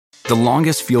The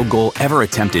longest field goal ever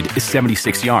attempted is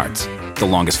 76 yards. The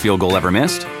longest field goal ever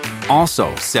missed?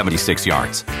 Also 76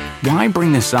 yards. Why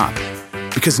bring this up?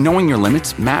 Because knowing your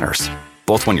limits matters,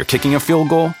 both when you're kicking a field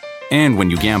goal and when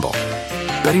you gamble.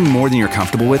 Betting more than you're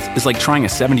comfortable with is like trying a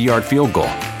 70-yard field goal.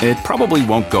 It probably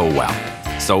won't go well.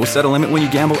 So set a limit when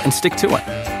you gamble and stick to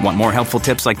it. Want more helpful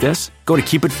tips like this? Go to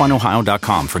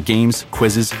keepitfunohio.com for games,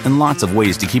 quizzes, and lots of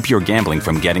ways to keep your gambling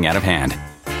from getting out of hand.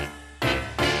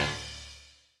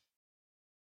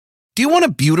 Do you want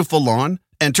a beautiful lawn?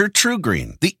 Enter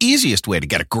TruGreen, the easiest way to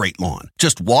get a great lawn.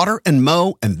 Just water and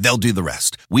mow, and they'll do the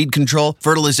rest. Weed control,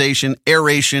 fertilization,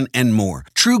 aeration, and more.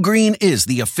 TruGreen is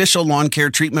the official lawn care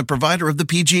treatment provider of the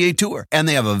PGA Tour, and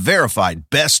they have a verified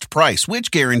best price, which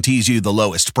guarantees you the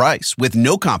lowest price with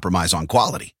no compromise on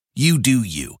quality. You do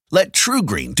you. Let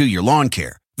TruGreen do your lawn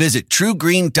care. Visit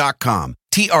TruGreen.com,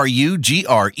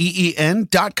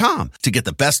 TruGreen.com, to get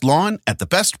the best lawn at the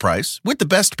best price with the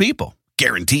best people.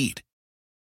 Guaranteed.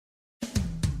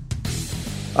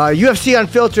 UFC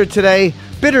Unfiltered today,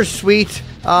 bittersweet.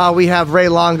 We have Ray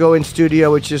Longo in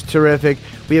studio, which is terrific.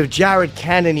 We have Jared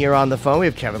Cannonier on the phone. We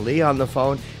have Kevin Lee on the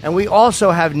phone. And we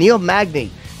also have Neil Magny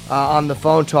on the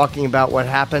phone talking about what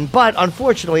happened. But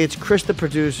unfortunately, it's Chris, the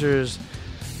producer's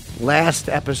last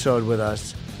episode with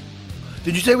us.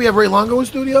 Did you say we have Ray Longo in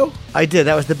studio? I did.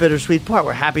 That was the bittersweet part.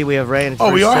 We're happy we have Ray. And it's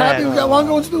we are sad. happy we got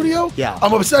Longo in studio? Yeah.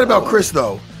 I'm upset about Chris,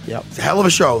 though. Yep. It's a hell of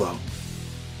a show, though.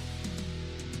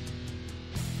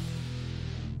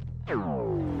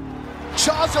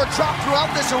 Jaws are dropped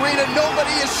throughout this arena.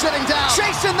 Nobody is sitting down.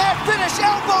 Chasing that finish.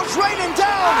 Elbows raining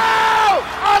down. Oh!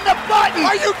 On the button.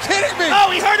 Are you kidding me? Oh,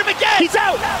 he hurt him again. He's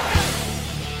out.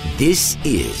 This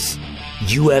is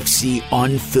UFC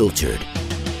Unfiltered.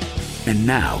 And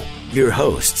now, your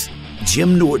hosts,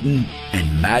 Jim Norton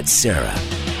and Matt Serra.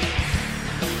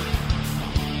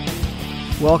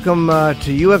 Welcome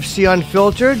to UFC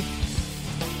Unfiltered.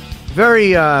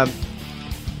 Very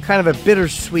kind of a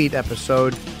bittersweet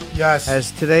episode. Yes.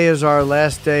 As today is our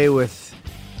last day with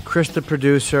Chris, the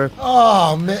producer.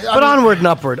 Oh, man. But onward and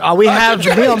upward. We have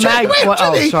Neil Mag.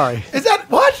 Oh, sorry. Is that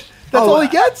what? That's all he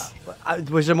gets?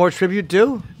 Was there more tribute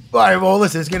due? All right, well,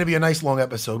 listen, it's going to be a nice long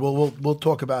episode. We'll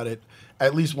talk about it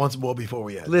at least once more before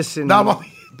we end. Listen, No,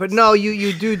 but no,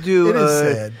 you do It is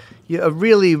sad. a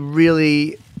really,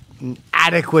 really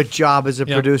adequate job as a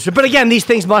producer. But again, these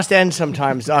things must end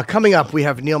sometimes. Coming up, we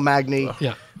have Neil Magny.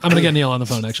 Yeah, I'm going to get Neil on the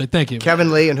phone, actually. Thank you.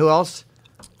 Kevin Lee, and who else?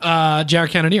 Jared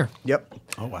Cannonier. Yep.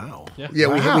 Oh, wow. Yeah,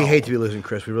 Wow. we hate to be losing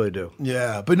Chris. We really do.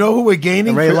 Yeah, but know who we're gaining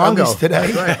And Ray for at Longo. least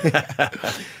today?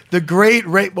 The great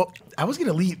Ray. Well, I was going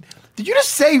to lead. Did you just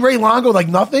say Ray Longo like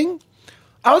nothing?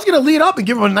 I was going to lead up and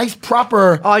give him a nice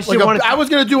proper. Oh, I just didn't want to. I was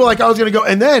going to do it like I was going to go.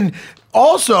 And then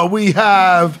also we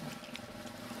have.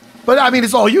 But I mean,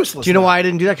 it's all useless. Do you know why I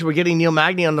didn't do that? Because we're getting Neil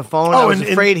Magny on the phone. I was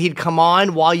afraid he'd come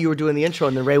on while you were doing the intro,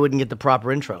 and then Ray wouldn't get the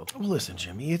proper intro. Well, listen,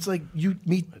 Jimmy, it's like you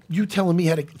telling me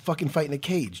how to fucking fight in a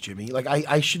cage, Jimmy. Like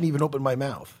I shouldn't even open my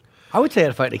mouth. I would say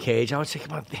I'd fight in a cage. I would say,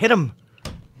 come on, hit him.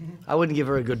 I wouldn't give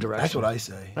her a good direction. That's what I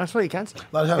say. That's what you can say.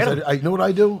 A lot of times, I know what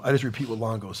I do. I just repeat what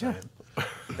Longo said.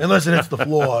 Unless it hits the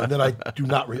floor, and then I do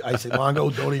not. I say, Longo,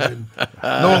 don't even.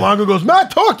 No, Longo goes,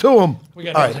 Matt, talk to him. We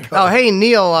got All right. Oh, hey,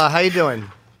 Neil, how you doing?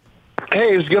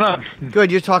 Hey, what's going on?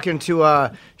 Good. You're talking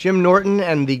to Jim Norton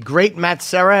and the great Matt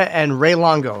Serra and Ray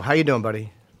Longo. How you doing,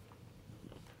 buddy?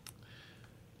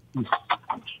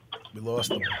 We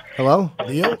lost him. Hello?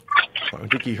 Neil? I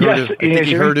think he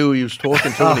heard who he was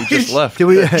talking to, and he just left. Did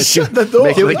we Shut the door.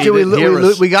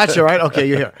 we got you, right? Okay,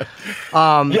 you're here.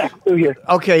 Yeah, still here.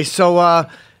 Okay, so a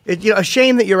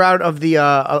shame that you're out of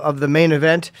the main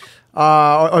event.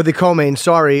 Or the co-main,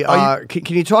 sorry.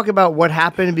 Can you talk about what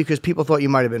happened? Because people thought you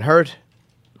might have been hurt.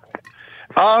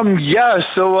 Yeah,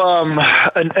 so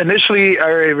initially I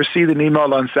received an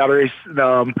email on Saturday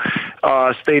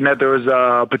stating that there was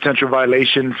a potential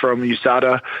violation from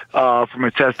USADA from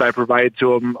a test I provided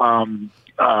to him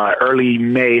early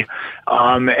May.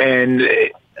 And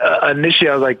initially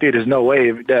I was like, dude, there's no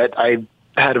way that I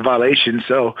had a violation.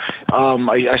 So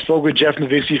I spoke with Jeff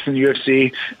Novitzky from the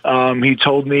UFC. He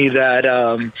told me that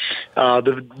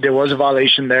there was a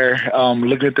violation there.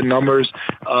 Looking at the numbers,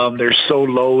 they're so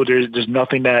low. There's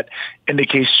nothing that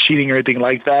indicates cheating or anything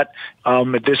like that.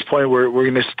 At this point, we're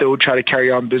going to still try to carry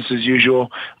on business as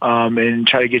usual and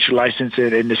try to get your license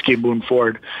in this game moving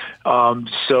forward.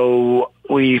 So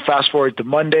we fast forward to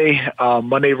Monday.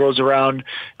 Monday rolls around.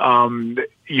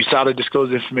 USADA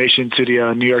disclosed information to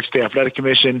the New York State Athletic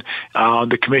Commission.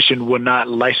 The commission would not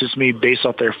license me based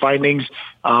off their findings.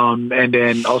 And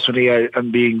then ultimately I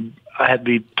had to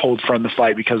be pulled from the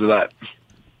fight because of that.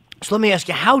 So let me ask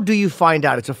you, how do you find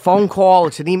out? It's a phone call,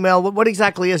 it's an email. What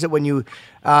exactly is it when you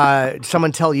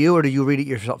someone tell you, or do you read it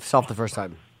yourself the first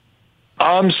time?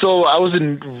 So I was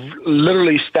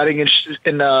literally standing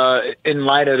in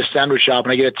line at a sandwich shop,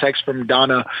 and I get a text from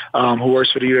Donna, who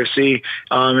works for the UFC,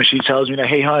 and she tells me that,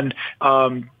 hey, hun,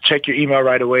 check your email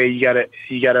right away. You got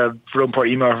a real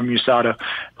important email from USADA.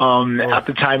 At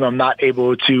the time, I'm not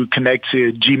able to connect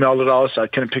to Gmail at all, so I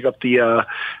couldn't pick up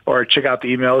or check out the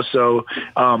email. So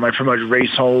I pretty much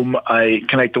race home. I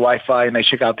connect the Wi-Fi and I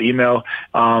check out the email,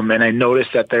 and I notice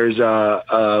that there's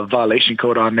a violation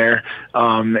code on there,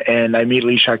 and I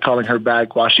immediately tried calling her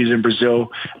back while she's in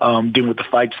Brazil, dealing with the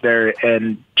fights there,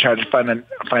 and trying to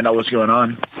find out what's going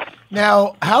on.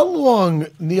 Now, how long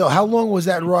was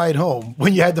that ride home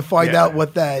when you had to find out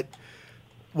what that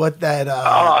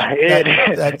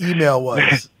email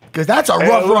was? Because that's a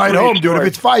rough ride home, dude. If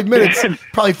it's 5 minutes,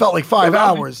 probably felt like 5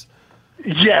 hours.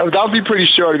 Yeah, that'll be pretty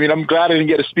short. I mean, I'm glad I didn't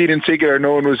get a speeding ticket or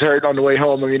no one was hurt on the way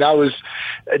home. I mean, I was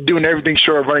doing everything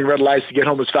short of running red lights to get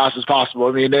home as fast as possible.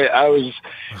 I mean, I was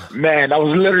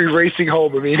literally racing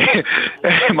home. I mean,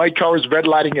 my car was red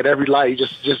lighting at every light,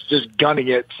 just gunning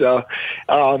it. So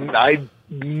I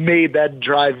made that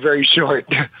drive very short.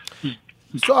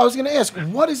 So I was going to ask,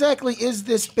 what exactly is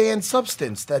this banned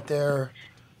substance that they're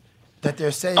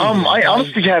saying? I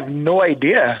honestly have no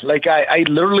idea. Like I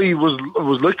literally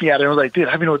was looking at it and I was like, dude,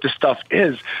 I don't even know what this stuff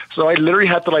is. So I literally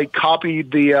had to like copy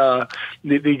the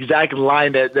exact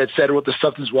line that said what the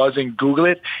substance was and Google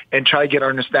it and try to get an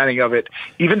understanding of it.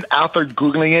 Even after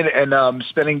Googling it and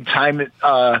spending time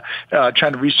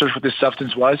trying to research what this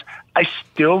substance was, I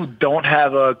still don't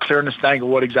have a clear understanding of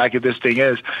what exactly this thing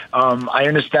is. I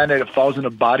understand that it falls in the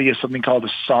body of something called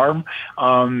a SARM,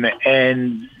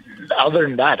 and other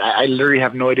than that, I literally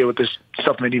have no idea what this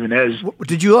supplement even is.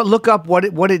 Did you look up what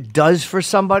it does for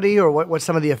somebody, or what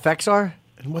some of the effects are?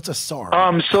 And what's a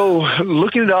SARM? So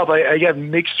looking it up, I got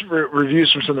mixed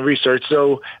reviews from some of the research.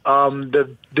 So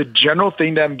the general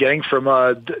thing that I'm getting from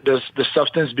the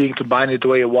substance being combined the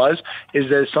way it was is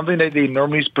that it's something that they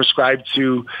normally prescribe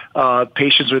to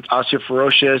patients with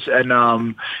osteoporosis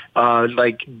and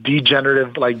like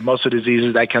degenerative, like muscle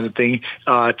diseases, that kind of thing,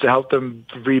 to help them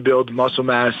rebuild muscle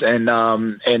mass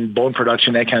and bone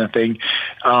production, that kind of thing.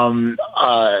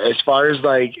 As far as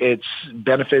like its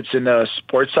benefits in the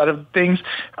sports side of things,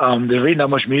 there's really not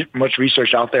much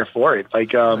research out there for it.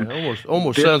 Like it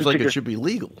almost sounds like it should be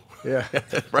legal. Yeah,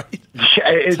 right.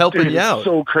 Yeah, it's helping you out.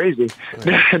 So crazy.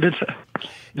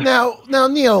 Now,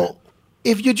 Neil,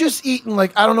 if you're just eating,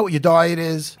 like, I don't know what your diet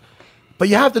is, but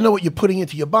you have to know what you're putting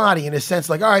into your body in a sense.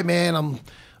 Like, all right, man,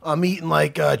 I'm eating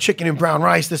like chicken and brown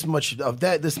rice, this much of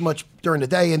that, this much during the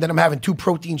day, and then I'm having 2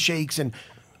 protein shakes, and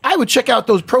I would check out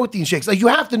those protein shakes. Like, you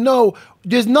have to know,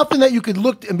 there's nothing that you could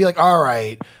look and be like, all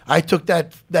right, I took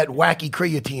that wacky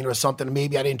creatine or something,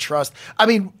 maybe I didn't trust. I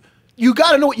mean, you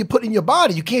got to know what you put in your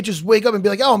body. You can't just wake up and be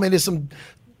like, oh, man, there's some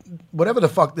whatever the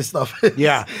fuck this stuff is.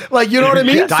 Yeah. Like, you know what I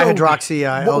mean? Dihydroxy,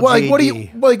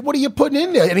 LGD. What are you putting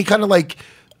in there? Any kind of like,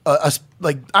 I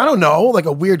don't know, like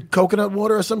a weird coconut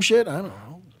water or some shit? I don't know.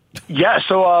 Yeah,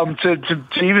 so to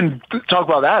even talk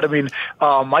about that, I mean,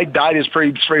 my diet is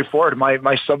pretty straightforward.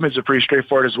 My supplements are pretty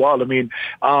straightforward as well. I mean,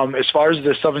 as far as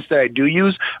the supplements that I do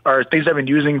use are things I've been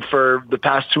using for the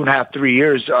past 2.5, 3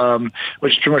 years,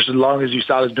 which is pretty much as long as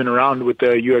USADA has been around with the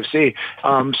UFC.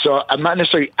 So I'm not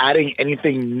necessarily adding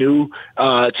anything new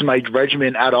to my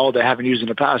regimen at all that I haven't used in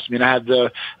the past. I mean, I have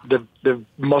the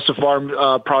Muscle Farm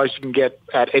products you can get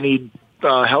at any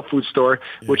health food store,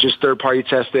 which is third-party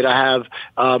tested. I have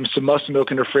some muscle milk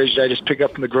in the fridge that I just pick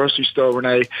up from the grocery store when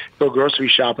I go grocery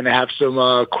shopping. I have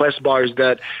some Quest bars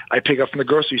that I pick up from the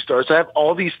grocery store. So I have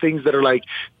all these things that are like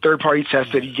third-party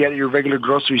tested you get at your regular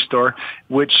grocery store,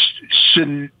 which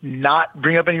should not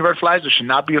bring up any red flags. It should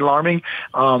not be alarming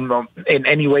in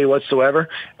any way whatsoever.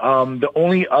 The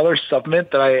only other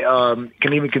supplement that I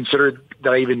can even consider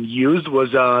that I even used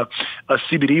was a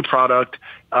CBD product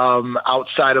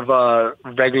outside of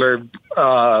regular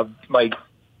like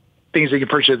things that you can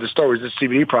purchase at the store was a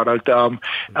CBD product.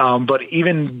 But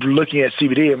even looking at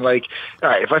CBD, I'm like, all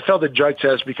right, if I failed a drug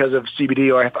test because of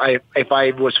CBD, or if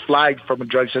I was flagged from a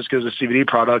drug test because of a CBD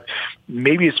product,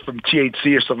 maybe it's from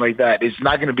THC or something like that. It's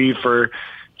not going to be for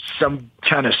some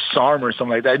kind of SARM or something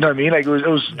like that. You know what I mean? Like it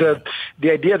was the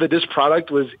idea that this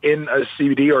product was in a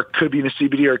CBD or could be in a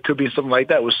CBD or could be in something like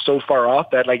that was so far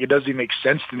off that like it doesn't even make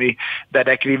sense to me that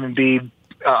could even be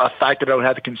a factor that I would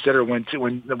have to consider when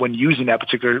using that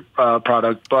particular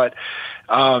product. But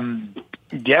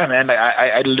Yeah, man,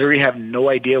 I literally have no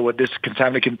idea what this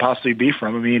contaminant can possibly be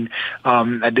from. I mean,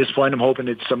 at this point, I'm hoping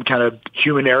it's some kind of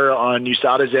human error on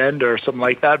USADA's end or something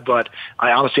like that, but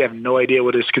I honestly have no idea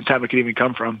where this contaminant could even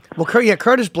come from. Well,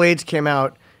 Curtis Blades came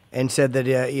out and said that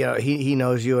he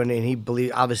knows you and he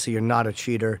believes, obviously, you're not a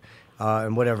cheater,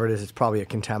 and whatever it is, it's probably a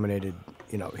contaminated,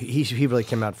 he really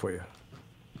came out for you.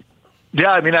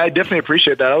 Yeah, I mean, I definitely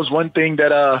appreciate that. That was one thing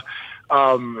that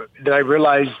that I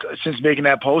realized since making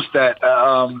that post that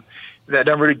I'm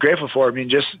really grateful for. I mean,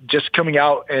 just coming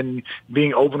out and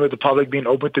being open with the public, being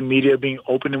open with the media, being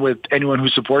open with anyone who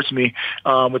supports me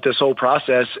with this whole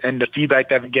process, and the feedback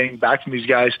that I've been getting back from these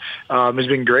guys has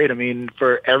been great. I mean,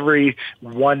 for every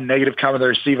one negative comment I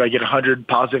receive, I get 100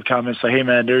 positive comments like, hey,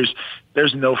 man, there's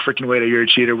no freaking way that you're a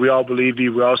cheater. We all believe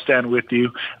you. We all stand with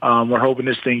you. We're hoping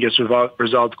this thing gets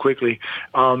resolved quickly.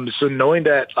 So knowing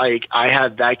that, like, I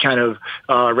have that kind of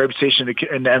reputation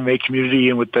in the MMA community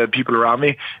and with the people around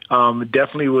me,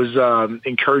 definitely was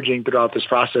encouraging throughout this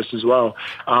process as well.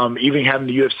 Even having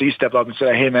the UFC step up and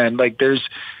say, hey, man, like, there's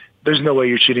no way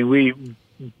you're cheating.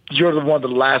 You're one of the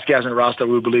last guys in the roster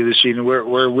that we believe is cheating.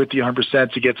 We're with you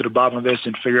 100% to get to the bottom of this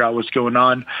and figure out what's going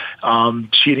on.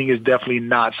 Cheating is definitely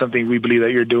not something we believe that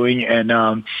you're doing, and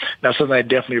that's something I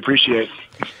definitely appreciate.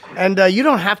 And you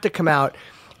don't have to come out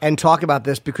and talk about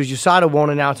this because USADA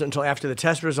won't announce it until after the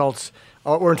test results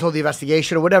or until the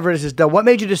investigation or whatever it is done. What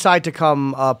made you decide to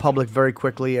come public very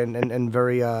quickly and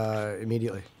very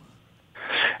immediately?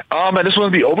 I just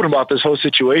want to be open about this whole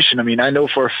situation. I mean, I know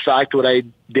for a fact what I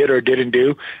did or didn't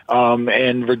do,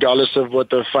 and regardless of what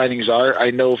the findings are,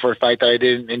 I know for a fact that I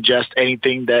didn't ingest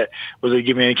anything that was going to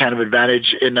give me any kind of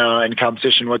advantage in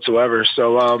competition whatsoever.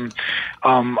 So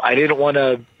I didn't want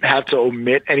to have to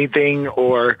omit anything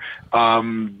or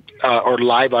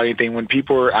lie about anything. When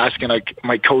people were asking, like,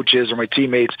 my coaches or my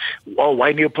teammates, oh, why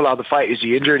didn't Neil pull out the fight? Is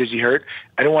he injured? Is he hurt?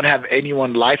 I don't want to have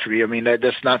anyone lie for me. I mean,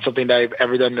 that's not something that I've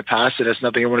ever done in the past, and that's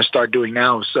nothing I want to start doing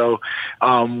now. So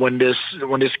when this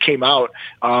came out,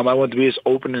 I wanted to be as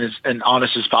open and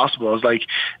honest as possible. I was like,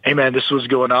 hey, man, this was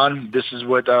going on. This is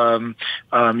what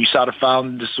USADA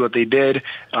found. This is what they did.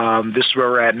 This is where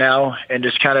we're at now. And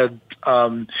just kind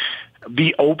of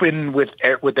be open with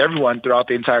everyone throughout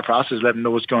the entire process. Let them know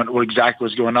what exactly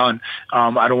was going on.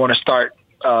 I don't want to start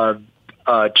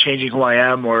changing who I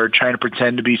am or trying to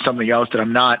pretend to be something else that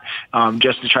I'm not,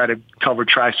 just to try to cover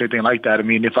tracks or anything like that. I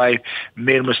mean, if I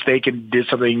made a mistake and did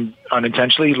something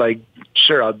unintentionally, like,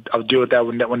 sure, I'll deal with that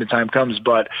when the time comes.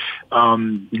 But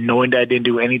knowing that I didn't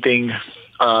do anything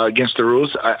against the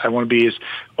rules, I want to be as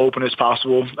open as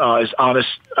possible, as honest,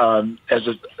 be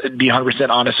 100%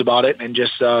 honest about it, and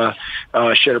just share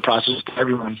the process with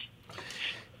everyone.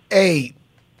 Hey,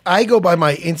 I go by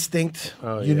my instinct.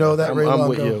 You know that, Ray Longo. I'm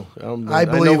with you. I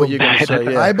believe know what you're going to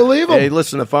say. Yeah. I believe him. Hey,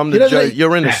 listen, if I'm the judge,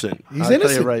 you're innocent. He's I'll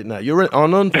innocent. tell you right now. You're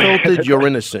on Unfiltered. You're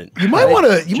innocent. You might want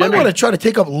to. You might want to try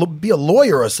to be a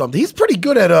lawyer or something. He's pretty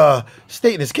good at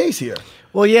stating his case here.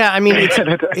 Well, yeah, I mean,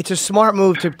 it's a smart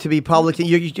move to be public.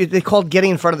 They call it getting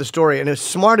in front of the story, and it's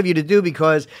smart of you to do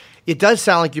because it does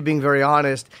sound like you're being very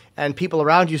honest, and people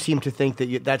around you seem to think that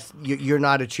you're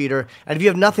not a cheater. And if you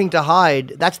have nothing to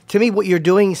hide, that's, to me, what you're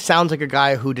doing sounds like a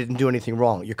guy who didn't do anything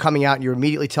wrong. You're coming out and you're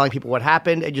immediately telling people what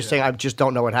happened, and you're saying, I just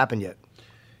don't know what happened yet.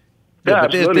 Yeah,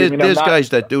 but there's guys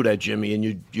that do that, Jimmy, and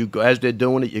you go, as they're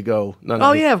doing it, you go,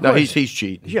 no, yeah, of course. He's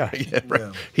cheating. Yeah. Right.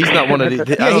 Yeah. He's not one of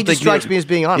the. He just strikes me as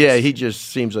being honest. Yeah, he just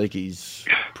seems like he's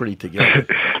pretty together.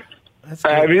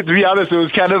 I mean, to be honest, it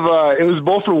was kind of it was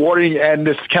both rewarding and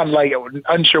just kind of like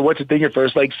unsure what to think at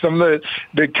first. Like some of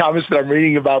the comments that I'm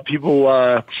reading about people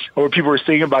or people were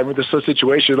saying about with this whole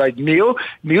situation, like Neil,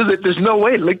 there's no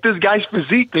way. Look, this guy's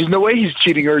physique. There's no way he's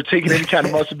cheating or taking any kind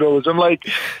of muscle builders. I'm like,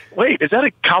 wait, is that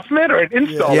a compliment or an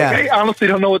insult? Yeah. Like, I honestly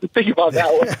don't know what to think about that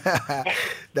one.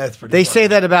 That's pretty. They say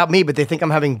that about me, but they think I'm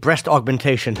having breast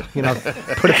augmentation. You know,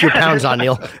 put a few pounds on,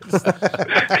 Neil.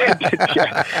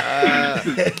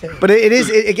 But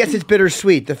I guess it's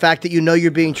bittersweet. The fact that you know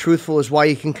you're being truthful is why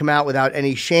you can come out without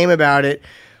any shame about it.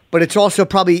 But it's also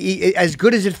probably, as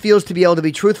good as it feels to be able to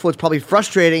be truthful, it's probably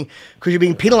frustrating because you're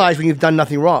being penalized when you've done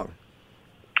nothing wrong.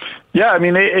 Yeah, I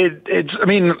mean, it's. I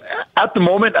mean, at the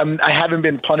moment, I haven't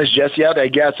been punished just yet. I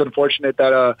guess unfortunate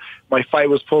that my fight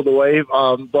was pulled away.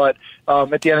 But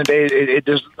at the end of the day,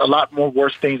 there's a lot more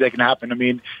worse things that can happen. I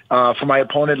mean, for my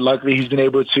opponent, luckily he's been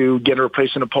able to get a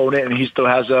replacement opponent, and he still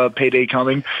has a payday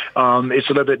coming. It's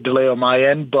a little bit delay on my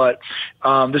end, but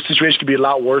this situation could be a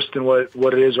lot worse than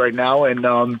what it is right now.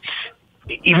 And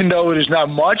even though there's not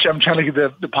much, I'm trying to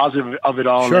get the positive of it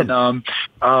all. Sure. And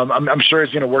I'm sure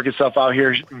it's going to work itself out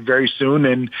here very soon.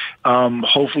 And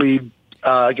hopefully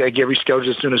get rescheduled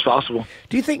as soon as possible.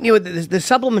 Do you think, Neil, the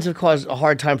supplements have caused a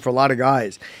hard time for a lot of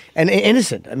guys, and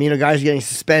innocent? I mean, guys getting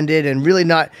suspended and really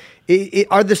not.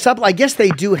 Are the I guess they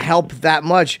do help that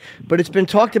much, but it's been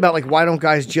talked about, like, why don't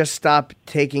guys just stop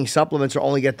taking supplements or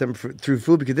only get them through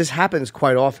food? Because this happens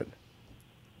quite often.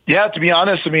 Yeah, to be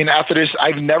honest, I mean, after this,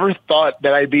 I've never thought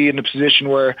that I'd be in a position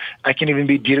where I can even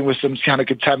be dealing with some kind of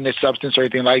contaminated substance or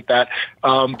anything like that.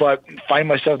 But find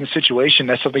myself in a situation,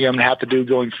 that's something I'm going to have to do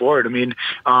going forward. I mean,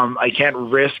 I can't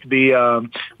risk the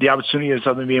opportunity of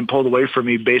something being pulled away from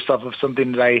me based off of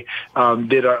something that I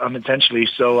did unintentionally.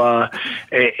 So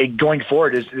going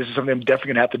forward, this is something I'm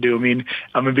definitely going to have to do. I mean,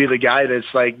 I'm going to be the guy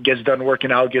that's like gets done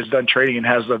working out, gets done training, and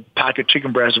has a pack of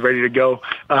chicken breasts ready to go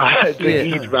to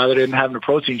eat rather than having a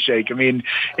protein shake. I mean,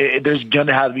 there's going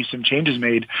to have to be some changes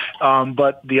made.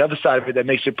 But the other side of it that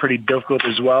makes it pretty difficult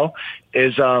as well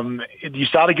is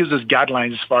USADA gives us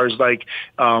guidelines as far as like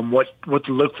what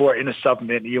to look for in a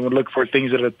supplement. You want to look for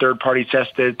things that are third-party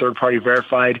tested, third-party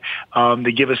verified.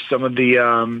 They give us some of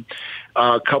the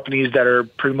companies that are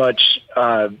pretty much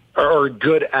are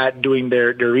good at doing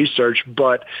their research.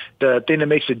 But the thing that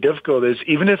makes it difficult is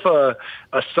even if a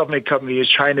supplement company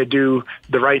is trying to do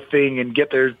the right thing and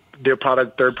get their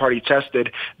product third-party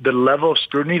tested, the level of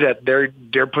scrutiny that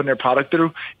they're putting their product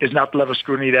through is not the level of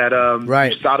scrutiny that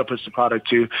USADA puts the product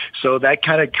to. So that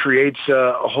kind of creates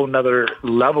a whole nother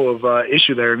level of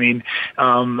issue there. I mean,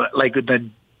 like with the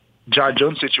John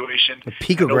Jones situation, the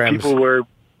picograms. People were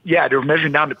they were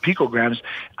measuring down to picograms.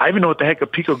 I even know what the heck a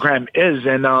picogram is,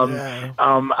 and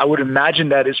I would imagine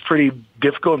that it's pretty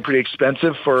difficult and pretty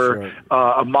expensive for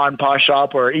a mom and pop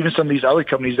shop or even some of these other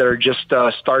companies that are just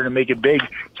starting to make it big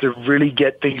to really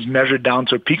get things measured down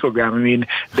to a picogram. I mean,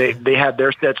 they have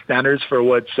their set standards for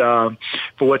what's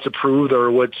approved or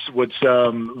what's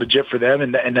legit for them,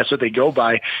 and that's what they go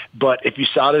by. But if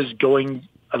USADA is going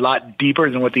a lot deeper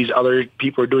than what these other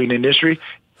people are doing in the industry,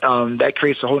 that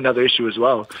creates a whole nother issue as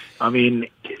well. I mean,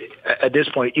 at this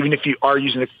point, even if you are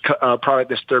using a product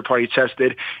that's third-party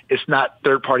tested, it's not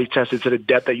third-party tested to the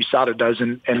depth that USADA does,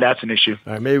 and that's an issue.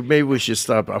 All right, maybe we should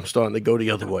stop. I'm starting to go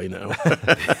the other way now.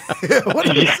 What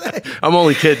did you say? I'm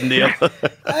only kidding, Neil.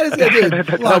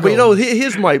 No, but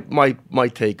here's my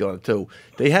take on it, too.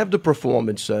 They have the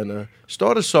Performance Center.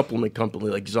 Start a supplement company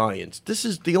like Zions. This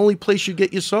is the only place you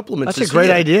get your supplements. That's a great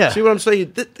idea. See what I'm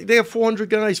saying? They have 400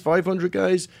 guys, 500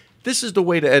 guys. This is the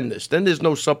way to end this. Then there's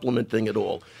no supplement thing at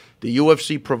all. The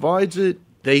UFC provides it.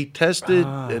 They test it,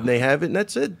 and they have it, and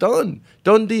that's it. Done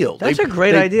deal. That's a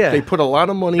great idea. They put a lot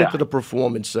of money into the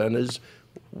Performance Centers.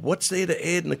 What's there to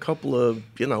add in a couple of,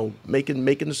 making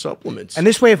the supplements? And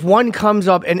this way, if one comes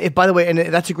up, and by the way, and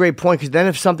that's a great point, because then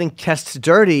if something tests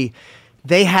dirty,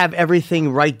 they have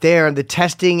everything right there, and the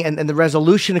testing and the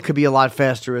resolution, it could be a lot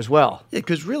faster as well. Yeah,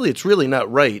 because really, it's really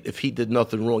not right if he did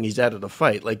nothing wrong. He's out of the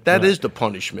fight. Like, that is the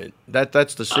punishment.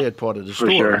 That's the sad part of the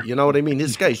story. Sure. You know what I mean?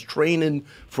 This guy's training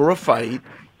for a fight.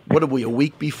 What are we, a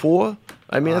week before?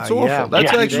 I mean, that's awful. Yeah.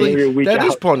 That's actually, that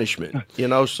is out. punishment.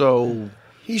 So...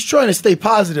 He's trying to stay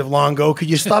positive, Longo. Could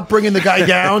you stop bringing the guy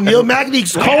down? Neil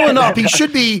Magny's calling up. He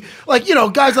should be like,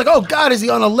 guys like, oh, God, is he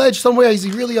on a ledge somewhere? Is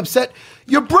he really upset?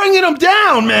 You're bringing him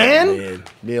down, man.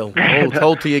 Neil,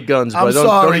 hold to your guns. I'm but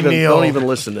sorry, Neil. Don't even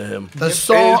listen to him. It's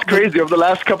crazy. Over the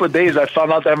last couple of days, I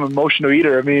found out that I'm an emotional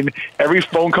eater. I mean, every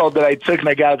phone call that I took and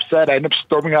I got upset, I ended up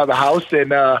storming out of the house,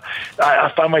 and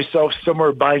I found myself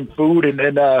somewhere buying food, and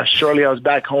then shortly I was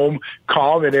back home,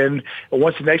 calm, and then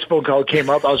once the next phone call came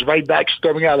up, I was right back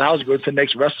storming out of the house, going to the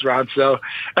next restaurant. So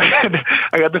I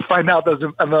got to find out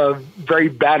that I'm a very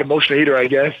bad emotional eater, I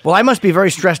guess. Well, I must be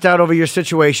very stressed out over your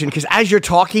situation, because as you're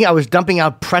talking, I was dumping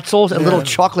out pretzels and little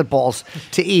chocolate balls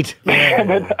to eat.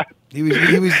 He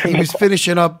was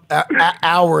finishing up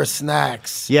our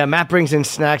snacks. Yeah, Matt brings in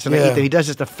snacks, and I eat them. He does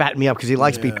this to fatten me up because he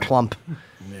likes to be plump.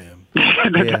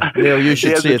 Yeah. Neil, you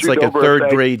should see it's like a third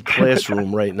grade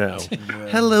classroom right now.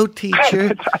 Hello,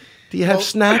 teacher. Do you have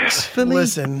snacks for me?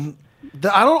 Listen,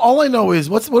 all I know is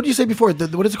what did you say before?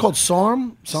 What is it called?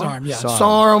 SARM? SARM, yeah.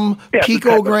 SARM,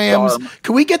 picograms. SARM.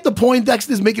 Can we get the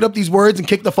Poindexters making up these words and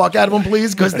kick the fuck out of them,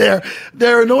 please? Because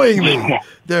they're annoying me.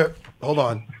 Hold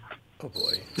on. Oh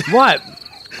boy. What?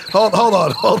 Hold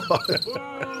on.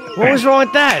 What was wrong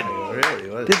with that? Really?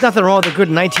 What? There's nothing wrong with a good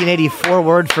 1984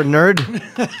 word for nerd.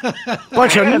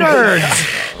 Bunch of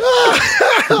nerds.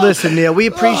 Listen, Neil, we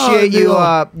appreciate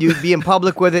you being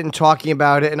public with it and talking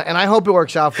about it, and I hope it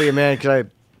works out for you, man, because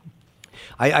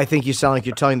I think you sound like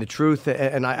you're telling the truth,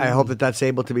 and I hope that's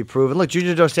able to be proven. Look,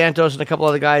 Junior Dos Santos and a couple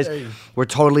other guys were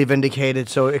totally vindicated,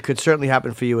 so it could certainly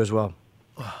happen for you as well.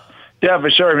 Yeah,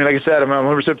 for sure. I mean, like I said, I'm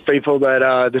 100% faithful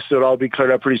that this will all be cleared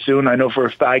up pretty soon. I know for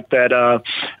a fact that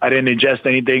I didn't ingest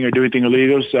anything or do anything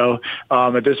illegal. So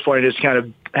at this point, I just kind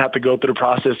of have to go through the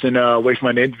process and wait for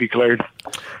my name to be cleared.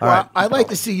 All right. I'd like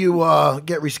to see you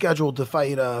get rescheduled to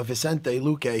fight Vicente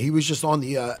Luque. He was just on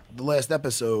the last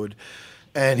episode.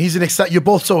 And he's an exciting. You're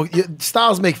both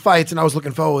styles make fights, and I was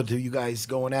looking forward to you guys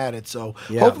going at it. So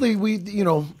hopefully you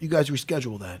guys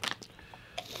reschedule that.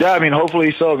 Yeah, I mean,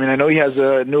 hopefully so. I mean, I know he has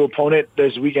a new opponent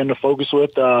this weekend to focus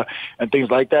with and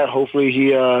things like that. Hopefully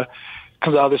he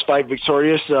comes out of this fight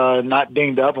victorious, not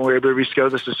dinged up, and we're able to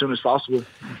reschedule this as soon as possible.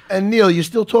 And Neil, you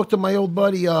still talk to my old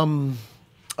buddy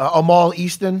Amal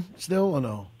Easton still or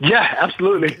no? Yeah,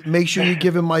 absolutely. Make sure you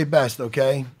give him my best,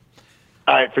 okay?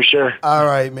 All right, for sure. All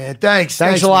right, man. Thanks.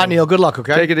 Thanks a lot, Neil. Good luck,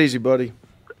 okay? Take it easy, buddy.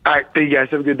 All right, thank you guys.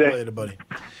 Have a good day. Later, buddy.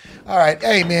 All right.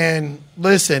 Hey, man,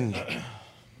 listen.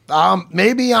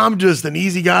 Maybe I'm just an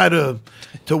easy guy to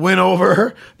win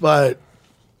over, but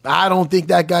I don't think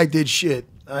that guy did shit.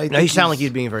 You sound like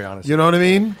he's being very honest. You know what I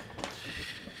mean?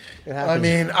 I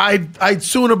mean, I'd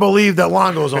sooner believe that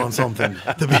Longo's on something,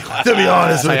 to be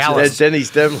honest with you. Then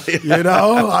he's definitely...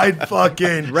 I'd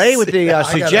fucking... Ray, with the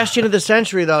suggestion of the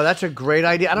century, though, that's a great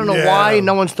idea. I don't know why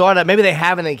no one's thought of that. Maybe they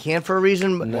have and they can't for a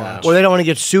reason, or they don't want to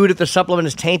get sued if the supplement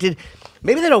is tainted.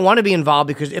 Maybe they don't want to be involved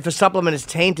because if a supplement is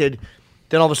tainted...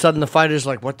 Then all of a sudden the fighter's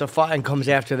like, what the fuck, and comes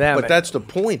after them. But that's the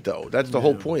point, though. That's the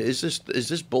whole point. Is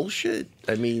this bullshit?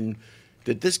 I mean,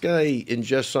 did this guy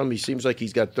ingest some? He seems like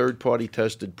he's got third-party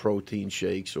tested protein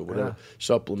shakes or whatever,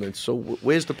 supplements. So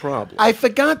where's the problem? I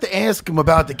forgot to ask him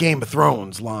about the Game of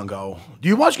Thrones, Longo. Do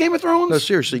you watch Game of Thrones? No,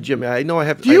 seriously, Jimmy, I know I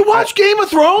have... Do you watch Game of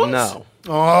Thrones? No.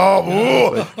 He's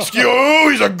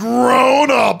a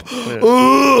grown-up.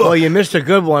 Well, you missed a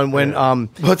good one when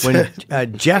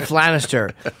Jeff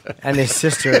Lannister and his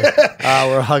sister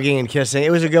were hugging and kissing.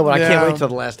 It was a good one. I can't wait till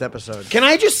the last episode. Can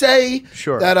I just say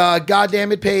that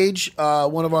goddamn it, Paige,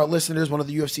 one of our listeners, one of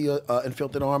the UFC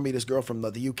Unfiltered Army, this girl from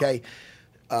the UK,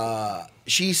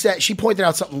 she pointed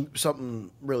out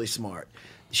something really smart.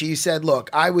 She said,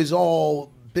 "Look, I was all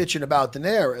bitching about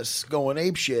Daenerys going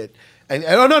apeshit." And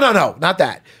no, not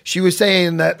that. She was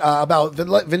saying that about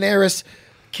Daenerys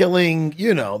killing,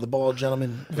 the bald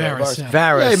gentleman. Varys.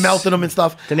 Varys. Yeah, melting him and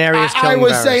stuff. Daenerys I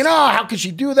was Varys. saying, how could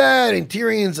she do that? And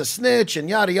Tyrion's a snitch and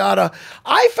yada, yada.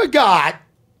 I forgot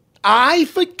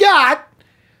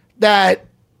that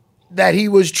he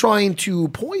was trying to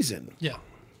poison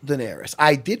Daenerys.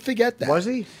 I did forget that. Was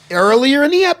he? Earlier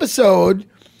in the episode...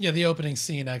 Yeah, the opening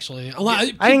scene actually.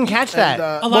 I didn't catch that.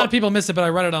 A lot of people miss it, but I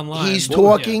read it online. He's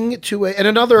talking to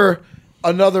another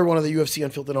one of the UFC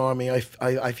Unfiltered Army. I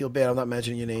feel bad. I'm not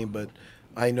mentioning your name, but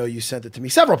I know you sent it to me.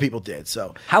 Several people did.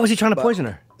 So how was he trying to poison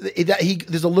her?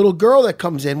 There's a little girl that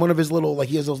comes in. One of his little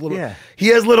he has those little. Yeah. He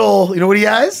has little. You know what he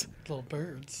has? Little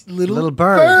birds. Little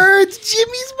birds.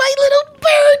 Jimmy's my little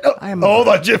bird. Hold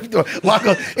on, Jim.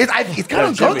 Longo. It's kind of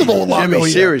uncomfortable with Longo.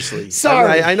 Jimmy, seriously.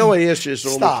 Sorry. I know I ask you this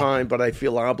all the time, but I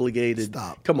feel obligated.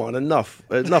 Stop. Come on, enough.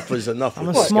 Enough is enough I'm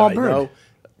with a this small guy, bird. no?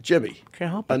 Jimmy,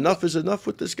 Can't help it. enough is enough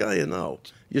with this guy, no?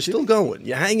 You're still going.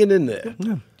 You're hanging in there.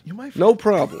 Yeah. You're my no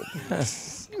problem.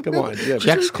 Come on, Jimmy.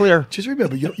 Check's clear. Just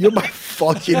remember, you're my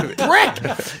fucking brick.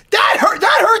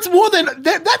 That hurts more than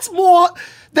that's more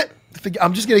that.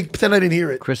 I'm just gonna pretend I didn't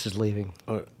hear it. Chris is leaving.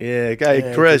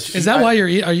 Chris. Is that why are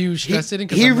you stress eating?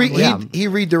 He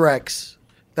redirects.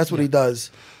 That's what he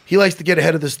does. He likes to get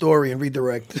ahead of the story and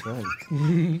redirect.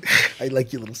 I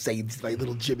like your little sayings, my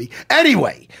little Jimmy.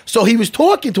 Anyway, so he was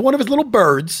talking to one of his little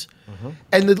birds,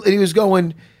 and he was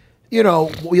going,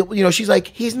 she's like,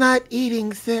 he's not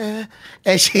eating, sir.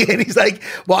 And he's like,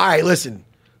 well, all right, listen,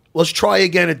 let's try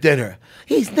again at dinner.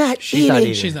 He's not She's eating. not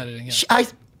eating. She's not eating.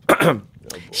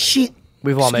 Yeah.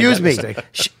 We've all made that mistake.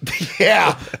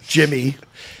 Yeah, Jimmy.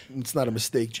 It's not a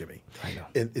mistake, Jimmy. I know.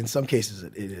 In some cases,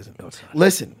 it isn't. No, it's not.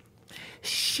 Listen.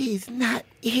 She's not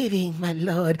eating, my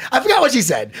lord. I forgot what she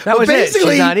said. That was it.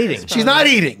 She's not eating. She's not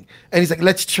eating. And he's like,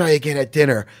 let's try again at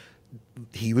dinner.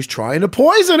 He was trying to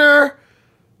poison her.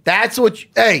 That's what you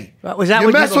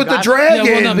mess with the dragon.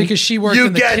 Yeah, well, no, because she worked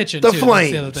in the kitchen the too.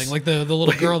 flames. That's the other thing. Like the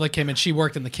little girl that came in, she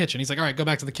worked in the kitchen. He's like, all right, go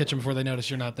back to the kitchen before they notice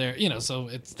you're not there. So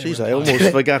it's. Jeez, I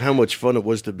almost forgot how much fun it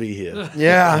was to be here.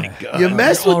 Yeah, you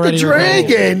mess with the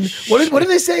dragon. What did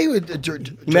they say? You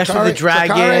mess with the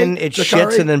dragon, it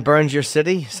shits and then burns your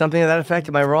city. Something to that effect.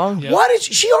 Am I wrong? Yeah. Why did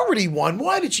she already won?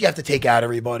 Why did she have to take out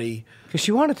everybody? Because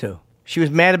she wanted to. She was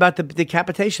mad about the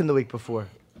decapitation the week before.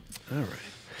 All right.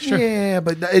 Sure. Yeah,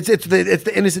 but it's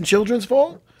the innocent children's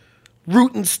fault.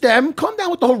 Root and stem. Calm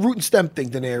down with the whole root and stem thing,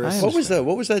 Daenerys. What was that?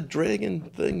 What was that dragon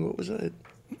thing? What was that?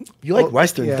 You like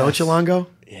westerns, yes. don't you, Longo?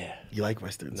 Yeah. You like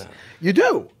westerns. No. You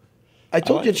do. I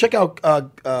told you to check out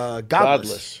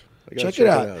Godless. I gotta Check it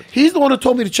out. He's the one who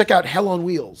told me to check out Hell on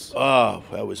Wheels. Oh,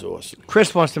 that was awesome.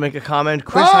 Chris wants to make a comment.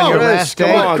 Chris, on your last come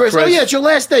day. on, Chris. Chris. Oh, yeah, it's your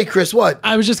last day, Chris. What?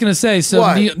 I was just going to say, so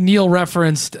What? Neil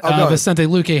referenced go ahead. Vicente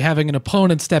Luque having an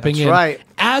opponent stepping in. right.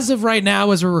 As of right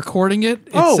now, as we're recording it,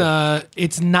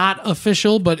 it's not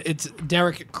official, but it's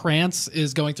Derek Krantz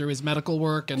is going through his medical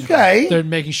work, and Okay. they're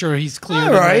making sure he's cleared All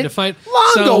and ready right. to fight.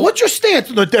 Longo, So what's your stance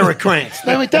on the Derek Krantz?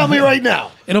 Tell me right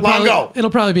now. it'll Longo.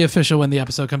 probably be official when the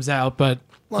episode comes out, but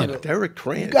Longo. Derek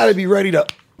Krantz. You got to be ready to.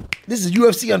 This is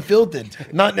UFC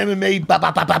Unfiltered, not MMA.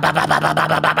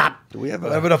 Do we have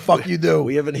Whatever the fuck you do. Do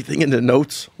we have anything in the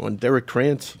notes on Derek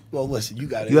Krantz? Well, listen, you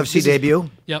got it. UFC debut.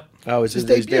 yep. Oh, is His it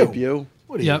his debut. debut?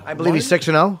 What are Yep. I believe he's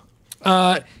 6-0.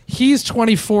 He's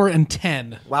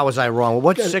 24-10. Wow, was I wrong? Well,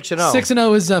 what's 6-0?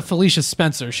 6-0 is Felicia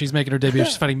Spencer. She's making her debut.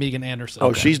 She's fighting Megan Anderson.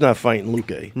 Oh, she's not fighting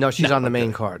Luque. No, she's on the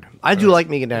main card. I do like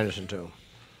Megan Anderson too.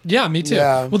 Yeah, me too.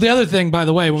 Yeah. Well, the other thing, by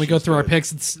the way, when we go through our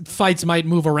picks, fights might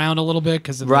move around a little bit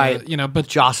because of Right. the, but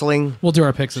Jostling. we'll do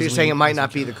our picks. So as you're we- saying it might as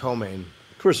not we be the co-main.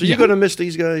 Chris, are you going to miss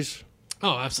these guys?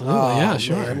 Oh, absolutely. yeah,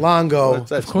 sure. Man, Longo.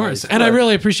 That's Of course. nice. And I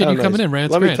really appreciate How you coming nice. in, Ray.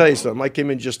 It's Let great. me tell you something. I came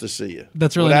in just to see you.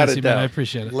 That's really Without nice a of you, man. I doubt.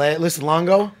 appreciate it. Listen,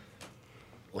 Longo.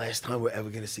 Last time we're ever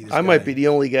going to see this I guy. might be the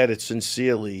only guy that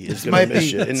sincerely is going might to miss be-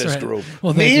 you in That's this right. group.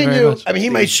 Well, thank Me you and very you. much. I mean, he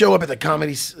might show up at the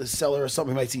Comedy Cellar or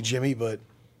something. We might see Jimmy, but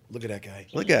look at that guy.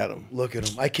 Look at him. Look at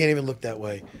him. I can't even look that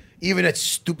way. Even that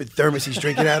stupid thermos he's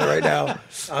drinking out of right now,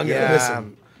 I'm going to miss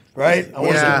him. Right? I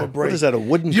want to give him a break. What is that, a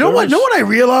wooden You know what? thermos? Know what I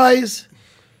realize?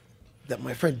 That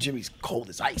my friend Jimmy's cold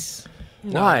as ice.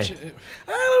 Why?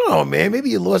 I don't know, man. Maybe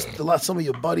you lost some of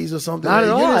your buddies or something. Not at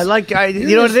You're all. just- I like. you're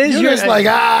You know what it is? You're just like,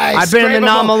 I've been in the scram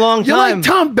nom a along. long You're time. like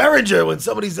Tom Berenger when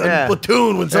somebody's in Yeah.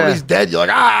 platoon. When somebody's dead, you're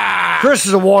like, Chris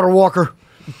is a water walker.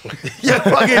 you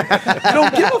fucking, you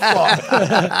don't give a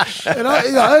fuck.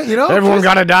 You know, Everyone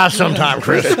got to die sometime,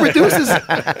 Chris, Chris. the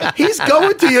producer's, he's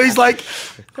going to you. He's like,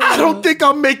 I don't think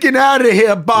I'm making out of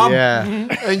here, Bob. Yeah.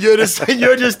 And you're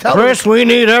just telling Chris, we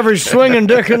need every swinging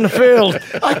dick in the field.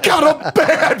 I got a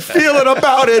bad feeling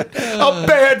about it. A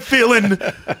bad feeling.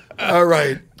 All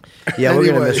right. Yeah, we're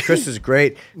gonna Anyway. miss. Chris is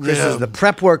great. Chris Yeah. is the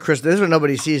prep work. Chris, this is what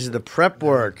nobody sees: is the prep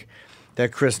work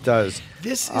that Chris does.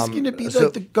 This is going to be so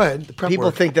like the, go ahead. The prep People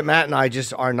work. think that Matt and I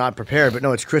just are not prepared, but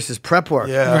no, it's Chris's prep work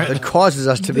Yeah. that causes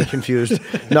us to be confused.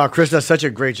 No, Chris does such a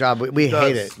great job. We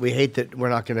hate does. it. We hate that we're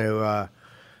not going to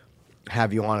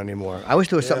have you on anymore. I wish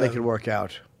there was something that could work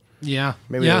out. Yeah.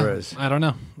 Maybe yeah. there is. I don't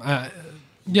know.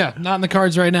 Yeah, not in the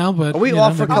cards right now, but Are we you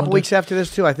off know, for a maybe couple one day. weeks after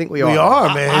this too? I think we are. We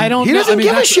are, man. I don't He know. doesn't I mean,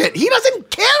 give a that's- shit. He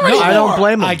doesn't care No, anymore. I don't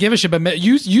blame him. I give a shit, but Matt,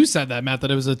 you said that, Matt, that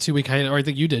it was a 2-week hiatus, or I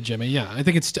think you did, Jimmy. Yeah, I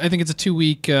think it's a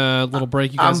 2-week little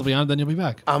break. You guys will be on, then you'll be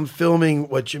back. I'm filming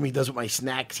what Jimmy does with my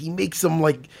snacks. He makes them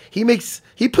like he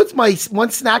puts my one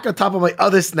snack on top of my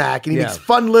other snack, and he Yeah. makes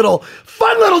fun little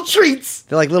treats.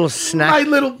 They're like little snack. My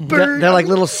little bird. They're like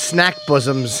little snack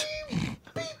bosoms.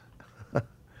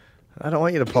 I don't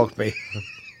want you to poke me.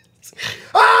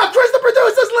 Chris the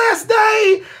producer's last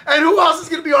day, and who else is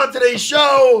going to be on today's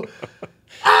show?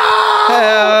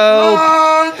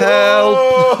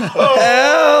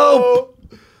 Help!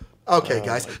 Okay,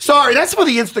 guys. Sorry, that's for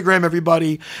the Instagram,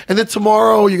 everybody. And then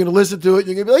tomorrow you're gonna listen to it.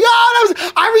 You're gonna be like,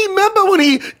 I remember when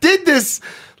he did this.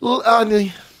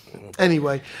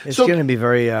 Anyway, It's going to be a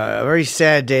very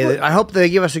sad day. I hope they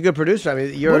give us a good producer. I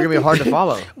mean, you're going to be hard to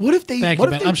follow. What if they? Thank what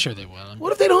you, if man. they, I'm sure they will.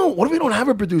 What if they don't? What if we don't have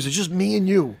a producer? It's just me and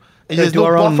you. And They there's do no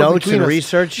our own buffer notes between and us.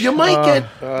 research? You might get.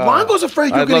 Longo's afraid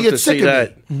you're I'd going love to get to sick see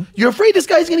of me. You're afraid this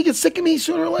guy's going to get sick of me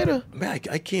sooner or later. Man,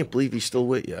 I can't believe he's still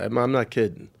with you. I'm not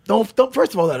kidding. Don't.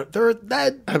 First of all,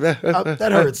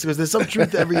 that hurts because there's some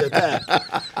truth to every attack.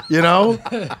 You know,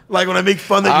 like when I make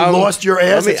fun that you lost your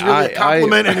ass, it's really a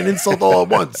compliment and an insult all at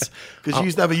once. Because you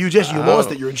used to have a huge ass, you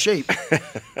lost it. You're in shape.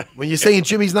 When you're saying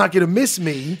Jimmy's not going to miss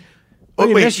me,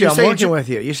 Miss you. you're I'm saying working with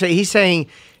you. You say he's saying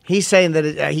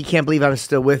that he can't believe I'm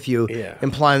still with you,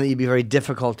 implying that you'd be very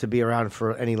difficult to be around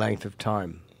for any length of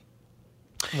time.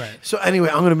 Right. So anyway,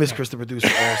 I'm going to miss Chris the producer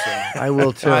also. I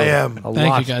will too. I am. A Thank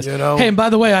lot. you, guys. You know? Hey, and by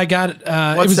the way, I got it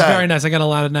was that? very nice. I got a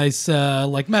lot of nice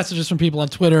like messages from people on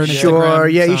Twitter and Sure.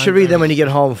 Instagram. Yeah, you So should read them when you get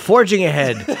home. Forging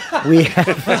ahead. We have,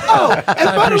 And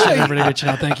I by the appreciate way, everybody reaching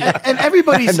out. Thank you. and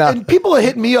everybody's and people are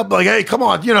hitting me up like, "Hey, come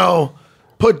on,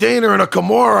 put Dana in a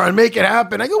Kimura and make it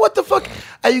happen." I go, "What the fuck?"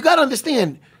 You got to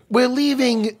understand, we're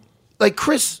leaving. Like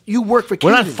Chris, you work for.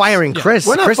 we're not Cadence. firing Chris.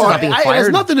 We're not Chris is firing. not being It has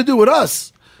fired. nothing to do with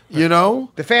us. You know.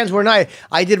 The fans were nice.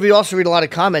 I did also read a lot of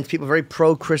comments. People very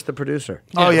pro Chris the producer.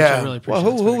 Oh, which yeah. I really appreciate.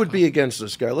 Well, It's who very would cool. be against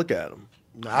this guy? Look at him.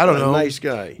 I don't know. Nice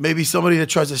guy. Maybe somebody that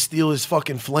tries to steal his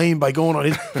fucking flame by going on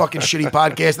his fucking shitty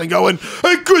podcast and going,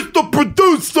 "Hey, Chris the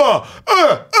producer."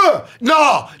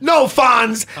 No,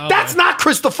 Fonz. That's not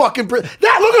Chris the fucking look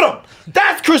at him.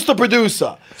 That's Chris the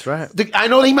producer. That's right. I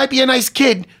know he might be a nice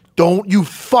kid. Don't you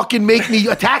fucking make me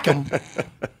attack him.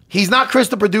 He's not Chris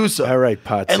the producer. All right,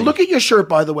 Potsy. And look at your shirt,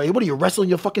 by the way. What are you, wrestling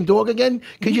your fucking dog again?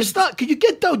 Could you stop? Could you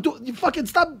get you fucking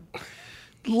stop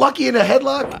Lucky in a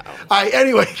headlock? Wow. All right,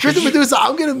 anyway, Chris the producer,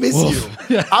 I'm going to miss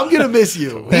you. I'm going to miss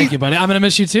you. Thank you, buddy. I'm going to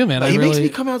miss you too, man. He makes me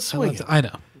come out swinging. I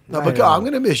know. No, but I'm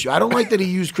going to miss you. I don't like that he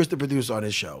used Chris the producer on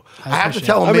his show. I have to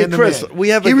tell him, I mean, Chris, we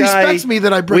have a he guy. He respects me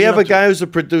that I bring We have a guy who's a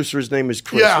producer. His name is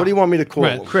Chris. Yeah. What do you want me to call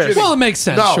him? Chris. Well, it makes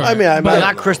sense. No, sure. I mean, But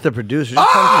not Chris the producer. Just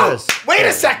call him Chris. Wait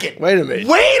a second. Wait a minute.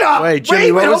 Wait up. Wait,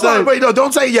 Jimmy, what was hold on. that? Wait, no,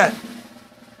 don't say it yet.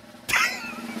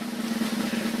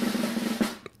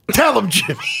 Tell him,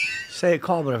 Jimmy. Say it,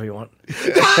 call him whatever you want.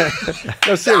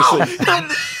 No, seriously.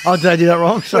 Oh, did I do that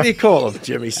wrong? What Sorry. do you call him,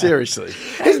 Jimmy? Seriously.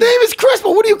 His name is Chris,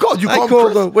 but what do you call him? You I call him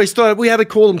called Chris? him. We had to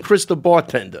call him Chris the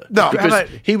bartender. No, because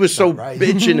he was so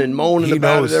bitching and moaning He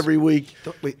about knows. it every week.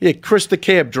 Wait. Yeah, Chris the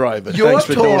cab driver. You're Thanks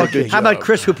for doing a talking. good job. How about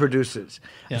Chris who produces?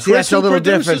 See, Chris that's a who little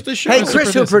produces different. the show. Hey, Chris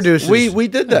Chris who who produces. We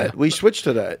did that. We switched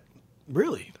to that.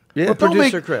 Really? Yeah. Well,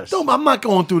 producer Chris. I'm not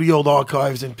going through the old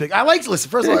archives and pick.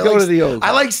 Listen, first of all, Yeah, go to the old.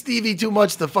 I like Stevie too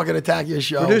much to fucking attack your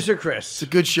show. Producer It's Chris. a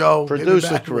good show. Hit me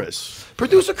Producer back. Chris.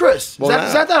 Producer Chris. Well,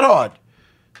 is that hard?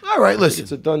 All right, listen.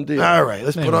 It's a done deal. All right,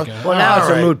 let's There put we on. go. Well, now All it's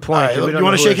a right. moot point, All right, 'cause we you don't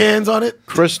want know to who shake it is. hands on it?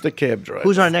 Chris the cab driver.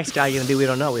 Who's our next guy going to be? We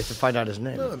don't know. We have to find out his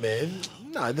name. Oh, man.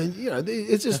 No, then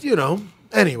it's just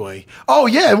Anyway. Oh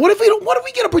yeah. What if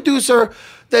we get a producer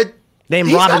that Name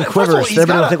he's Robin got- first of all, Quivers. he's They're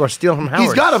going gotta- to think we're stealing from Howard.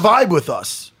 He's got to vibe with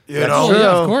us. You know. Oh,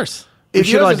 yeah, of course. We If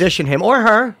he should doesn't- audition him or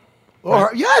her.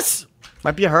 Or yes.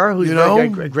 Might be her who's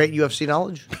got great UFC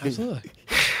knowledge. Absolutely.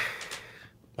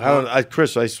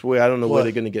 Chris, I swear, I don't know where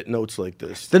they're going to get notes like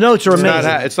this. The notes are It's not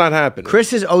amazing. it's not happening.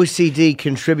 Chris's OCD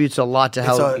contributes a lot to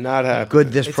how not happening.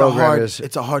 good this program is.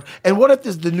 It's a hard. And what if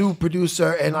there's the new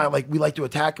producer and we like to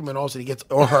attack him and also he gets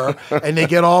or her and they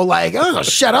get all like, oh,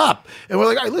 shut up. And we're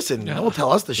like, all right, listen, don't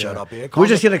tell us to shut up here. We're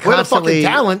just gonna We're the constantly-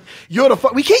 fucking talent. You're the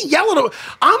we can't yell at him.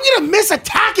 I'm gonna miss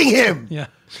attacking him. Yeah.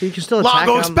 You can still attack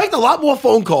Go him. expect a lot more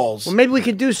phone calls. Well, maybe we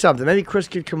could do something. Maybe Chris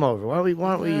could come over. Why don't we?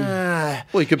 Well,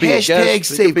 he could be a Hashtag guest.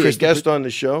 He save could be a Chris. guest on the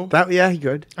show. Yeah, he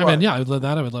could. I mean, yeah, I would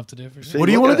love to do for sure. What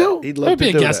do you Look want to at do? that. He'd I love would be to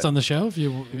a do guest that. on the show if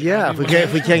you. Yeah,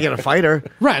 if we can't get a fighter.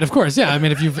 Right, of course. Yeah, I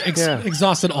mean, if you've Yeah.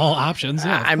 exhausted all options.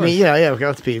 Yeah, of I course. mean, yeah.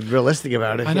 Let's be realistic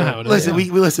about it. I know yeah. how it is.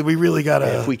 Listen, we really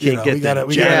gotta. If we can't get that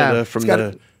we janitor Yeah. from it's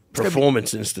gotta- the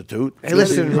Performance Institute. Hey,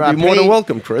 listen, you'd be more than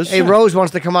welcome, Chris. Hey, Rose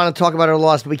wants to come on and talk about her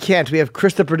loss, but we can't. We have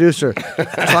Chris, the producer,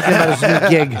 talking about his new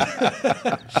gig.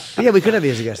 But yeah, we could have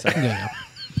you as a guest. Yeah.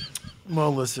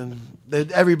 Well, listen,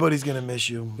 everybody's gonna miss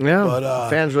you. Yeah, but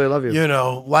fans really love you. You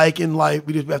know, like in life,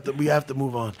 we have to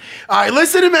move on. All right,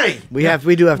 listen to me. We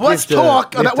do have. Let's we have to-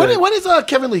 talk we have about to- when is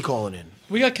Kevin Lee calling in?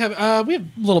 We got Kevin. We have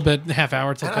a little bit, half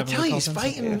hour till And I'm Kevin. telling you, calls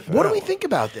he's in. fighting. What do we think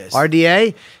about this?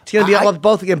 RDA. It's going to be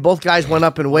I- both guys went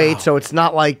up in weight, so it's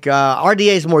not like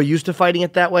RDA is more used to fighting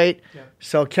at that weight. Yeah.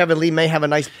 So Kevin Lee may have a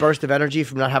nice burst of energy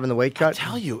from not having the weight cut. I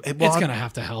tell you, It's going to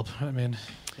have to help. I mean,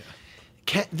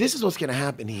 this is what's going to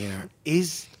happen here.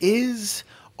 Is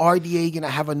RDA going to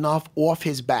have enough off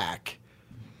his back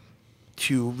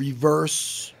to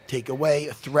reverse, take away,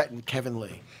 threaten Kevin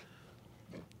Lee?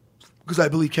 Because I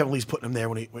believe Kevin Lee's putting him there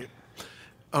when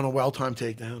on a well-timed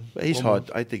takedown. He's hard.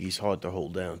 I think he's hard to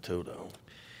hold down too, though.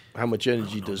 How much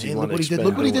energy does he Man, want look to what he did. expend?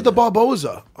 Look what he did to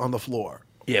Barboza on the floor.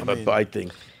 Yeah, but I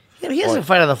think Yeah, but he doesn't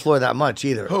fight on the floor that much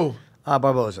either. Who?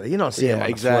 Barboza. You don't see Yeah, him on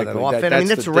exactly. the floor that often. That- I mean,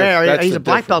 that's that's the rare. that's He's the a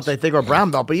black belt, I difference. think, or a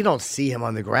brown belt, but you don't see him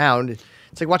on the ground.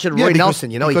 It's like watching Yeah, Roy because-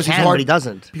 Nelson. You know, he because he's can, hard- but he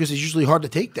doesn't. Because he's usually hard to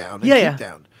take down. And Yeah, keep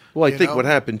down. Well, I You think know? what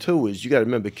happened too is you got to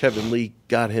remember Kevin Lee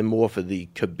got him off of the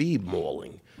Khabib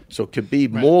mauling. So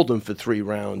Khabib mauled him for 3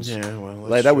 rounds. Yeah, well, that's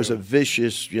like that was true. a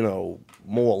vicious,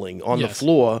 mauling on the Yes.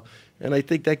 floor, and I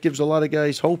think that gives a lot of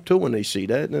guys hope too when they see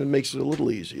that, and it makes it a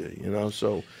little easier,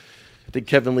 So I think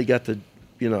Kevin Lee got to,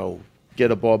 get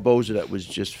a Barboza that was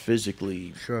just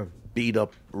physically beat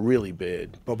up really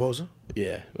bad. Barboza?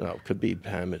 Yeah, Khabib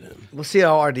hammered him. We'll see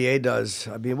how RDA does.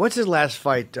 I mean, what's his last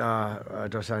fight,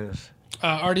 Dos Anjos?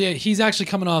 RDA, he's actually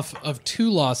coming off of 2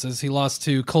 losses. He lost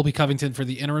to Colby Covington for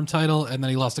the interim title, and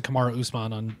then he lost to Kamaru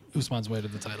Usman on Usman's way to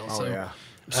the title. yeah.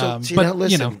 So, see, but now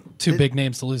listen, 2 big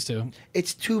names to lose to.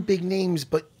 It's 2 big names,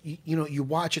 but you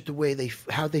watch it the way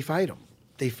how they fight him.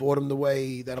 They fought him the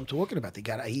way that I'm talking about. He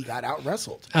got out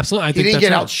wrestled. Absolutely, I He think didn't that's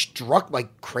get right. out struck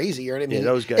like crazy or anything. Yeah,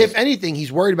 those guys- If anything,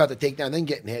 he's worried about the takedown, then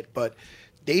getting hit. But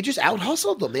they just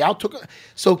out-hustled them. They out-took him.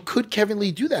 So could Kevin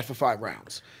Lee do that for 5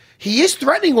 rounds? He is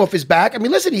threatening off his back. I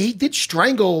mean, listen, he did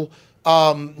strangle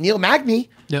Neil Magny.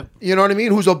 Yep. You know what I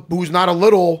mean? Who's not a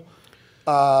little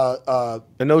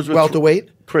and those were welterweight.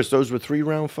 Chris, those were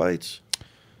 3-round fights?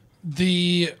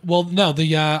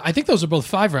 I think those are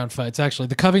both 5-round fights, actually.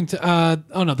 The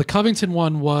Covington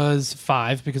one was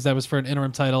 5 because that was for an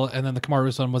interim title, and then the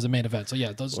Kamaru one was a main event. So,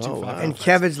 yeah, those are 2 5-round And fights.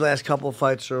 Kevin's last couple of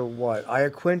fights are what?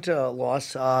 Iaquinta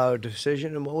lost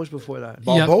decision, and what was before that?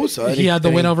 Barbosa. He had the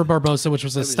win over Barbosa, which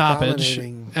was a stoppage.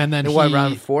 dominating. And then In what,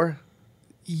 round 4?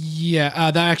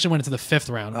 Yeah, that actually went into the 5th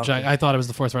round, which I thought it was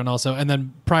the 4th round also. And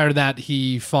then prior to that,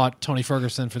 he fought Tony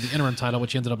Ferguson for the interim title,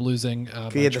 which he ended up losing.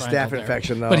 He had the staph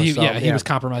infection, though. But he was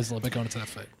compromised a little bit going into that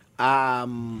fight.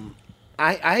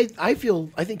 I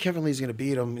think Kevin Lee's going to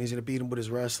beat him. He's going to beat him with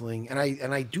his wrestling, and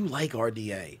I do like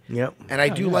RDA. Yep. And I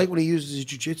do like when he uses his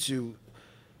jiu-jitsu.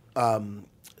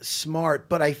 Smart,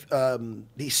 but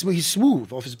he's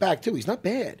smooth off his back too. He's not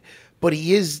bad, but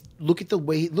he is. Look at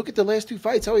the last 2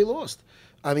 fights, how he lost.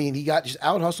 I mean, he got just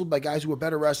out hustled by guys who were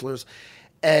better wrestlers,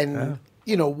 and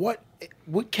you know what?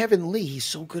 With Kevin Lee, he's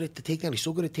so good at the takedown. He's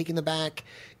so good at taking the back.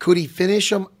 Could he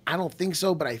finish him? I don't think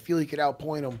so, but I feel he could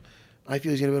outpoint him. I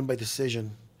feel he's going to win by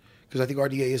decision because I think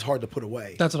RDA is hard to put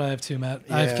away. That's what I have too, Matt.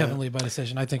 I have Kevin Lee by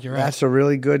decision. I think you're right. That's a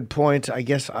really good point. I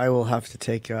guess I will have to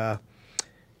take do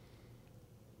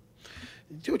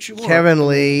what you want. Kevin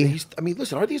Lee.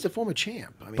 Listen, RDA is the former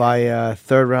champ. By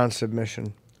 3rd round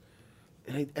submission.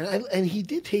 And he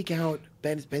did take out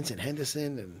Benson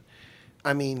Henderson, and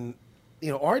I mean, you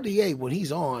know, RDA when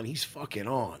he's on, he's fucking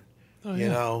on. You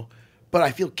know, but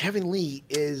I feel Kevin Lee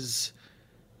is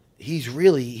he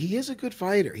is a good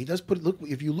fighter. He does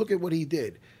if you look at what he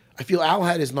did, I feel Al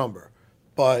had his number,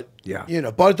 but you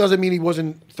know, but it doesn't mean he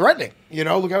wasn't threatening. You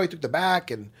know, look how he took the back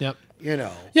and you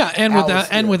know. Yeah,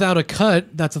 and without a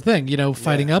cut, that's the thing. You know,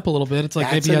 fighting up a little bit, it's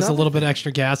like maybe he has a little bit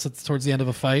extra gas towards the end of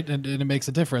a fight, and it makes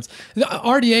a difference.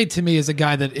 RDA to me is a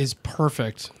guy that is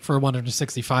perfect for a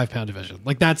 165-pound division.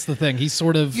 Like that's the thing. He's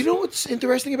sort of. You know what's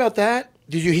interesting about that?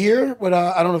 Did you hear what?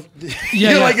 I don't know.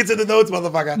 If, like it's in the notes,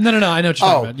 motherfucker. No. I know what you're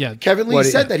talking about. Yeah, Kevin Lee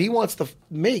said that he wants to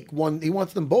make one. He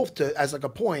wants them both to, as like a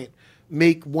point,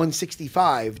 make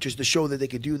 165 just to show that they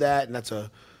could do that, and that's a.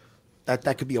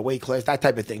 That could be a weight class, that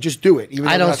type of thing. Just do it.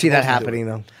 I don't see that happening,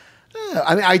 though. Yeah,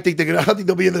 I mean, I think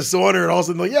they'll be in this order, and all of a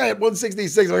sudden, like,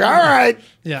 166. Like, all right,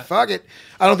 fuck it.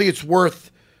 I don't think it's worth,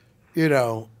 you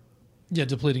know. Yeah,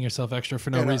 depleting yourself extra for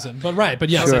no reason. But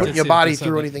yes, sure. Putting your body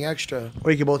through anything extra.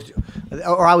 Or you could both,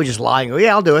 or I was just lying.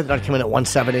 I'll do it. I'd come in at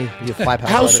 170. You 5 pounds.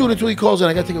 How soon until he calls in?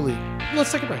 I got to take a lead.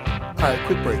 Let's take a break. All right,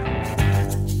 quick break.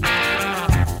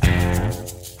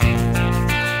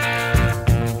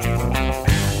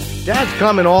 Dads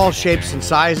come in all shapes and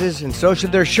sizes, and so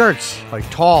should their shirts. Like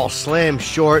tall, slim,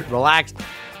 short, relaxed.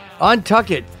 Untuck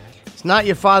it. It's not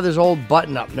your father's old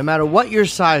button-up. No matter what your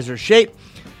size or shape,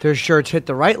 their shirts hit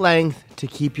the right length to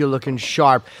keep you looking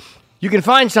sharp. You can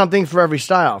find something for every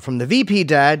style, from the VP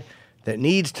dad that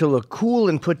needs to look cool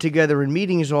and put together in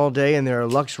meetings all day in their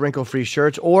Luxe wrinkle-free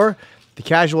shirts, or the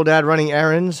casual dad running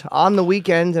errands on the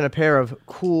weekend in a pair of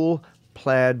cool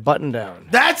plaid button-down.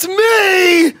 That's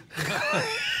me!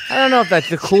 I don't know if that's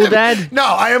the cool dad. No,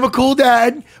 I am a cool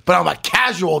dad, but I'm a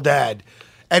casual dad.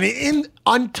 And in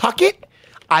Untuck It,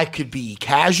 I could be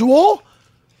casual,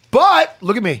 but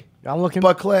look at me. I'm looking.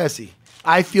 But classy.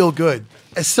 I feel good.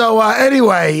 So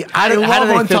anyway, I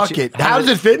love Untuck It. How does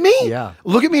it fit me? Yeah.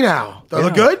 Look at me now. Do I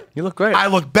look good? You look great. I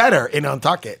look better in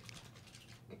Untuck It.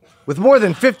 With more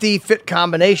than 50 fit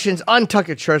combinations, Untuck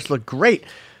It shirts look great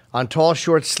on tall,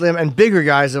 short, slim, and bigger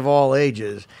guys of all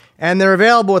ages. And they're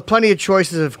available with plenty of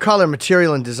choices of color,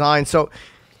 material, and design. So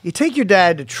you take your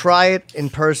dad to try it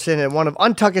in person at one of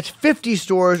Untuck It's 50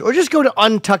 stores, or just go to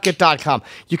untuckit.com.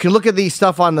 You can look at the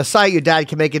stuff on the site. Your dad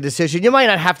can make a decision. You might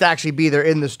not have to actually be there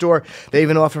in the store. They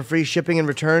even offer free shipping and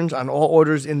returns on all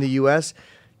orders in the U.S.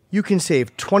 You can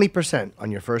save 20%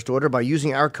 on your first order by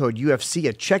using our code UFC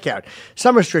at checkout.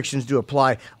 Some restrictions do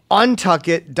apply.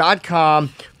 Untuckit.com,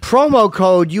 promo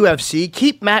code UFC.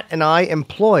 Keep Matt and I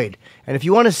employed. And if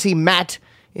you want to see Matt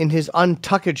in his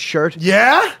Untuck It shirt,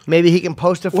 maybe he can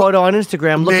post a photo on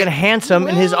Instagram looking handsome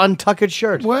in his Untuck It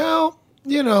shirt. Well,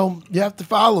 you know, you have to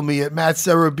follow me at Matt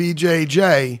Serra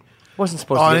BJJ. Wasn't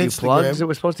supposed to give you plugs. It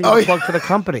was supposed to give you a plug for the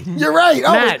company. You're right.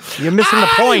 Matt, you're missing the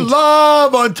point. I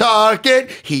love Untuck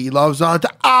It. He loves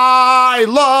Untuck. I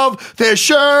love their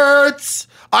shirts.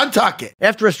 Untuck It.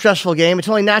 After a stressful game, it's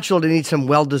only natural to need some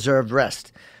well-deserved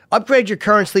rest. Upgrade your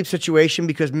current sleep situation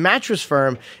because Mattress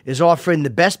Firm is offering the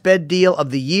best bed deal of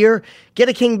the year. Get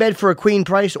a king bed for a queen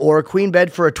price or a queen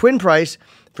bed for a twin price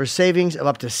for savings of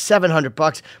up to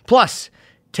 $700. Plus,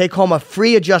 take home a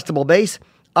free adjustable base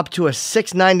up to a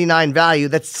 $699 value.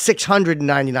 That's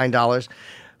 $699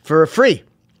 for free.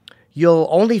 You'll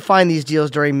only find these deals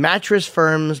during Mattress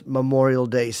Firm's Memorial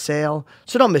Day sale,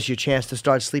 so don't miss your chance to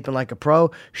start sleeping like a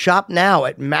pro. Shop now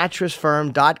at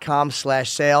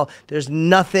mattressfirm.com/sale. There's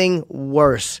nothing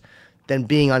worse than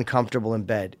being uncomfortable in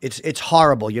bed. It's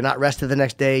horrible. You're not rested the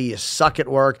next day. You suck at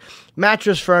work.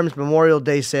 Mattress Firm's Memorial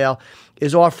Day sale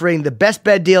is offering the best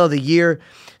bed deal of the year.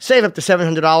 Save up to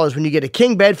 $700 when you get a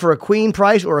king bed for a queen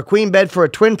price or a queen bed for a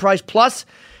twin price. Plus,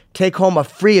 take home a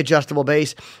free adjustable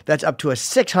base. That's up to a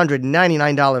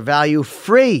 $699 value.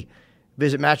 Free.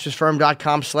 Visit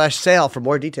mattressfirm.com/sale for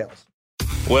more details.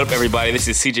 What up, everybody? This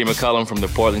is CJ McCollum from the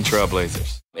Portland Trail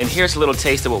Blazers. And here's a little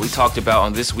taste of what we talked about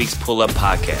on this week's Pull Up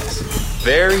podcast.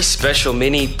 Very special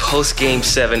mini post-Game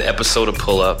 7 episode of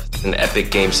Pull Up, an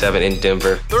epic Game 7 in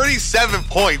Denver. 37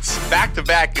 points,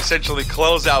 back-to-back, essentially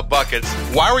closeout buckets.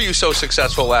 Why were you so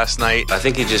successful last night? I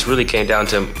think it just really came down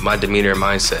to my demeanor and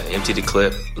mindset. Empty the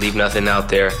clip, leave nothing out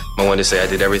there. I wanted to say I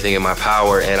did everything in my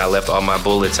power, and I left all my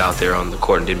bullets out there on the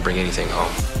court and didn't bring anything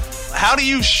home. How do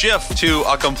you shift to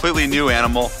a completely new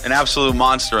animal, an absolute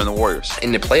monster in the Warriors?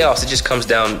 In the playoffs, it just comes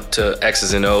down to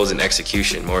X's and O's and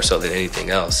execution more so than anything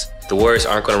else. The Warriors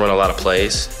aren't going to run a lot of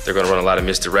plays. They're going to run a lot of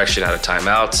misdirection out of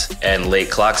timeouts and late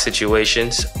clock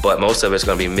situations, but most of it's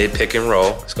going to be mid-pick and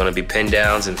roll. It's going to be pin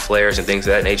downs and flares and things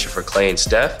of that nature for Klay and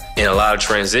Steph, and a lot of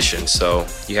transition. So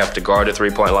you have to guard the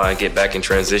three-point line, get back in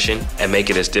transition, and make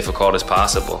it as difficult as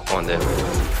possible on them.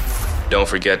 Don't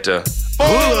forget to pull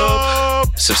up.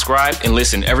 Subscribe and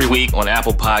listen every week on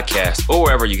Apple Podcasts or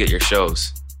wherever you get your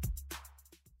shows.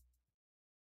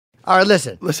 All right,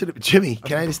 listen, Jimmy.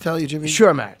 Can I just tell you, Jimmy?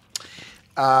 Sure, Matt.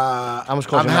 I'm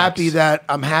happy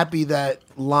that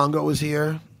Longo is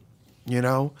here. You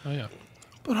know. Oh yeah.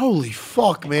 But holy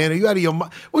fuck, man! Are you out of your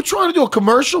mind? We're trying to do a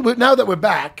commercial, but now that we're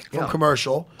back from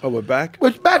commercial. Oh, we're back?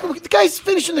 We're back. The guy's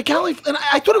finishing the Cali, and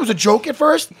I thought it was a joke at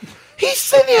first. He's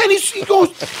sitting there and he goes,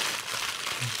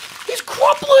 he's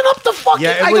crumpling up the fucking.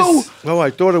 Yeah, I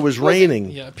thought it was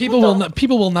raining. Yeah, people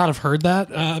will not have heard that.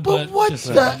 But what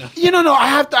the? No.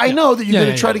 I know that you're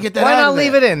gonna try to get that. Why out not of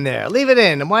leave there. it in there? Leave it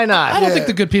in. Why not? I don't think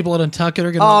the good people at Untucket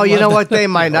are going to. Oh, you know what? They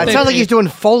might not. It sounds like he's doing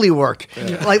Foley work,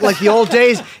 like the old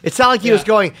days. It sounded like he was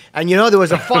going, and there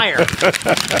was a fire,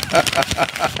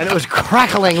 and it was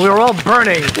crackling. We were all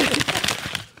burning.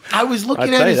 I was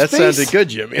looking at his that face. sounded good,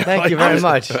 Jimmy. Thank you very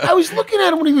much. I was looking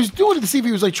at him when he was doing it to see if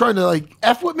he was trying to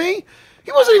F with me.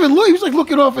 He wasn't even looking. He was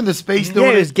looking off into space. He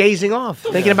was gazing off,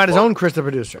 thinking about his own Chris the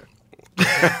producer.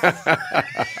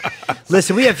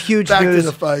 Listen, we have huge news,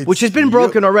 which has been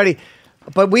broken already,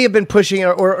 but we have been pushing,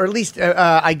 or at least,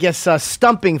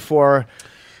 stumping for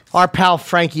our pal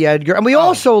Frankie Edgar. And we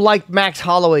also like Max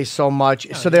Holloway so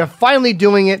much, so they're finally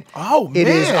doing it. Oh, man. It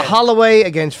is Holloway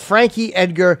against Frankie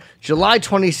Edgar, July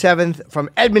 27th from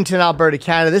Edmonton, Alberta,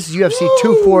 Canada. This is UFC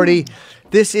 240.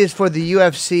 This is for the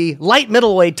UFC light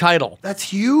middleweight title. That's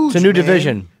huge. It's a new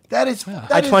division. That is.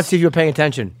 I just want to see if you were paying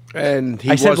attention. And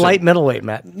I said light middleweight,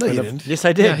 Matt. No, you didn't. Yes,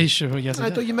 I did. Yeah, he should. Yes, I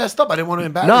thought you messed up. I didn't want to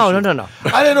embarrass No. you. No.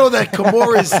 I didn't know that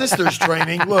Kimura's sister's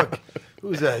training. Look,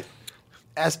 who's that?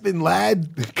 Aspen Ladd?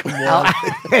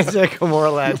 It's a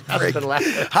Kimura Ladd. Aspen Ladd.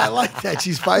 I like that.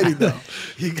 She's fighting, though.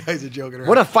 You guys are joking around.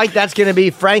 What a fight that's going to be.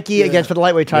 Frankie against for the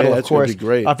lightweight title, of course. That's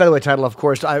going to be great. Featherweight title, of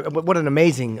course. What an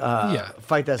amazing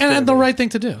fight that's going to be. And the right thing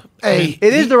to do. Hey,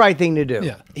 it is the right thing to do.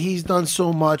 Yeah. He's done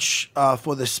so much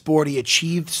for the sport. He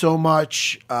achieved so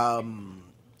much,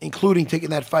 including taking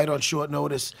that fight on short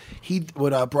notice.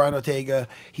 With Brian Ortega.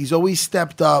 He's always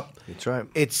stepped up. That's right.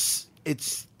 It's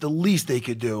the least they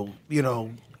could do.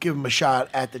 Give him a shot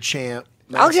at the champ.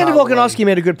 Alexander Volkanovski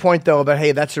made a good point, though, about,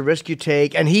 hey, that's a risk you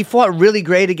take. And he fought really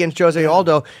great against Jose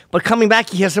Aldo. But coming back,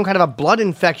 he has some kind of a blood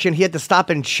infection. He had to stop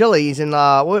in Chile. He's in,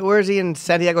 where is he, in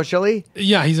Santiago, Chile?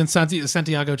 Yeah, he's in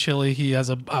Santiago, Chile. He has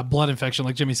a blood infection,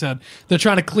 like Jimmy said. They're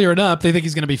trying to clear it up. They think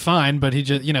he's going to be fine, but he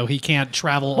just, he can't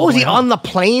travel. Was he on the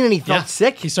plane and he felt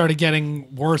sick? He started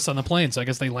getting worse on the plane, so I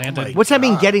guess they landed. What's that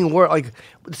mean, getting worse? Like,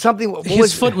 something...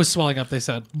 His foot was swelling up, they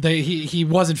said. He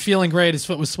wasn't feeling great. His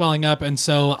foot was swelling up, and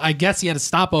so I guess he had to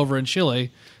stop over in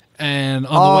Chile and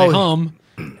on the way home,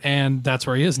 and that's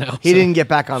where he is now. He didn't get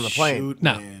back on the plane.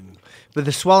 No. Man. But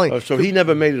the swelling... Oh, so he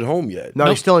never made it home yet? No,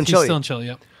 he's still in Chile. He's still in Chile,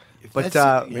 yep. But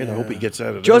Man, I hope he gets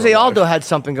out of there. Jose Aldo had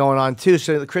something going on too.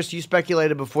 So, Chris, you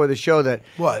speculated before the show that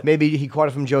maybe he caught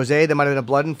it from Jose. There might have been a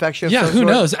blood infection. Yeah, who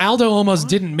knows? Aldo almost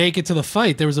didn't make it to the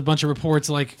fight. There was a bunch of reports,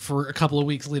 like for a couple of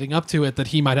weeks leading up to it, that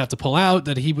he might have to pull out.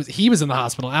 That he was in the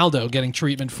hospital, Aldo, getting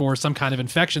treatment for some kind of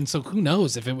infection. So who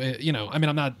knows if it? I mean,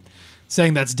 I'm not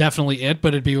saying that's definitely it, but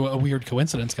it'd be a weird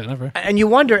coincidence, kind of. Right? And you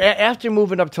wonder after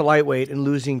moving up to lightweight and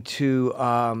losing to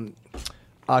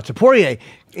Poirier,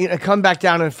 come back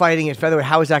down and fighting at featherweight.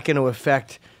 How is that going to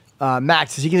affect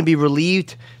Max? Is he going to be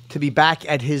relieved to be back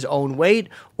at his own weight,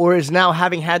 or is now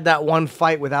having had that one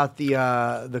fight without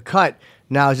the cut?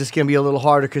 Now is this going to be a little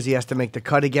harder because he has to make the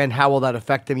cut again? How will that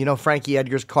affect him? Frankie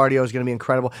Edgar's cardio is going to be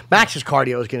incredible. Max's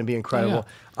cardio is going to be incredible.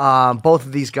 Yeah. Both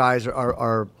of these guys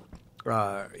are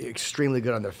extremely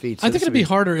good on their feet. So I think it'd be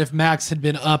harder if Max had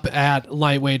been up at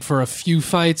lightweight for a few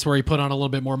fights where he put on a little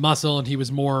bit more muscle and he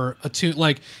was more attuned.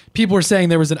 Like, people were saying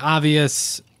there was an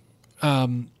obvious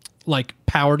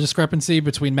power discrepancy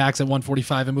between Max at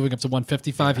 145 and moving up to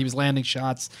 155. He was landing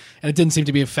shots, and it didn't seem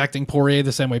to be affecting Poirier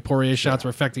the same way Poirier's shots were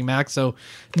affecting Max. So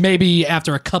maybe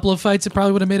after a couple of fights, it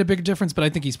probably would have made a big difference, but I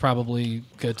think he's probably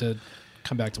good to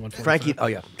come back to 145.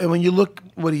 Frankie, And when you look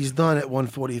what he's done at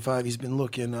 145, he's been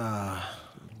looking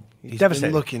he's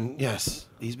devastating.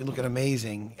 He's been looking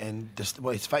amazing. And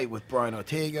his fight with Brian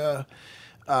Ortega,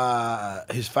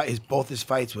 both his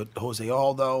fights with Jose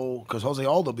Aldo, because Jose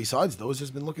Aldo, besides those, has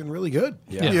been looking really good.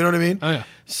 Yeah. You know what I mean? Oh yeah.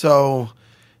 So,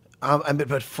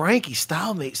 but Frankie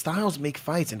styles make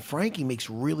fights, and Frankie makes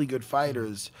really good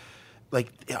fighters.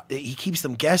 Like, he keeps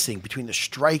them guessing between the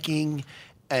striking.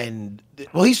 And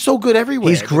he's so good everywhere.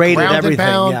 He's great at everything.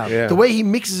 Yeah. The way he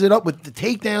mixes it up with the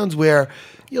takedowns, where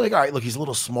you're like, all right, look, he's a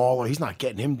little smaller. He's not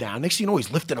getting him down. Next thing you know,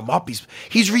 he's lifting him up.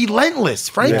 He's relentless.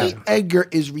 Frankie Edgar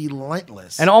is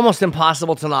relentless and almost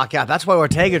impossible to knock out. That's why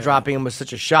Ortega dropping him was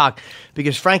such a shock,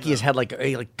 because Frankie has had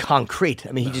like concrete.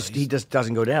 I mean, he just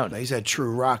doesn't go down. He's had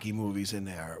true Rocky movies in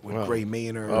there with Gray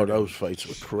Maynard. Oh, those fights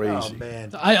were crazy. Oh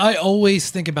man, I always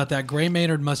think about that. Gray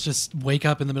Maynard must just wake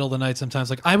up in the middle of the night sometimes.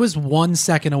 Like, I was 1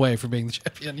 second away from being the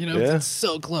champion. It's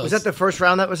so close. Was that the first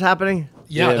round that was happening?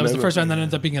 Yeah, that was the first round that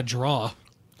ended up being a draw.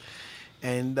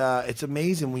 And it's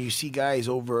amazing when you see guys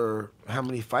over how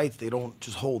many fights they don't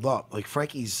just hold up. Like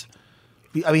Frankie's,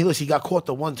 listen, he got caught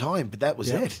the one time, but that was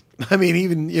it. I mean,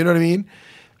 even, you know what I mean?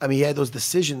 He had those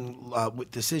decision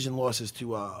losses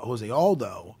to Jose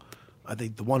Aldo. I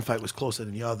think the one fight was closer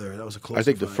than the other. That was a close fight. I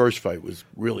think the first fight was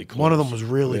really close. One of them was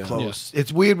really close.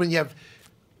 It's weird when you have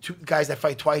two guys that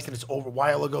fight twice and it's over a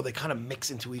while ago. They kind of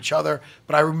mix into each other.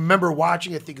 But I remember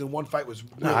watching it, thinking one fight was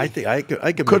really... No, I think I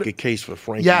could make a case for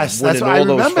Frankie. Yes, that's what I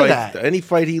remember that. Any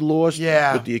fight he lost,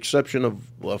 with the exception of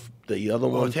the other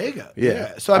one. Ortega.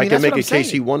 Yeah. So, I can make a saying.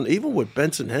 case he won, even with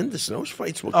Benson Henderson. Those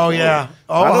fights were Oh, close. yeah.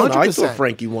 I don't know. 100%. I thought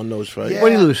Frankie won those fights. What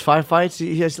did he lose? 5 fights?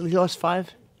 He lost 5?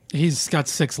 He's got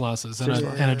 6 losses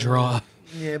and a draw.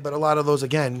 Yeah, but a lot of those,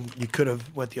 again, you could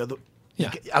have went the other...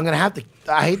 Yeah. I'm going to have to...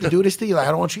 I hate to do this to you. Like, I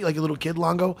don't want to treat you like a little kid,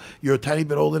 Longo. You're a tiny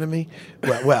bit older than me.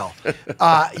 Well,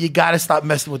 you got to stop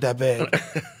messing with that bag.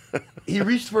 He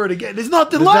reached for it again. There's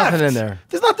nothing left. Nothing in there.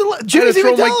 There's nothing left. Jimmy's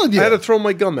even telling you. I had to throw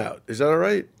my gum out. Is that all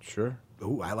right? Sure.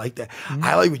 Ooh, I like that.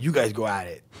 I like when you guys go at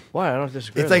it. Why? I don't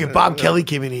disagree. It's like if Bob Kelly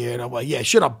came in here and I'm like, yeah,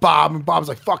 shut up, Bob. And Bob's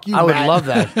like, fuck you, I would Matt. love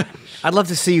that. I'd love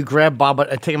to see you grab Bob, but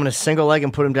take him in a single leg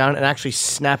and put him down and actually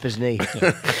snap his knee.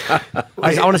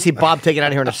 I want to see Bob taken out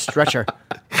of here in a stretcher.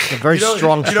 A very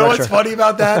strong stretcher. You know what's funny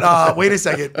about that? Wait a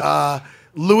second.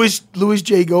 Luis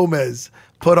J. Gomez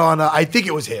put on, I think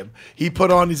it was him. He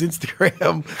put on his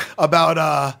Instagram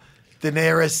about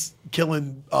Daenerys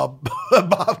killing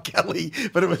Bob Kelly,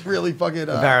 but it was really fucking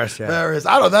Varys.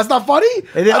 I don't know. That's not funny?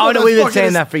 We've been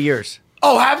saying that for years.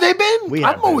 Oh, have they been?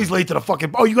 I'm always late to the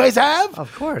fucking... Oh, you guys have?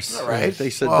 Of course. All right. They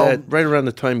said that right around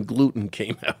the time gluten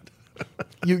came out.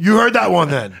 You heard that one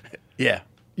then? Yeah.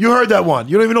 You heard that one.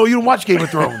 You don't even know. You don't watch Game of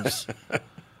Thrones.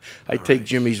 I take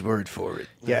Jimmy's word for it.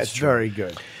 Yeah, it's very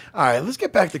good. All right, let's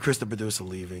get back to Chris the producer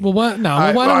leaving. Well, why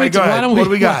right, don't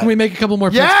we make a couple more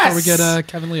picks before we get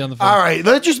Kevin Lee on the phone? All right,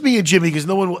 let it just be a Jimmy because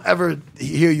no one will ever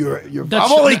hear your.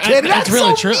 That's I'm only kidding. That's so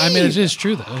really true. mean. I mean, it is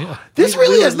true though. Yeah. This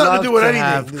really has nothing to do with anything.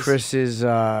 Have Chris's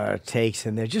takes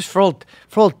in there just for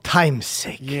old time's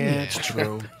sake. Yeah, it's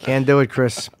true. Can't do it,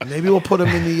 Chris. Maybe we'll put him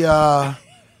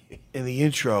in the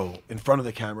intro in front of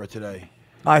the camera today.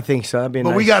 I think so. That'd be nice.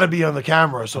 But we got to be on the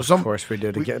camera, so of course we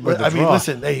do.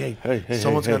 Listen, hey,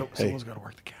 someone's got to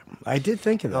work the camera. I did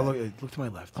think of that. Look to my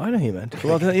left. I know you meant.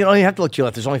 Well, you don't even have to look to your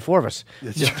left. There's only 4 of us.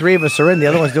 Just 3 of us are in. The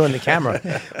other one's doing the camera.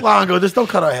 Longo, just don't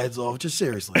cut our heads off. Just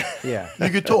seriously. Yeah.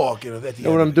 You could talk. At the You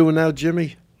know what I'm doing now,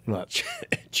 Jimmy?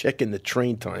 Checking the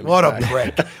train time. What a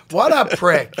prick. What a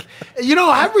prick. You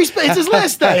know, have respect. It's his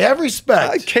last day. Have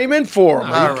respect. I came in for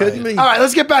him. Are you kidding me? All right,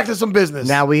 let's get back to some business.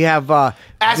 Now we have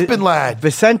Aspen Lad.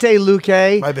 Vicente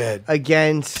Luque. My bad.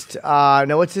 Against,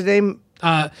 no, what's his name?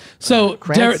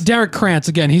 Derek Krantz,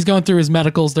 again, he's going through his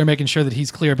medicals. They're making sure that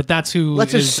he's clear, but that's who.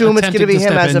 Let's assume it's going to be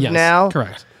him as of now.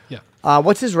 Correct. Yeah.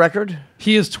 What's his record?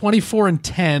 He is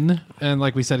 24-10, and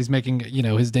like we said, he's making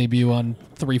his debut on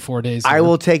 3-4 days. I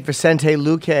will take Vicente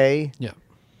Luque. Yeah.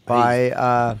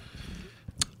 By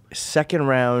second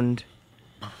round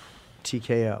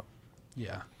TKO.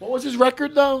 Yeah. What was his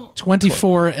record though?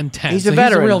 24-10. He's a veteran.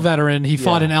 He's a real veteran. He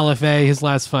fought in LFA his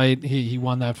last fight. He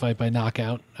won that fight by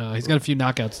knockout. He's got a few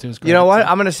knockouts to his credit. You know what?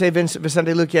 I'm going to say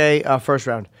Vicente Luque first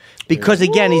round because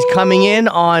again he's coming in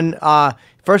on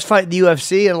first fight in the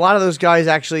UFC, and a lot of those guys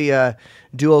actually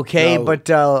do okay. But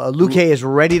Luque is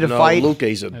ready to fight.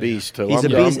 Luque's a beast too. He's a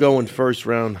I'm beast. going first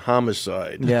round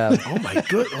homicide. Yeah. Oh my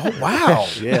good. Oh wow.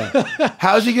 Yeah.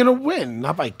 How's he gonna win?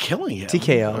 Not by killing him.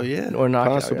 TKO. Oh yeah. Or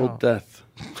knockout. Possible death.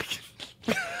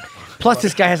 Plus,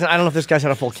 this guy hasn't. I don't know if this guy's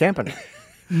had a full camp in it.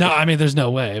 No, I mean, there's no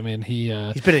way. I mean,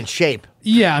 he's been in shape.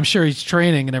 Yeah, I'm sure he's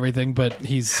training and everything, but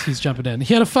he's jumping in.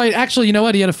 He had a fight. Actually, you know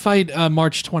what? He had a fight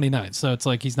March 29th, so it's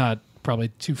like he's not probably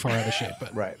too far out of shape.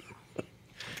 But right.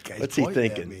 What's he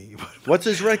thinking? What's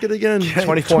his record again?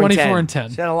 24-10.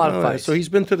 He's had a lot of fights. So he's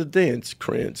been to the dance,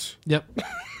 Krantz. Yep.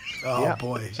 Oh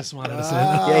boy. Just wanted to say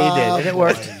that. Yeah, you did, and it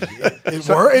worked. It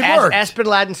worked. Aspen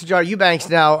Ladd and Sijara Eubanks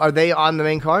now, are they on the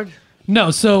main card?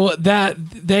 No, so that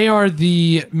they are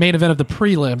the main event of the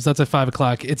prelims. That's at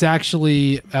 5:00. It's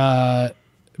actually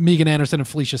Megan Anderson and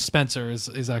Felicia Spencer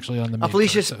is actually on the main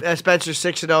Felicia card, Spencer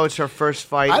 6-0. It's her first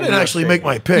fight. I didn't actually make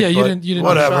my pick. Yeah, you but didn't.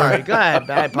 Whatever. Sorry, go ahead.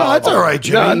 I No, that's all right,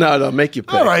 Jimmy. No. Make your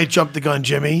pick. All right, jump the gun,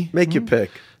 Jimmy. Make your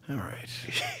pick. All right.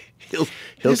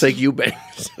 He'll take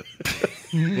Eubanks.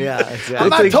 Yeah, exactly. I'm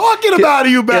not talking about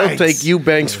Eubanks. He'll take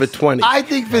Eubanks for 20. I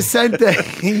think Vicente.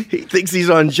 He thinks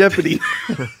he's on Jeopardy.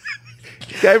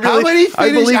 I believe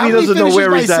he doesn't know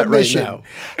where he's at right now.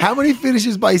 How many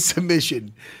finishes by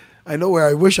submission? I know where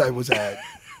I wish I was at.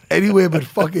 Anywhere but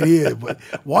fucking here. But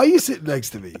why are you sitting next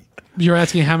to me? You're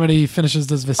asking how many finishes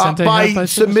does Vicente by have by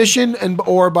submission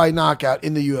or by knockout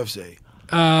in the UFC?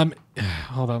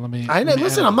 Hold on, let me.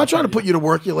 Listen, I'm not trying to put you to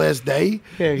work your last day.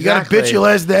 Yeah, You got to exactly. bitch your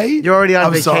last day? You're already on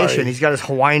I'm vacation. sorry. He's got his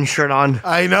Hawaiian shirt on.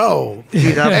 I know.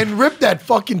 And rip that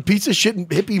fucking piece of shit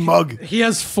hippie mug. He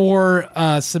has 4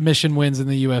 submission wins in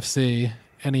the UFC,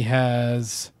 and he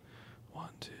has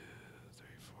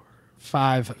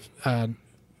 5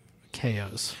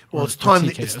 KOs. Well, it's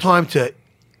time to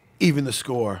even the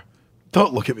score.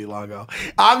 Don't look at me, Longo.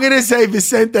 I'm going to say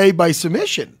Vicente by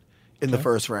submission in the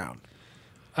first round.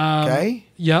 Okay?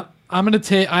 Yep. I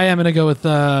am gonna go with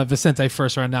Vicente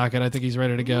first round knockout. I think he's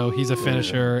ready to go. He's a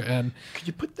finisher, and could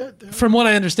you put that down? From what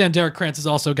I understand, Derek Krantz is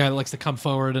also a guy that likes to come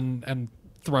forward and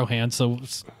throw hands. So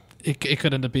it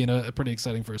could end up being a pretty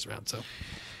exciting first round. So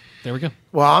there we go.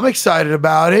 Well, I'm excited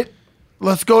about it.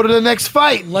 Let's go to the next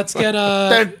fight. Let's get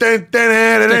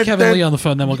Kevin Lee on the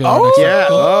phone, then we'll go. Oh, to the next yeah. fight.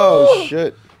 Oh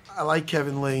shit. I like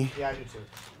Kevin Lee. Yeah, I do too.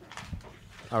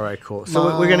 All right, cool.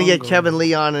 So we're going to get Kevin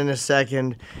Lee on in a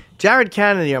second. Jared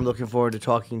Cannonier, I'm looking forward to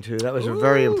talking to. That was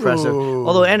very impressive.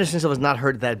 Although Anderson Silva's not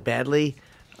hurt that badly,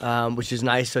 which is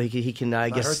nice. So he can I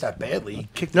guess hurt that badly. He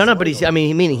kicked no, his but leg he's. I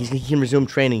mean, meaning he can resume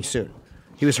training soon.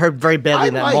 He was hurt very badly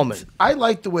in that moment. I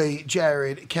liked the way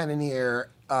Jared Cannonier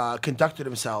conducted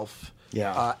himself.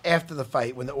 Yeah. After the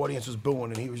fight, when the audience was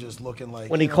booing and he was just looking like.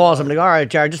 When he calls him, like, all right,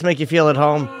 Jared, just make you feel at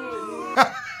home.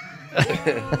 That's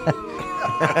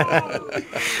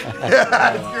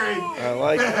great. I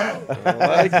like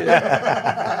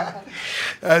it.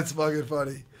 That's fucking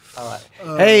funny. All right.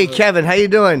 Hey, Kevin, how you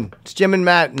doing? It's Jim and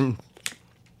Matt and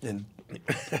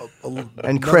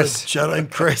Chris.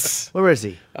 And Chris. Where is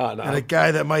he? Oh, no. And a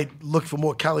guy that might look for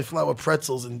more cauliflower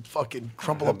pretzels and fucking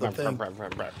crumple up the thing.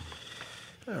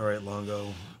 All right,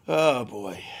 Longo. Oh,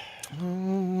 boy.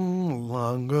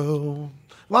 Longo.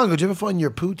 Longo, did you ever find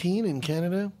your poutine in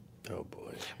Canada? Oh, boy.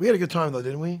 We had a good time, though,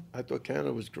 didn't we? I thought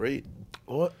Canada was great.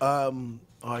 What? I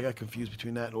got confused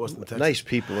between that and Austin, Texas. Nice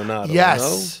people in Ottawa.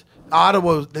 Yes. No?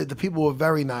 Ottawa, the people were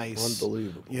very nice.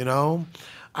 Unbelievable. You know?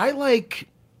 I like,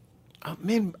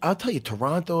 man, I'll tell you,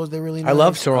 Toronto, they're really nice. I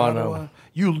love Toronto. Ottawa.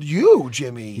 You,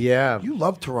 Jimmy. Yeah. You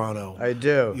love Toronto. I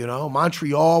do. You know,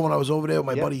 Montreal, when I was over there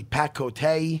with my buddy Pat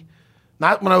Cote.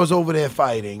 Not when I was over there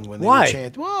fighting. When they Why? were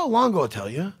chanting. Well, Longo will tell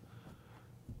you.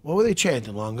 What were they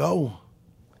chanting, Longo?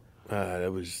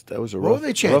 That was a rough. What were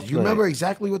they chanting? rough You night. remember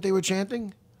exactly what they were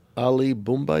chanting? Ali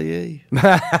Boumbaye.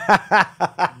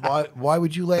 Why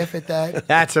would you laugh at that?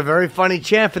 That's a very funny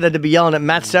chant for them to be yelling at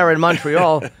Matt Serra in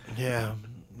Montreal. Yeah,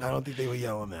 I don't think they were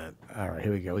yelling that. All right,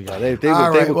 here we go.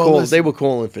 They were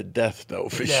calling for death, though,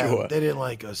 for sure. They didn't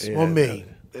like us. Yeah, well, me.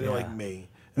 They didn't like me.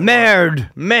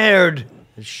 Merde.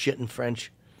 Shit in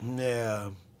French. Yeah.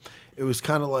 It was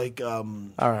kind of like... all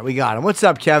right, we got him. What's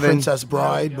up, Kevin? Princess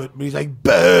Bride, but he's like,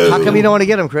 boom. How come you don't want to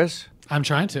get him, Chris? I'm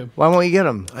trying to. Why won't you get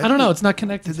him? I don't know. It's not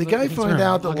connected. Did the guy find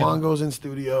out that Longo's in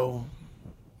studio?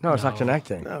 No, it's not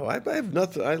connecting. No, I have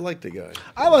nothing. I like the guy.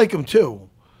 I like him, too.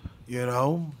 You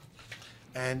know?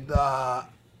 And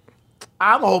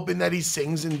I'm hoping that he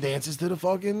sings and dances to the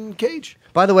fucking cage.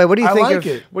 By the way, what do you think like of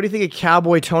it. What do you think of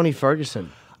Cowboy Tony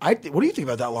Ferguson? What do you think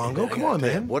about that, Longo? Come on,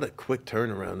 man. What a quick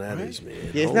turnaround that is, man.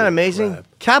 Yeah, isn't that amazing?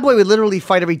 Crap. Cowboy would literally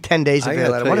fight every 10 days if they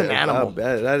let him. What an animal.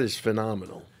 That is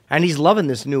phenomenal. And he's loving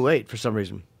this new weight for some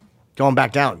reason. Going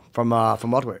back down from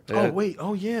welterweight. Oh, wait.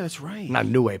 Oh, yeah, that's right. Not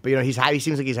new weight, but he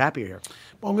seems like he's happier here.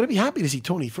 Well, I'm going to be happy to see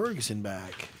Tony Ferguson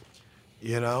back.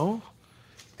 You know?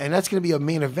 And that's going to be a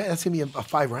main event. That's going to be a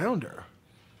 5-rounder.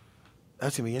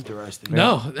 That's going to be interesting.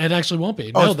 No, it actually won't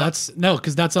be. Oh,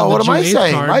 because that's on the what am I June 8th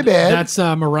saying? card. My bad. That's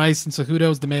Moraes and Cejudo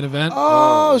is the main event.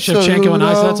 Oh, Shevchenko and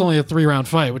Cejudo. Isa, that's only a 3-round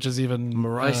fight, which is even...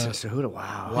 Moraes and Cejudo,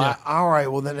 wow. Yeah. All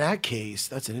right, well, in that case,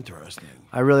 that's an interesting.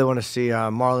 I really want to see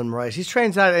Marlon Moraes. He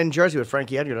trains out in Jersey with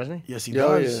Frankie Edgar, doesn't he? Yes, he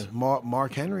does. Yeah.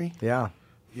 Mark Henry. Yeah.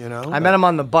 You know? I met him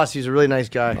on the bus. He's a really nice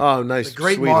guy. Oh, nice. The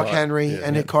great Mark Henry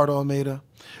and Ricardo Almeida.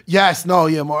 Yes,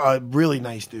 really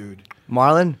nice dude.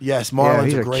 Marlon? Yes,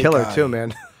 Marlon's he's a great killer guy. too,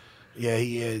 man. Yeah,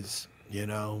 he is. You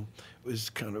know, it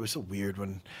was a weird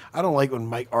one. I don't like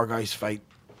when our guys fight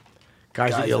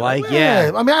guys that you like.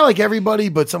 Yeah, I mean, I like everybody,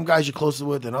 but some guys you're closer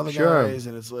with than other Sure. guys,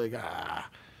 and it's like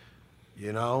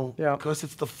you know, Yeah. because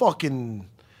it's the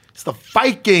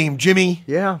fight game, Jimmy.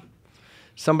 Yeah.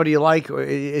 Somebody you like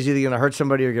is either going to hurt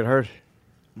somebody or get hurt.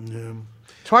 Yeah.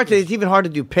 It's even hard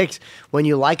to do picks when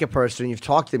you like a person and you've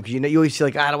talked to them because you always feel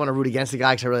like, I don't want to root against the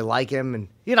guy because I really like him. And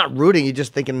you're not rooting, you're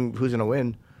just thinking who's going to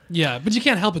win. Yeah, but you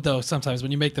can't help it, though, sometimes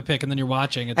when you make the pick and then you're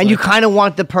watching. It's and you kind of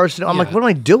want the person. I'm Yeah. like, what am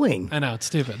I doing? I know, it's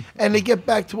stupid. And to get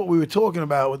back to what we were talking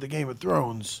about with the Game of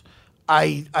Thrones,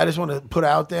 I just want to put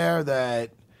out there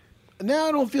that now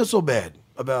I don't feel so bad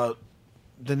about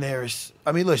Daenerys.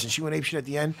 I mean, listen, she went apeshit at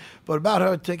the end, but about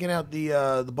her taking out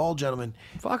the bald gentleman.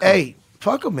 Fuck him. Hey,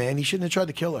 fuck him, man. He shouldn't have tried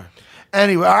to kill her.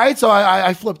 Anyway, all right, so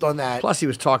I flipped on that. Plus, he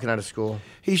was talking out of school.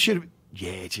 He should have.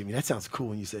 Yeah, Jimmy, that sounds cool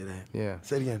when you say that. Yeah.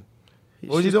 Say it again.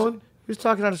 What was he doing? He was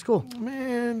talking out of school.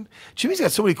 Man, Jimmy's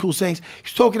got so many cool sayings.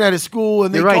 He's talking at his school,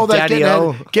 and they You're right, call that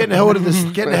Daddy-O. getting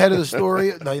ahead of the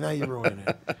story. No, now you're ruining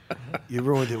it. You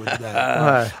ruined it with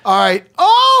that. All right.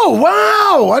 Oh,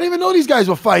 wow. I didn't even know these guys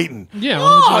were fighting. Yeah.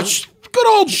 Oh, good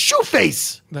old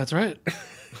Shoeface. That's right.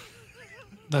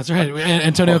 That's right.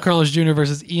 Antonio Carlos Jr.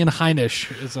 versus Ian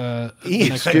Heinisch is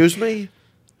Excuse me?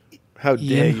 How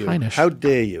dare Ian you? Heinisch. How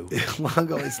dare you?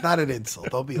 Longo, it's not an insult.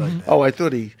 Don't be like that. Oh, I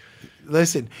thought he...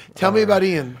 Listen, tell me about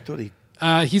Ian. I thought he...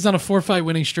 He's on a 4-fight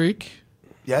winning streak.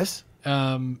 Yes?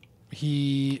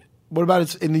 He What about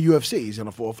it in the UFC? He's on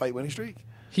a 4-fight winning streak?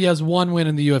 He has one win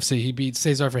in the UFC. He beat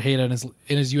Cesar Ferreira in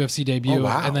his UFC debut, Oh,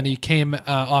 wow. and then he came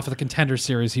off of the Contender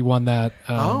Series. He won that.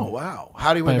 Oh, wow.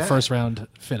 How did he by win a that? first round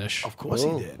finish. Of course he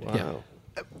did. Wow.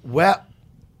 Yeah. Well,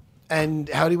 and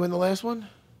how did he win the last one?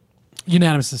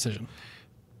 Unanimous decision.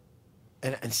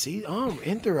 And see,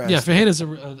 interesting. Yeah, Ferreira's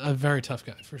a very tough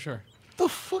guy for sure. The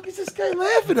fuck is this guy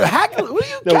laughing at? What are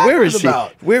you Now, where is cackling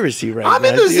about? he? Where is he right I'm now?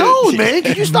 in the zone, man.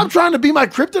 Can you stop trying to be my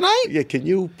kryptonite? Yeah, can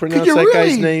you Could pronounce you that really?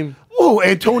 guy's name? Oh,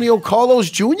 Antonio Carlos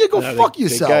Jr. Go No, fuck the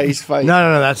yourself. guy he's fighting.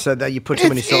 No, that's that you put too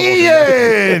many It's syllables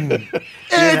in Ian.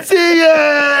 It's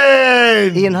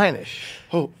Ian. Ian Heinisch.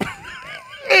 Oh,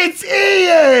 It's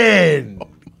Ian.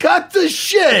 Cut the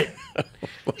shit.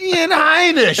 Ian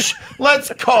Heinisch.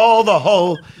 Let's call the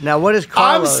whole. Now, what is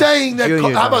Carlos I'm saying that. Jr.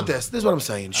 How about doing? this? This is what I'm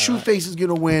saying. Shoeface is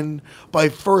going to win by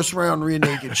first round rear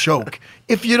naked choke.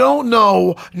 If you don't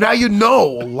know, now you know,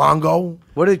 Longo.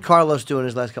 What did Carlos do in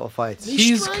his last couple of fights?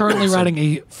 He's currently riding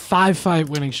a 5-fight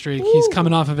winning streak. He's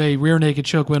coming off of a rear naked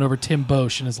choke win over Tim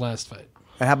Boesch in his last fight.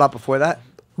 And how about before that?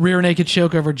 Rear naked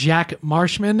choke over Jack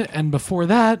Marshman, and before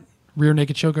that, rear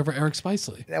naked choke over Eric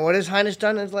Spicely. And what has Heinisch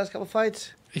done in his last couple of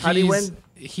fights? How did he win?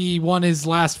 He won his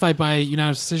last fight by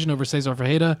unanimous decision over Cesar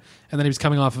Ferreira, and then he was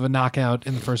coming off of a knockout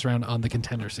in the first round on the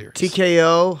Contender Series.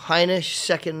 TKO, Heinisch,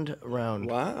 second round.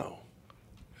 wow.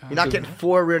 You're not getting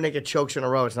 4 rear naked chokes in a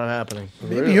row. It's not happening.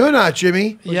 Maybe you're not,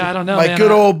 Jimmy. Yeah, I don't know. My man.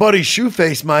 good old buddy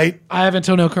Shoeface might. I have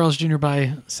Antonio Carlos Jr.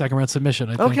 by second round submission.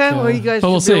 I think. Okay, well, you guys but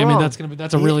we'll could be see. I mean, wrong.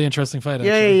 that's a really interesting fight.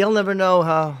 Yeah, Actually. you'll never know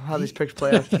how these picks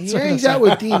play out. He hangs out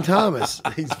with Dean Thomas.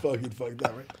 He's fucking fucked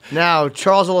up, right? Now,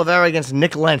 Charles Oliveira against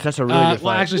Nick Lentz. That's a really good fight.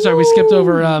 Well, actually, sorry, we skipped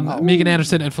over Megan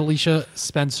Anderson and Felicia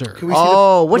Spencer.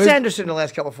 What's Anderson in the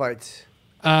last couple fights?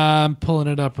 I'm pulling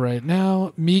it up right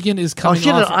now. Megan is coming she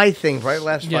had off an eye thing, right?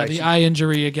 Last yeah, fight. the eye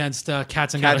injury against Kat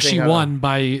Zingano. She Zingano. won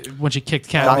by when she kicked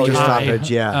Kat in the stoppage,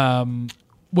 yeah.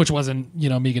 which wasn't,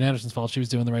 Megan Anderson's fault. She was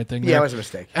doing the right thing. Yeah, there. it was a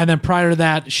mistake. And then prior to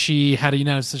that, she had a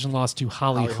unanimous decision loss to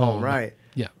Holly Holm. Right.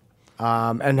 Yeah.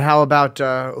 And how about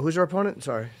who's her opponent?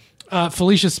 Sorry.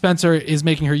 Felicia Spencer is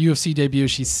making her UFC debut.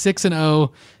 She's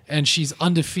 6-0, and she's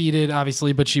undefeated,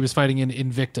 obviously, but she was fighting in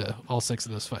Invicta all 6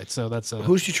 of those fights. So that's a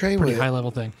Who's she training pretty with? high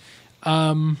level thing.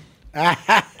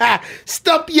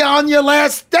 Stump you on your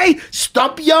last day.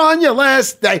 Stump you on your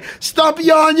last day. Stump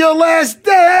you on your last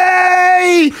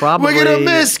day. Probably- We're gonna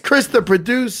miss Chris, the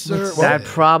producer. That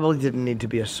probably didn't need to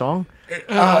be a song.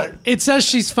 It says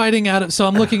she's fighting out of. So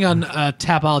I'm looking on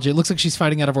Tapology. It looks like she's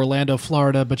fighting out of Orlando,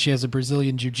 Florida, but she has a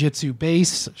Brazilian jiu-jitsu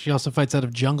base. She also fights out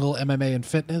of Jungle MMA and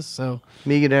Fitness. So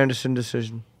Megan Anderson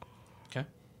decision. okay.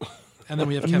 And then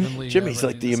we have Kevin Lee. Jimmy's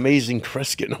like the amazing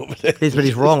Kreskin over there.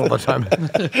 He's brought all the time.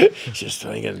 Just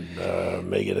thinking,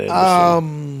 Megan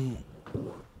Anderson.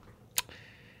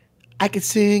 I could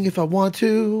sing if I want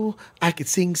to. I could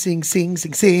sing.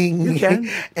 You can.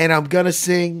 And I'm gonna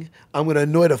sing. I'm gonna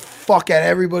annoy the fuck out of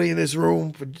everybody in this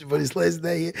room for this last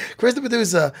day. Chris, the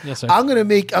producer. Yes, sir. I'm gonna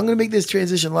make this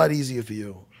transition a lot easier for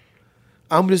you.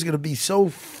 I'm just gonna be so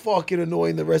fucking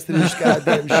annoying the rest of this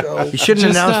goddamn show. You shouldn't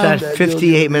Just, announce that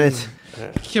 58 minutes.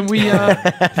 Can we make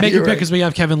a pick because we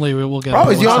have Kevin Lee? We'll get. Oh,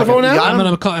 is he on the phone now? I'm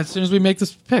gonna call as soon as we make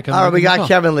this pick. All right, we got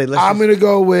Kevin Lee. I'm gonna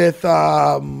go with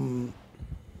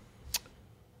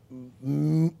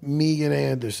Megan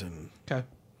Anderson Okay.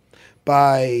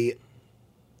 by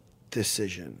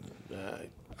decision.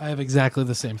 I have exactly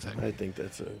the same thing. I think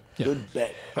that's a good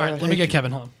bet. All right, let me get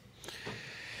Kevin home.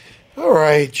 All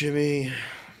right, Jimmy.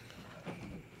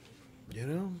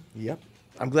 Yep.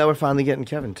 I'm glad we're finally getting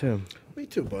Kevin, too. Me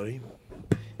too, buddy.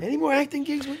 Any more acting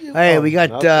gigs with you? Hey, we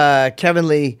got Kevin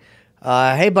Lee.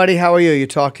 Hey, buddy, how are you? You're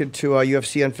talking to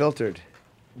UFC Unfiltered.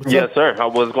 Yes, sir.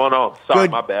 What's going on? Sorry,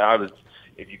 Good. my bad.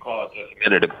 If you called just a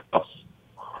minute ago.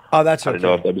 Oh, that's I okay. didn't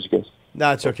know if that was good.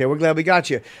 No, it's okay. We're glad we got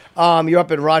you. You're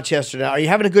up in Rochester now. Are you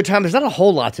having a good time? There's not a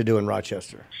whole lot to do in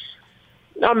Rochester.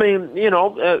 I mean,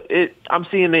 I'm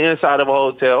seeing the inside of a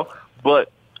hotel,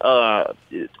 but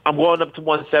I'm going up to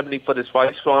 170 for this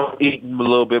fight, so I'm eating a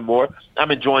little bit more. I'm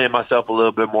enjoying myself a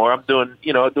little bit more. I'm doing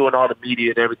all the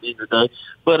media and everything today,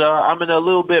 but I'm in a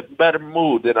little bit better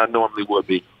mood than I normally would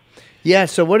be. Yeah,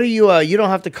 so what are you, you don't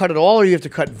have to cut it all, or you have to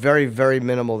cut very, very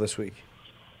minimal this week?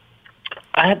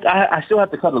 I still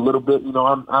have to cut a little bit.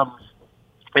 I'm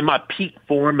in my peak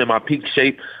form, in my peak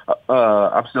shape.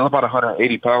 I'm still about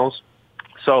 180 pounds,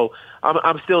 so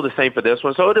I'm still the same for this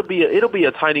one. So it'll be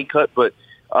a tiny cut, but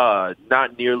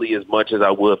not nearly as much as I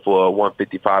would for a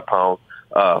 155-pound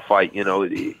fight.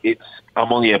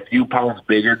 I'm only a few pounds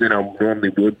bigger than I normally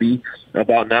would be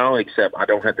about now, except I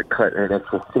don't have to cut an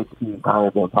extra 16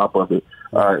 pounds on top of it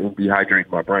and dehydrate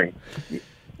my brain.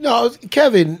 No,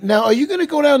 Kevin, now are you going to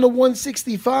go down to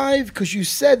 165? Because you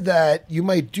said that you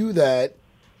might do that.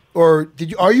 Or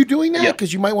are you doing that?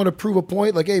 Because you might want to prove a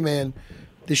point, like, hey, man,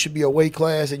 this should be a weight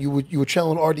class, and you were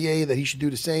telling RDA that he should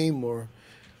do the same, or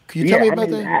can you tell me about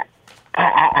that?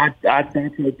 I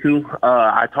think so too.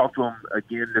 I talked to him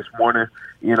again this morning.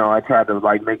 I tried to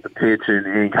make the pitch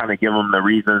and kind of give him the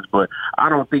reasons, but I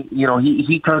don't think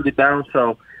he turned it down.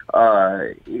 So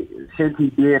since he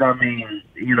did, I mean,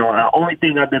 the only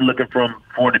thing I've been looking from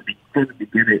the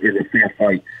beginning is a fair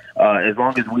fight. As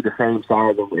long as we the same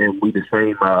size and we the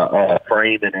same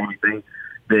frame and everything,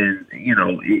 then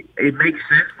it makes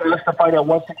sense for us to fight at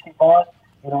 165.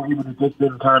 It would have just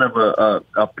been kind of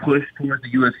a push towards the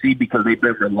UFC because they've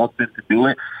been reluctant to do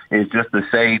it. It's just to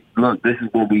say, look, this is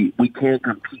what we can't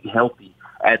compete healthy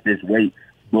at this weight.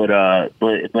 But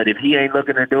if he ain't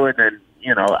looking to do it, then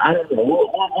I don't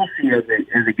know. We'll see as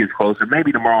it gets closer.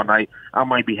 Maybe tomorrow night I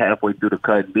might be halfway through the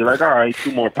cut and be like, all right,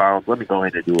 2 more pounds. Let me go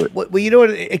ahead and do it. Well, you know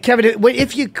what, Kevin?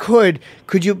 If you could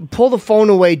you pull the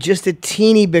phone away just a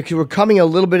teeny bit? Because we're coming a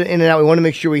little bit in and out. We want to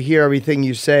make sure we hear everything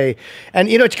you say. And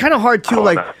it's kind of hard too.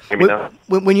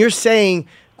 When you're saying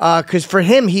Because for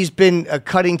him, he's been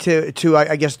cutting to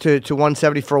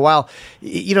 170 for a while.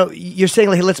 You're saying,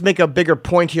 like, hey, let's make a bigger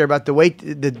point here about the weight,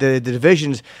 the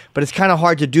divisions, but it's kind of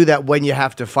hard to do that when you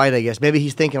have to fight, I guess. Maybe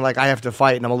he's thinking, like, I have to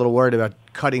fight, and I'm a little worried about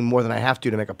cutting more than I have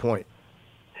to make a point.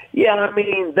 Yeah, I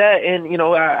mean, that, and,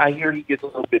 I hear he gets a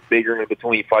little bit bigger in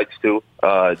between fights, too,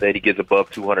 that he gets above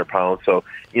 200 pounds. So,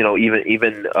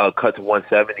 even cut to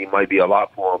 170 might be a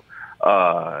lot for him.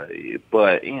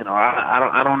 But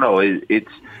I don't know. It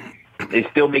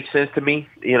still makes sense to me.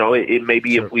 It may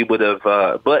be if we would have,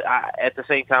 but at the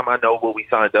same time, I know what we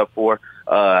signed up for.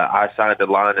 I signed the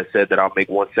line and said that I'll make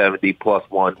 170 plus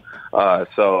one.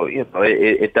 So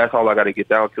that's all I got to get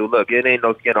down to. Look, it ain't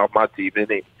no skin off my teeth.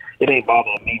 It ain't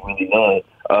bothering me really none.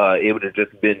 It would have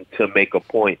just been to make a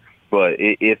point. But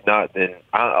if not, then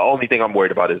the only thing I'm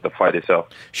worried about is the fight itself.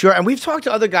 Sure, and we've talked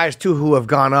to other guys, too, who have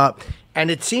gone up. And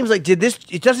it seems like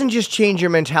it doesn't just change your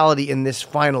mentality in this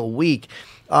final week.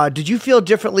 Did you feel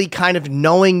differently kind of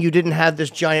knowing you didn't have this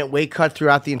giant weight cut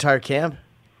throughout the entire camp?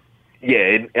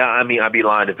 Yeah, I'd be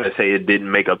lying if I say it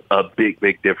didn't make a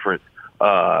big difference.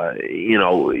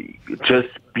 Just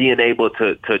being able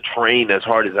to train as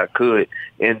hard as I could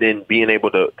and then being able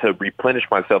to replenish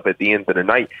myself at the end of the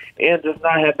night and just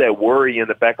not have that worry in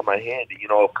the back of my head,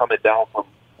 of coming down from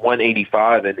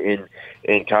 185 and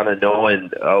kind of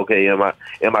knowing, okay, am I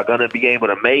going to be able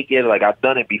to make it? Like, I've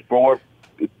done it before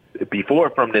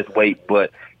from this weight,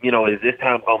 but is this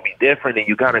time going to be different? And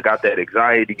you kind of got that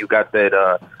anxiety. You got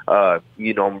that,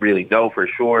 you don't really know for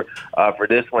sure. For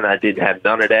this one, I didn't have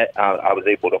none of that. I was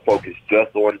able to focus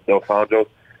just on Dos Anjos.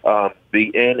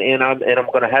 And I'm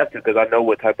going to have to because I know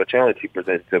what type of challenge he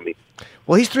presents to me.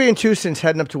 Well, he's 3-2 since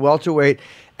heading up to welterweight,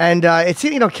 and it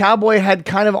seems Cowboy had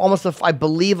kind of almost I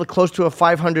believe close to a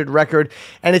 500 record,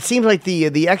 and it seems like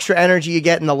the extra energy you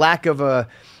get and the lack of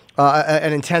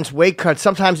an intense weight cut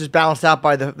sometimes is balanced out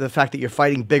by the fact that you're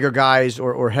fighting bigger guys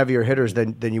or heavier hitters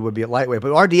than you would be at lightweight.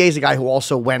 But RDA is a guy who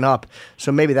also went up,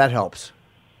 so maybe that helps.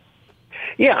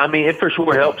 Yeah, I mean, it for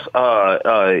sure helps.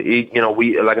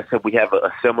 We, like I said, we have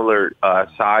a similar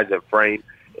size and frame,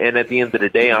 and at the end of the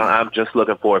day, I'm just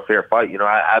looking for a fair fight.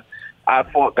 I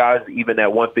fought guys even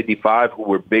at 155 who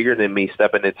were bigger than me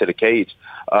stepping into the cage.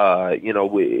 And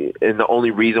the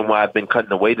only reason why I've been cutting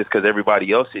the weight is because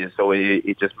everybody else is, so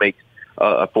it just makes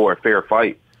for a fair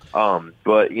fight.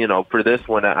 But for this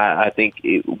one, I think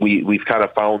we've kind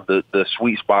of found the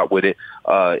sweet spot with it.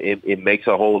 It makes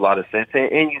a whole lot of sense,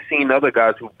 and you've seen other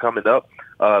guys who coming up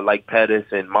like Pettis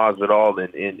and Masvidal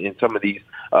and some of these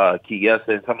Chiesa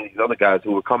and some of these other guys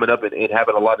who are coming up and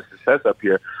having a lot of success up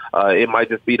here. It might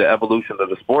just be the evolution of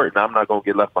the sport, and I'm not going to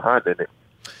get left behind in it.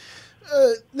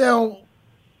 Now,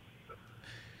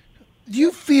 do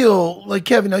you feel like,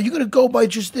 Kevin, are you going to go by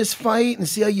just this fight and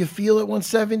see how you feel at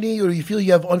 170, or do you feel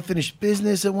you have unfinished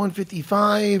business at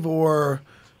 155, or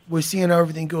we're seeing how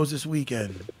everything goes this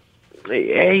weekend?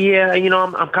 Yeah,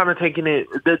 I'm kind of taking it.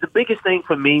 The biggest thing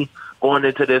for me going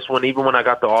into this one, even when I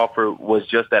got the offer, was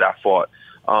just that I fought.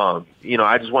 I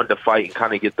just wanted to fight and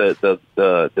kind of get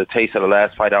the taste of the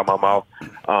last fight out of my mouth.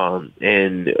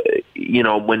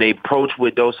 When they approached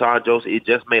with Dos Anjos, it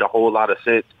just made a whole lot of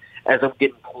sense. As I'm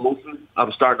getting closer,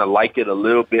 I'm starting to like it a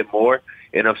little bit more,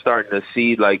 and I'm starting to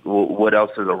see like what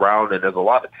else is around. And there's a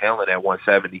lot of talent at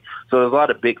 170, so there's a lot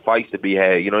of big fights to be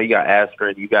had. You got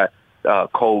Askren, you got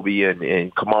Colby and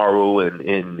Kamaru and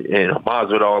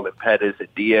Masvidal and Pettis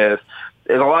and Diaz.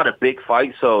 There's a lot of big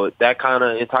fights, so that kind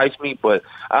of enticed me. But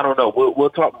I don't know. We'll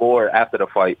talk more after the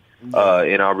fight,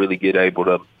 and I'll really get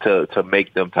able to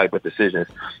make them type of decisions.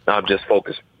 I'm just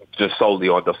focused just solely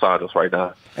on Dos Anjos right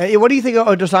now. What do you think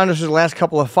of Dos Anjos' last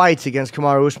couple of fights against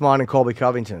Kamaru Usman and Colby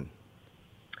Covington?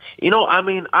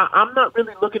 I'm not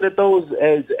really looking at those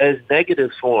as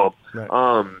negatives for him.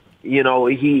 Right.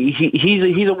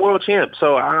 He's a world champ,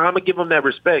 so I'm gonna give him that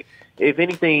respect. If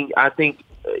anything, I think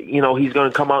he's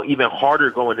gonna come out even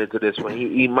harder going into this one.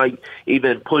 He might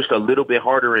even push a little bit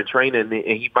harder in training, and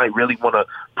he might really want to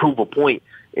prove a point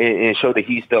and show that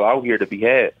he's still out here to be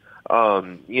had.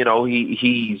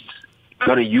 He's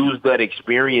gonna use that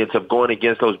experience of going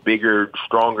against those bigger,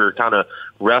 stronger kind of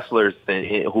wrestlers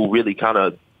who really kind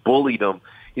of bullied him.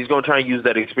 He's going to try and use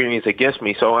that experience against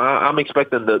me. So I'm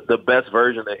expecting the best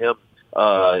version of him,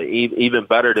 even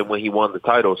better than when he won the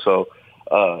title. So,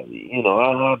 I'm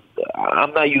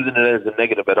not using it as a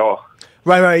negative at all.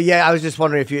 Right. Yeah, I was just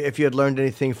wondering if you had learned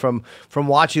anything from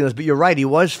watching this. But you're right. He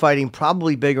was fighting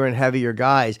probably bigger and heavier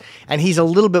guys. And he's a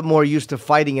little bit more used to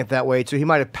fighting it that way. So he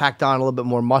might have packed on a little bit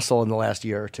more muscle in the last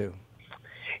year or two.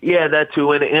 Yeah, that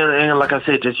too, and like I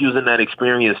said, just using that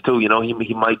experience too. You know,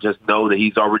 he might just know that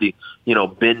he's already, you know,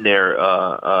 been there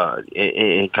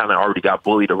and kind of already got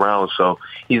bullied around, so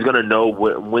he's gonna know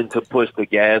when to push the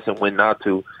gas and when not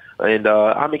to. And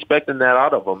I'm expecting that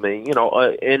out of him. And you know,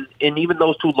 and even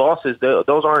those 2 losses,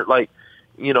 those aren't like,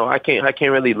 you know, I can't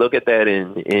really look at that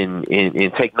and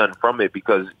take nothing from it,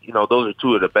 because, you know, those are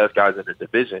 2 of the best guys in the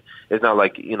division. It's not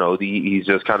like, you know, he's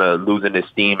just kind of losing his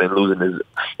steam and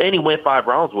and he went 5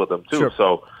 rounds with him too. Sure.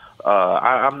 So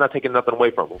I'm not taking nothing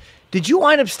away from him. Did you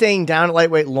wind up staying down at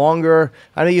lightweight longer?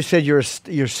 I know you said you're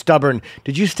stubborn.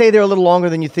 Did you stay there a little longer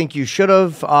than you think you should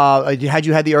have? Had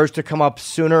you had the urge to come up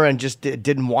sooner and just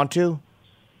didn't want to?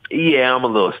 Yeah, I'm a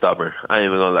little stubborn. I ain't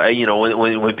even gonna lie. You know,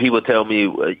 when people tell me,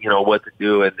 you know, what to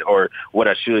do or what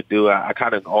I should do, I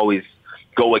kind of always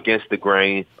go against the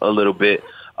grain a little bit.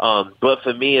 But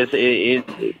for me,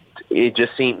 it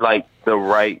just seemed like the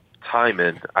right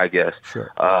timing, I guess.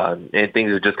 Sure. And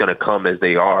things are just gonna come as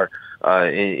they are.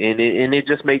 And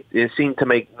it seemed to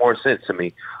make more sense to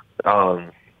me.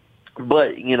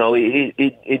 But, you know,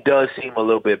 it does seem a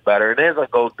little bit better. And as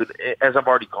I've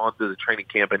already gone through the training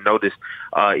camp and noticed,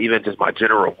 even just my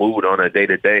general mood on a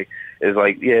day-to-day is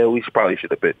like, yeah, we probably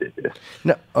should have been did this.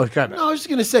 No, I was just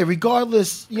going to say,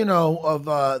 regardless, you know,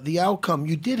 of the outcome,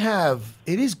 it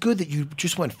is good that you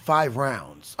just went 5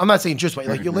 rounds. I'm not saying just went,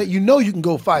 like, you know you can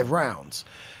go 5 rounds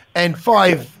and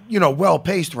 5, you know,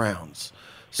 well-paced rounds.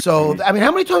 So, I mean,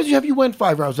 how many times have you went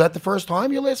 5 rounds? Was that the first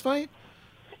time, your last fight?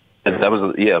 And that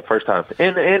was first time.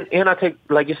 And I take,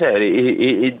 like you said,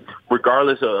 it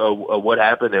regardless of what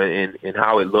happened and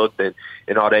how it looked and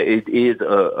all that, it is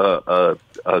a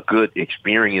good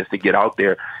experience to get out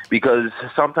there, because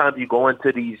sometimes you go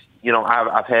into these, you know,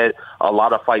 I've had a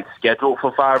lot of fights scheduled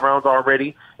for 5 rounds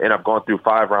already, and I've gone through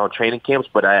 5-round training camps,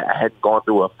 but I hadn't gone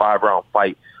through a 5-round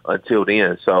fight until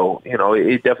then. So, you know,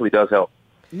 it definitely does help.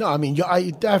 No, I mean,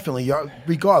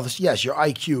 regardless, yes, your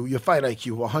IQ, your fight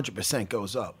IQ 100%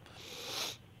 goes up.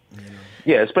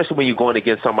 Yeah, especially when you're going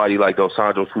against somebody like Dos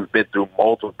Anjos, who's been through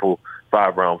multiple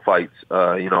 5-round fights,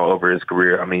 you know, over his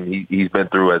career. I mean, he's been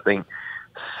through, I think,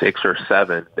 6 or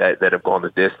 7 that have gone the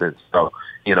distance. So,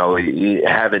 you know,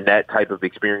 having that type of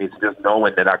experience, just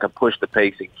knowing that I can push the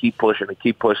pace and keep pushing,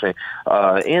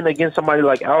 and against somebody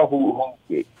like Al, who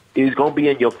is going to be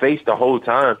in your face the whole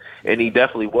time, and he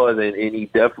definitely was, and he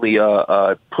definitely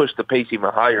pushed the pace even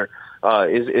higher.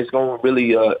 It's going to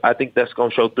really, I think that's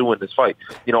going to show through in this fight.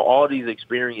 You know, all these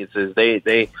experiences,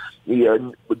 they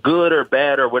good or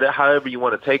bad or whatever, however you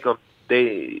want to take them,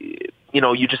 you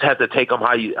know, you just have to take them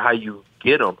how you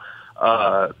get them.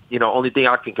 You know, only thing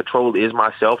I can control is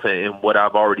myself and what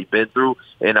I've already been through,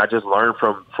 and I just learn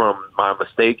from my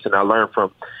mistakes, and I learn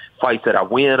from fights that I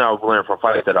win, I learn from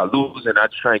fights that I lose, and I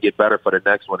just try and get better for the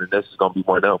next one, and this is going to be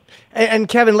one of them. And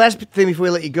Kevin, last thing before we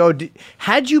let you go,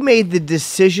 had you made the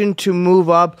decision to move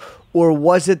up, or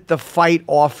was it the fight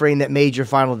offering that made your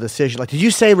final decision? Like, did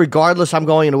you say, regardless, I'm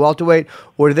going into welterweight,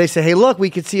 or did they say, hey, look, we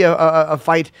could see a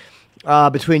fight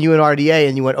between you and RDA,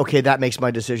 and you went, okay, that makes my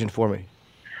decision for me?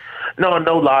 No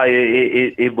lie,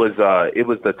 it was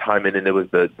the timing, and it was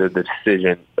the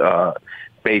decision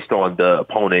based on the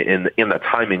opponent and in the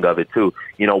timing of it too.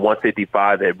 You know,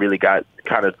 155 that really got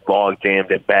kind of log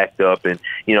jammed and backed up, and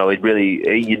you know, I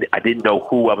didn't know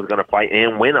who I was going to fight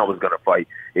and when I was going to fight.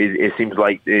 It seems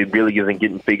like it really isn't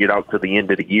getting figured out to the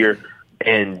end of the year.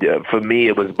 And for me,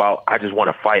 it was about, I just want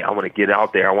to fight. I want to get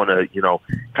out there. I want to, you know,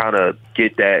 kind of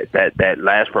get that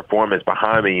last performance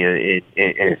behind me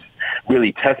and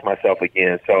really test myself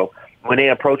again. So when they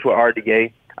approached with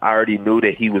RDA, I already knew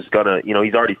that he was gonna, you know,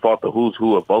 he's already fought the who's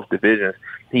who of both divisions.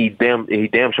 He damn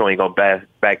sure ain't gonna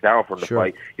back down from the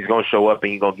fight. He's gonna show up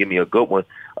and he's gonna give me a good one.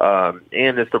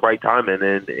 And it's the right time, and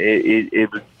then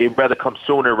it rather come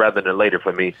sooner rather than later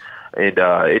for me, and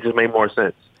it just made more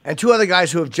sense. And 2 other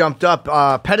guys who have jumped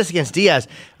up, Pettis against Diaz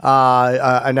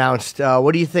announced.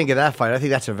 What do you think of that fight? I think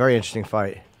that's a very interesting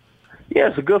fight. Yeah,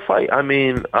 it's a good fight. I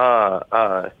mean,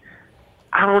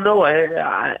 I don't know.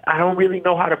 I don't really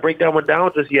know how to break that one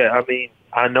down just yet. I mean,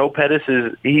 I know Pettis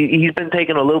he's been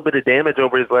taking a little bit of damage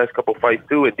over his last couple fights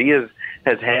too, and Diaz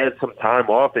has had some time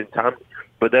off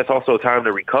but that's also time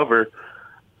to recover.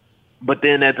 But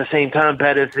then at the same time,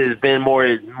 Pettis has been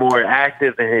more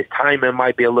active, and his timing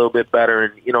might be a little bit better,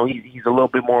 and you know, he's a little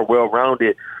bit more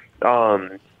well-rounded,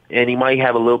 and he might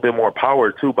have a little bit more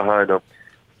power too behind him.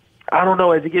 I don't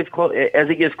know. As it gets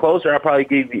closer, I'll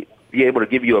probably be able to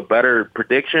give you a better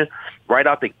prediction right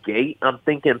out the gate. I'm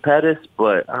thinking Pettis,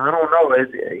 but I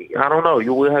don't know.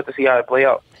 You will have to see how it play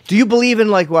out. Do you believe in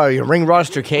your ring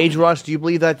rust or cage rust? Do you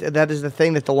believe that is the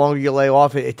thing, that the longer you lay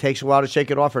off, it takes a while to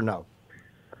shake it off, or no?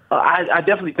 I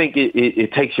definitely think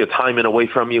it takes your timing away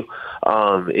from you.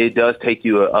 It does take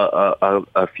you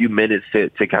a few minutes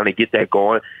to kind of get that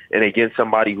going. And against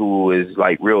somebody who is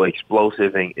like real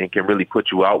explosive and can really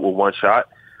put you out with one shot,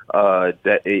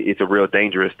 that it's a real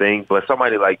dangerous thing. But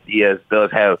somebody like Diaz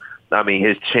does have, I mean,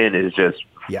 his chin is just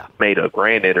made of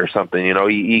granite or something. You know,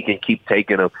 he can keep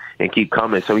taking them and keep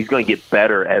coming. So he's going to get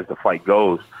better as the fight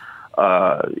goes.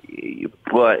 But,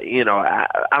 you know, I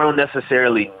don't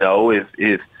necessarily know if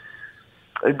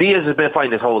Diaz has been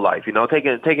fighting his whole life, you know,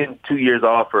 taking 2 years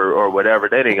off or whatever,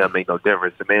 that ain't gonna make no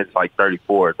difference. The man's like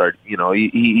 34, 30, you know,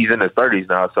 he's in his 30s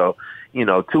now, so, you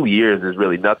know, 2 years is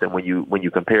really nothing when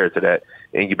you compare it to that,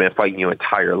 and you've been fighting your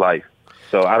entire life.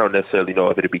 So I don't necessarily know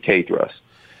if it'll be cage thrust.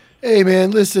 Hey man,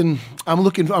 listen, I'm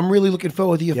really looking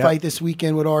forward to your fight this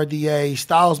weekend with RDA.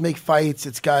 Styles make fights.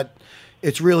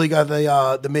 It's really got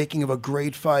the making of a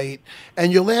great fight.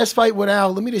 And your last fight with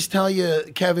Al, let me just tell you,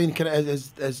 Kevin,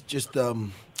 as just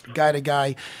guy to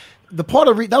guy,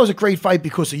 that was a great fight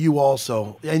because of you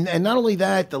also. And not only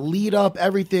that, the lead up,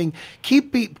 everything.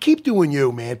 Keep doing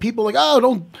you, man. People are like,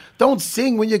 oh, don't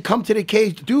sing when you come to the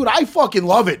cage. Dude, I fucking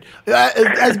love it.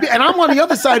 And I'm on the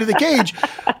other side of the cage.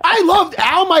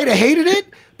 Al might have hated it,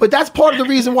 but that's part of the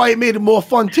reason why it made it more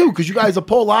fun too, because you guys are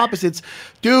polar opposites.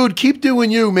 Dude, keep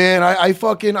doing you, man.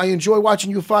 I enjoy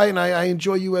watching you fight, and I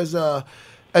enjoy you as a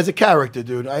character,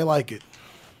 dude. I like it.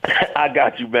 I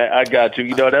got you, man. I got you.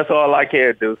 You know, that's all I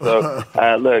can do. So,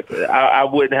 look, I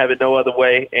wouldn't have it no other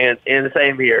way. And the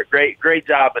same here. Great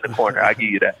job in the corner. I'll give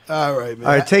you that. All right, man.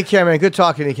 All right, take care, man. Good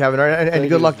talking to you, Kevin. All right, and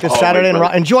good luck this Saturday.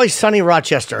 Enjoy sunny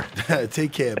Rochester.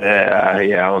 Take care, man.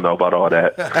 Yeah, I don't know about all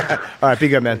that. All right, be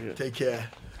good, man. Take care.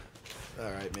 All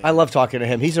right, man. I love talking to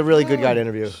him. He's a really good guy to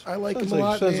interview. I like him a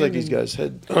lot, Sounds man. like he's got his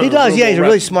head. He does, yeah. He's a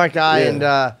really smart guy.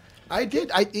 Yeah. And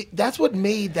that's what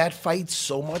made that fight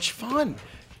so much fun.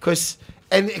 Because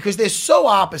they're so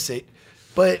opposite.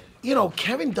 But, you know,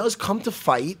 Kevin does come to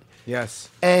fight. Yes.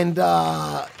 And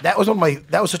that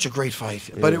was such a great fight.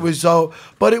 Yeah. But it was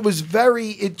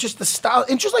just the style.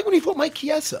 And just like when he fought Mike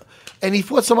Chiesa and he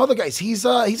fought some other guys, he's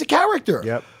a character.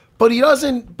 Yep. But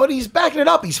he's backing it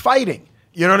up. He's fighting.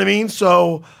 You know what I mean?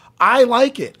 So I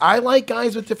like it. I like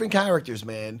guys with different characters,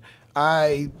 man.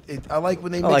 I like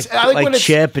when they mix. I like when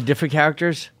Chip and different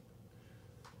characters.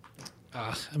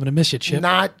 I'm gonna miss you, Chip.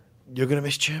 You're gonna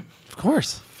miss Chip? Of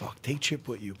course. Fuck, take Chip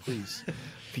with you, please.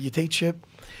 Can you take Chip?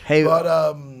 Hey,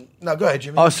 but no, go ahead,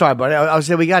 Jimmy. Oh, sorry, buddy. I was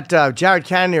saying we got Jared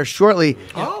Cannon here shortly.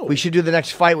 Oh. We should do the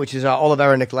next fight, which is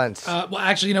Oliveira Nick Lentz. Well,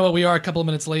 actually, you know what? We are a couple of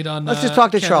minutes late on. Let's just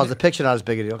talk to Kennedy. Charles. The picture not as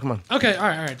big a deal. Come on. Okay, all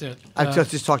right, do it. I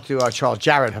just talked to Charles.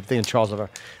 Jared, I'm thinking Charles Oliveira.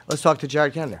 Let's talk to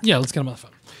Jared Cannon. Yeah, let's get him on the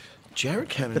phone. Jared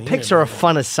Cannon. The picks are a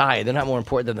fun aside. They're not more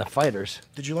important than the fighters.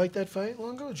 Did you like that fight,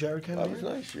 Longo? Jared Cannon? That was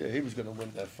nice. Yeah, he was going to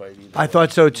win that fight. I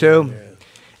thought so too. Yeah.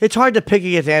 It's hard to pick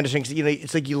against Anderson because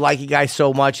it's like you like a guy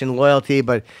so much and loyalty,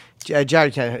 but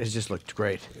Jared Cannon has just looked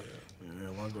great. Yeah,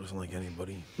 Longo doesn't like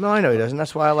anybody. No, I know he doesn't.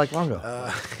 That's why I like Longo.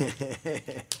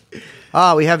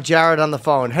 We have Jared on the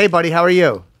phone. Hey, buddy, how are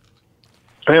you?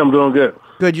 Hey, I'm doing good.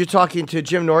 Good. You're talking to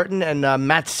Jim Norton and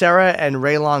Matt Serra and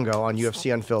Ray Longo on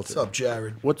UFC Unfiltered. What's up,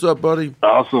 Jared? What's up, buddy?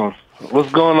 Awesome.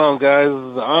 What's going on, guys?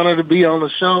 It's an honor to be on the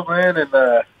show, man.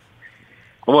 And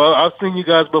well, I've seen you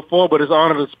guys before, but it's an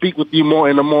honor to speak with you more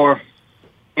in a more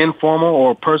informal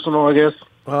or personal, I guess.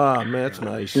 Ah, man, that's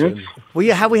nice. Yeah. Well,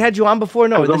 yeah, have we had you on before?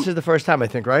 No, this is the first time, I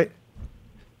think, right?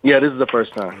 Yeah, this is the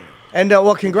first time. And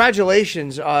well,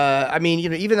 congratulations. I mean,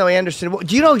 even though Anderson,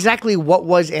 do you know exactly what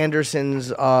was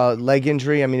Anderson's leg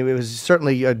injury? I mean, it was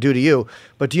certainly due to you,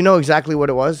 but do you know exactly what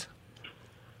it was?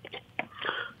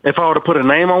 If I were to put a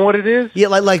name on what it is? Yeah,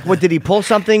 like what, did he pull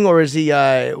something, or is he?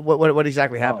 What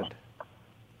exactly happened?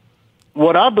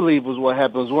 What I believe was what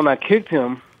happened was when I kicked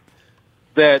him,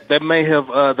 that may have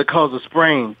caused a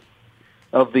sprain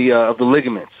of the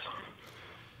ligaments.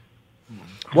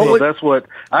 That's what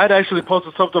I had actually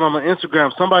posted something on my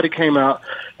Instagram. Somebody came out.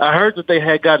 I heard that they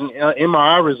had gotten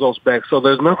MRI results back, so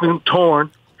there's nothing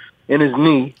torn in his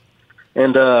knee,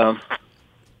 and I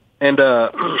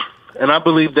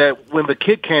believe that when the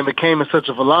kick came, it came in such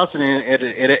a velocity at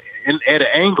an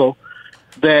angle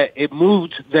that it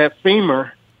moved that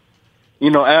femur,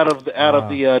 out of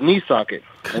the knee socket,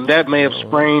 and that may have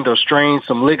sprained or strained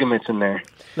some ligaments in there.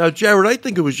 Now, Jared, I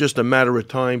think it was just a matter of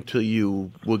time till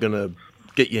you were gonna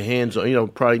get your hands on,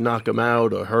 probably knock him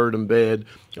out or hurt him bad.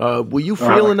 Were you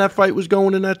feeling that fight was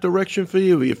going in that direction for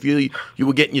you? If you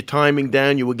were getting your timing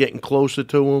down, you were getting closer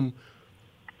to him?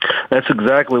 That's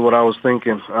exactly what I was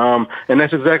thinking. And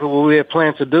that's exactly what we had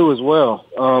planned to do as well.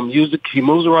 He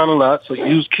moves around a lot, so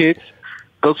use kicks,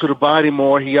 go to the body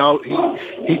more. He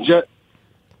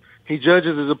he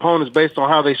judges his opponents based on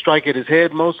how they strike at his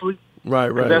head mostly. Right.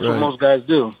 That's what most guys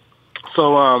do.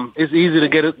 So it's easy to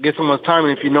get someone's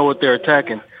timing if you know what they're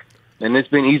attacking. And it's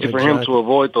been easy for him to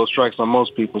avoid those strikes on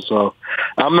most people. So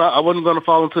I wasn't going to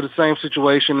fall into the same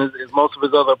situation as most of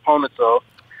his other opponents. So,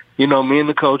 me and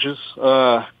the coaches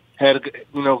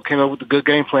came up with a good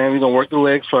game plan. We're going to work the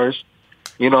legs first.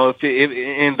 If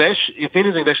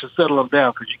anything, that should settle him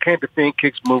down because you can't defend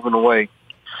kicks moving away.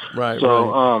 Right.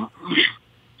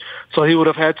 So he would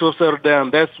have had to have settled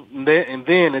down. And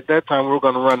then at that time we were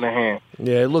going to run the hand.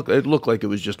 Yeah, it looked like it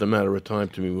was just a matter of time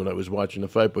to me when I was watching the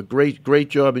fight. But great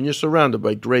job, and you're surrounded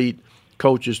by great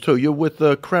coaches too. You're with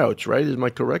Crouch, right? Am I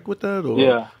correct with that? Or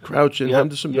yeah. Crouch and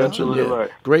Henderson Benson. Yeah,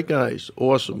 right. Great guys,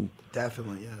 awesome.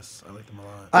 Definitely, yes. I like them a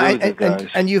lot.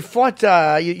 And you fought.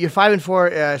 You're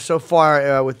 5-4 so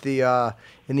far with the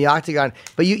in the octagon,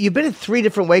 but you've been in 3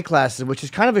 different weight classes, which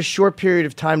is kind of a short period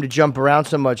of time to jump around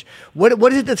so much. What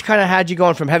is it that's kind of had you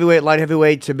going from heavyweight, light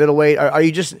heavyweight to middleweight? Are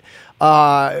you just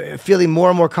feeling more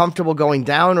and more comfortable going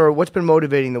down, or what's been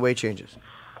motivating the weight changes?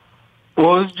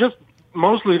 Well, it's just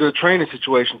mostly the training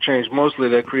situation changed. Mostly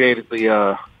that created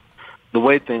the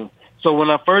weight thing. So when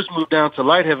I first moved down to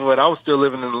light heavyweight, I was still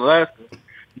living in Alaska,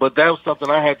 but that was something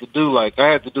I had to do. I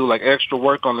had to do extra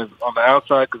work on the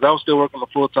outside because I was still working a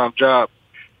full-time job.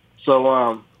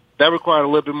 So that required a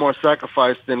little bit more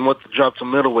sacrifice than what the drop to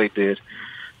middleweight did.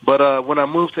 But when I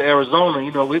moved to Arizona,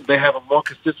 they have a more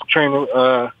consistent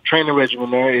training regimen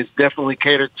there. It's definitely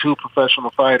catered to professional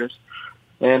fighters,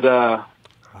 and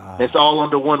it's all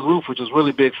under one roof, which is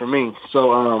really big for me.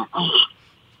 So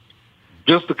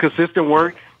just the consistent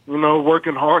work.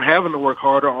 Working hard, having to work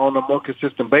harder on a more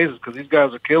consistent basis because these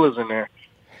guys are killers in there.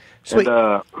 Sweet.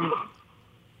 I'm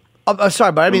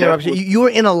sorry, but I didn't interrupt you. You were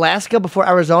in Alaska before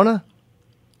Arizona?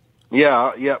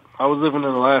 Yeah. I was living in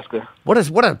Alaska. What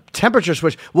a temperature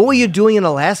switch. What were you doing in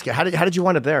Alaska? How did you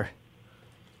wind up there?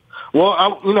 Well, I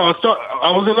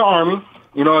was in the Army.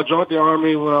 I joined the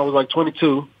Army when I was like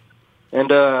 22, and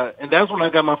that's when I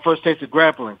got my first taste of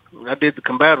grappling. I did the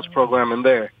combatives program in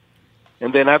there.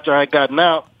 And then after I had gotten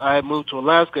out, I had moved to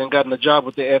Alaska and gotten a job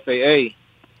with the FAA,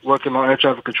 working on air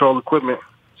traffic control equipment.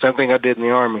 Same thing I did in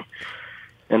the Army.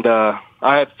 And I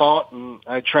had fought and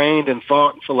I trained and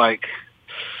fought for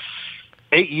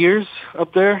 8 years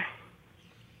up there.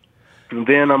 And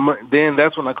then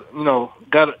that's when I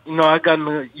got in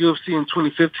the UFC in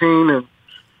 2015 and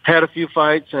had a few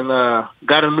fights and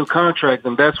got a new contract.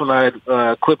 And that's when I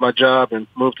had quit my job and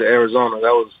moved to Arizona.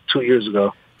 That was 2 years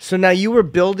ago. So now you were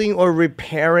building or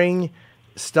repairing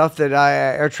stuff that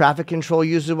air traffic control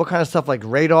uses. What kind of stuff, like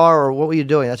radar, or what were you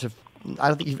doing? I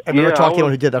don't think you've ever talked to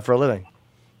anyone who did that for a living.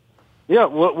 Yeah,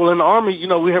 well, in the Army,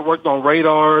 we had worked on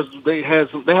radars. They had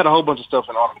a whole bunch of stuff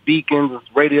in the Army, beacons,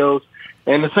 radios,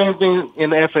 and the same thing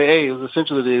in the FAA. It was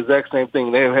essentially the exact same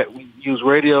thing. We used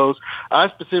radios. I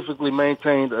specifically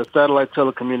maintained a satellite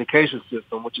telecommunications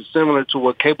system, which is similar to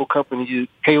what cable companies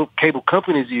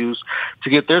use to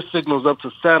get their signals up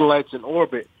to satellites in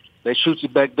orbit. They shoot you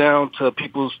back down to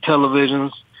people's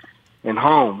televisions and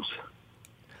homes.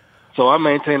 So I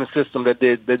maintained a system that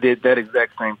did that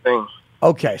exact same thing.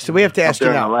 Okay, so we have to ask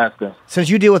you now, Alaska. Since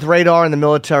you deal with radar in the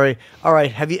military, all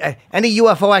right, have you any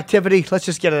UFO activity? Let's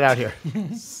just get it out here.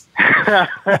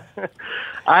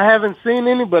 I haven't seen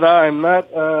any, but I'm not,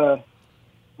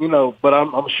 but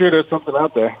I'm sure there's something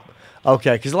out there.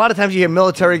 Okay, because a lot of times you hear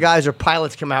military guys or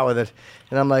pilots come out with it,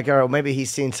 and I'm like, all right, maybe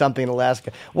he's seen something in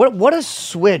Alaska. What a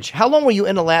switch. How long were you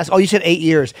in Alaska? Oh, you said 8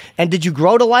 years. And did you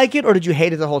grow to like it, or did you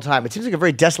hate it the whole time? It seems like a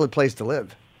very desolate place to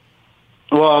live.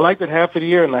 Well, I liked it half of the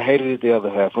year, and I hated it the other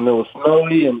half. When it was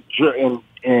snowy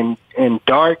and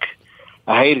dark,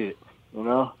 I hated it,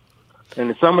 And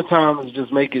the summertime is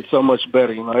just make it so much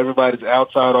better. Everybody's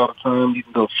outside all the time. You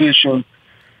can go fishing,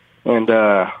 and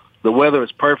the weather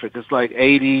is perfect. It's like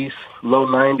 80s, low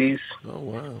 90s.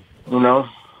 Oh, wow.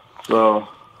 So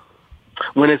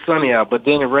when it's sunny out, but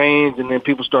then it rains, and then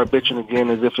people start bitching again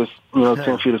as if it's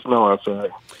 10 feet of snow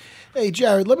outside. Hey,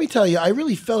 Jared, let me tell you, I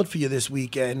really felt for you this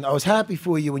weekend. I was happy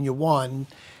for you when you won.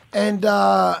 And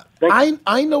I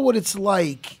know what it's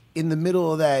like in the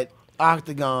middle of that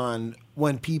octagon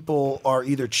when people are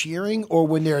either cheering or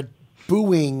when they're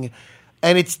booing.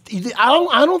 And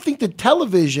I don't think the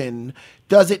television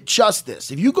does it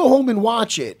justice. If you go home and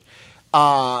watch it,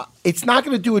 it's not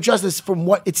going to do it justice from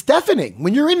what it's deafening.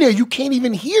 When you're in there, you can't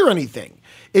even hear anything.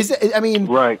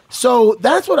 Right. So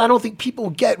that's what I don't think people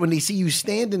get when they see you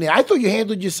standing there. I thought you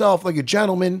handled yourself like a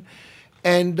gentleman,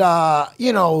 and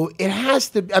it has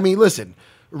to. Listen,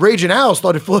 Raging Al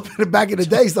started flipping it back in the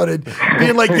day, started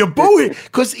being like, you're booing,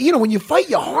 because when you fight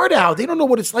your heart out, they don't know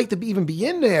what it's like to even be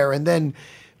in there, and then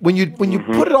when you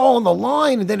put it all on the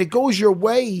line and then it goes your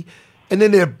way, and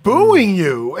then they're booing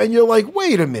you, and you're like,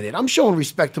 wait a minute, I'm showing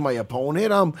respect to my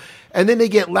opponent. And then they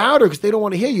get louder because they don't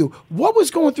want to hear you. What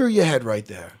was going through your head right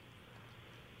there?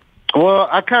 Well,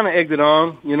 I kind of egged it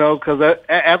on, because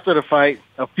after the fight,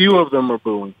 a few of them were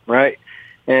booing, right?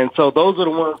 And so those are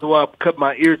the ones who I cut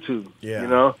my ear to,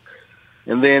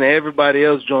 And then everybody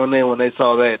else joined in when they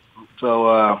saw that.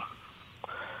 So,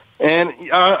 and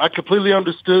I completely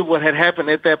understood what had happened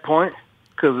at that point,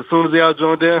 because as soon as they all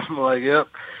joined in, I'm like, yep,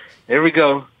 here we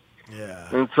go.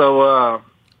 Yeah. And so,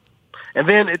 and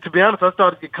then, to be honest, I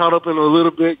started to get caught up in it a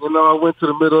little bit. I went to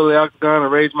the middle of the octagon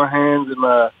and raised my hands,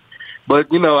 and but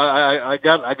I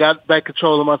got back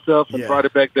control of myself and brought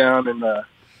it back down, and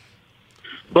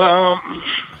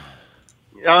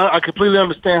I completely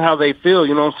understand how they feel.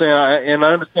 You know what I'm saying? And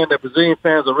I understand that Brazilian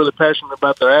fans are really passionate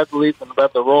about their athletes and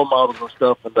about their role models and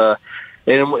stuff, and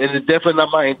it's definitely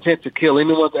not my intent to kill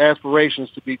anyone's aspirations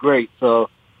to be great. So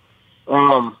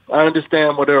I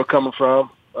understand where they were coming from.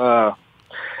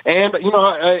 And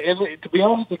to be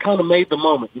honest, it kind of made the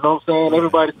moment. You know what I'm saying?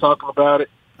 Everybody's talking about it.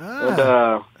 And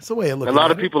that's the way it looks. A lot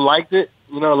of people liked it.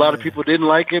 A lot of people didn't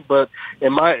like it. But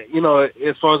in my,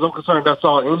 as far as I'm concerned, that's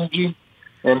all energy.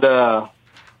 And, I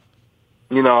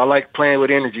like playing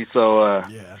with energy. So,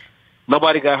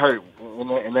 nobody got hurt.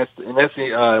 And that's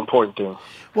the important thing.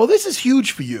 Well, this is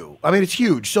huge for you. I mean, it's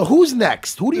huge. So who's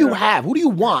next? Who do you have? Who do you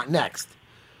want next?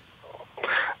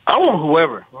 I want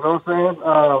whoever. You know what I'm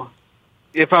saying?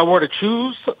 If I were to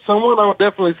choose someone, I would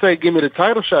definitely say give me the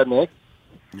title shot next.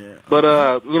 Yeah. But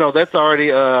that's already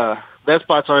that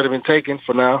spot's already been taken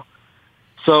for now.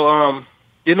 So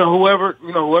whoever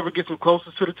gets him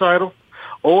closest to the title,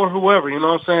 or whoever. You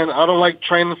know what I'm saying? I don't like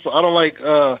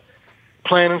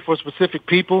planning for specific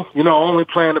people. I only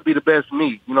plan to be the best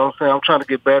me. You know what I'm saying? I'm trying to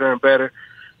get better and better,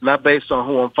 not based on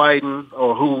who I'm fighting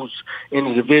or who's in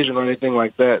the division or anything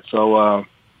like that. So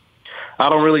I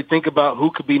don't really think about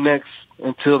who could be next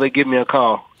until they give me a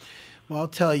call. Well, I'll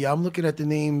tell you, I'm looking at the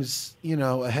names,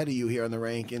 ahead of you here on the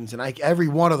rankings, and every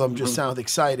one of them just sounds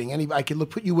exciting. I could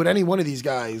put you with any one of these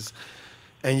guys,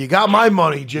 and you got my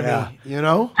money, Jimmy. Well,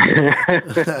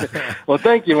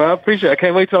 thank you, man. I appreciate it. I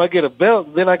can't wait till I get a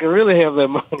belt, then I can really have that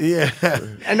money. Yeah.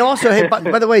 And also, hey,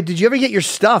 by the way, did you ever get your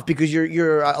stuff? Because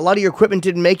a lot of your equipment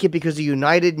didn't make it because of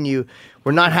United, and you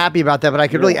were not happy about that. But I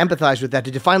could really empathize with that.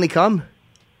 Did it finally come?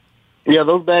 Yeah,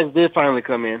 those bags did finally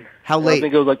come in. How late? I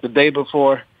think it was like the day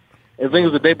before. I think it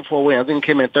was the day before win. I think it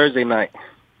came in Thursday night.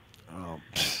 Oh,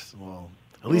 well,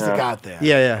 at least it got there.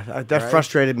 Yeah. That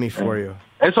frustrated me for you.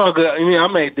 It's all good. I mean, I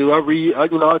may do. I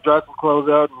dry some clothes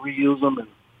out and reuse them, and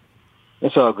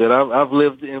it's all good. I've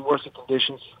lived in worse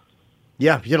conditions.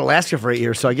 Yeah, you're in Alaska for 8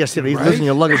 years, so I guess he's losing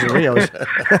your luggage in Rio's.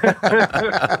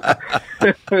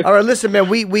 All right, listen, man.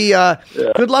 We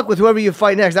good luck with whoever you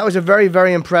fight next. That was a very,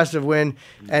 very impressive win,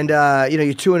 and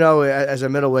you're 2-0 as a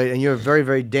middleweight, and you're a very,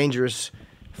 very dangerous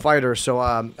fighter. So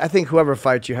I think whoever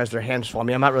fights you has their hands full. I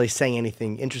mean, I'm not really saying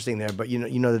anything interesting there, but you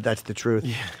know that's the truth.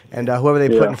 Yeah. And whoever they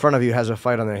put in front of you has a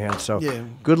fight on their hands. So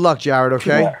good luck, Jared.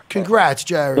 Okay. Congrats,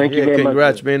 Jared. Thank you very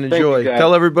congrats, much. man. Enjoy.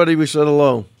 Tell everybody we said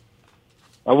hello.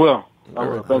 I will.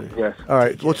 Thank you, guys. All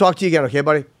right. We'll talk to you again, okay,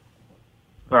 buddy?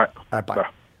 All right. Bye.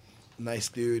 Nice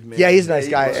dude, man. Yeah, he's a nice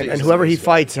guy. And whoever he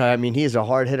fights, I mean, he is a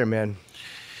hard hitter, man.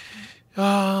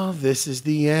 Oh, this is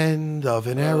the end of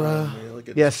an era.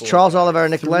 Yes, Charles Oliveira,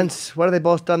 Nick Lentz. What have they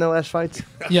both done their last fights?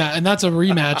 Yeah, and that's a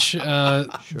rematch,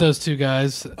 those two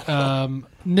guys.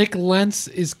 Nick Lentz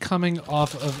is coming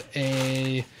off of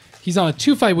he's on a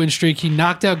 2-fight win streak. He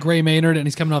knocked out Gray Maynard, and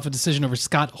he's coming off a decision over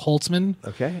Scott Holtzman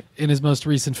in his most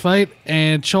recent fight.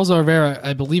 And Charles Oliveira,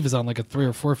 I believe, is on like a 3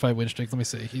 or 4-fight win streak. Let me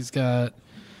see. He's got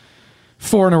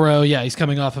 4 in a row. Yeah, he's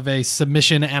coming off of a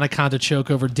submission anaconda choke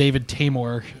over David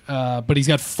Tamor. But he's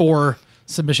got 4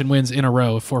 submission wins in a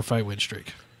row, a 4-fight win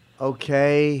streak.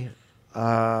 Okay.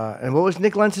 And what was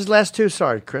Nick Lentz's last 2?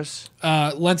 Sorry, Chris.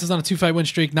 Lentz is on a 2-fight win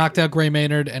streak, knocked out Gray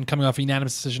Maynard, and coming off a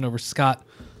unanimous decision over Scott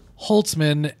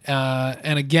Holtzman.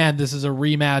 And again, this is a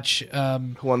rematch.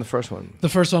 Who won the first one? The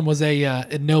first one was a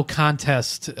no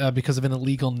contest because of an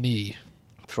illegal knee.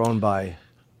 Thrown by?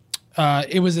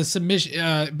 It was a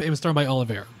submission. It was thrown by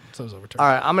Oliveira, so it was overturned. All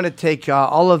right, I'm going to take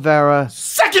Oliveira.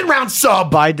 Second round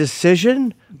sub! By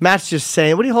decision? Matt's just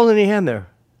saying. What are you holding in your hand there?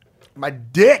 My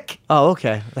dick. Oh,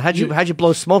 okay. How'd you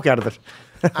blow smoke out of it?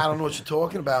 I don't know what you're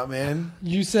talking about, man.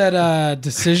 You said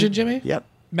decision, Jimmy? Yep.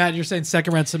 Matt, you're saying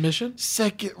second round submission?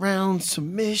 Second round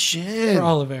submission. For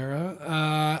Oliveira.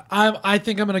 I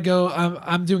think I'm going to go.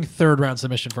 I'm doing third round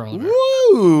submission for Oliveira.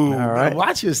 Woo! All right. Now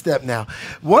watch your step now.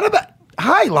 What about...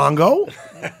 Hi, Longo.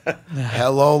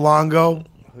 Hello, Longo.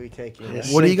 we taking? Yeah,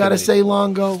 What do you got to say,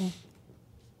 Longo?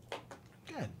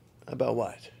 About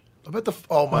what? About the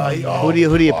oh my! Who do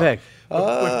you pick?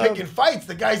 We're picking fights.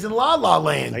 The guy's in La La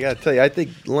Land. I got to tell you, I think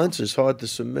Lentz is hard to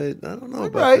submit. I don't know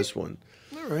about right. this one.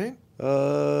 All right.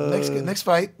 Next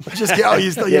fight. Just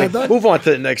you still yeah, done? move on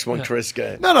to the next one, Chris.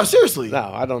 No, seriously.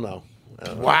 No, I don't know.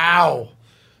 Wow.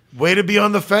 Way to be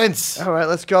on the fence. All right,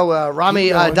 let's go.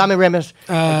 Dami Ramis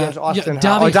against Austin.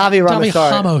 Davi Ramis.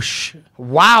 Hamosh.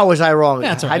 Wow, was I wrong?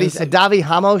 That's How do you say Davi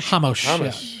Hamosh?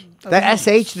 Hamosh. That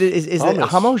SH is it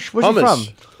Hamosh? Where's he from?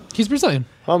 He's Brazilian.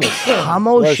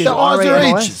 Hamosh is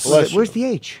R-A-M-O-S. Where's the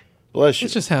H? Bless you.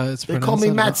 It's just how it's They pronounced. call me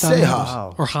Matt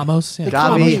Seha. Or Hamos. Yeah.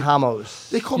 Davi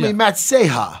Hamos. They call me Matt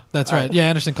Seha. That's right. Yeah,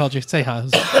 Anderson called you Seha.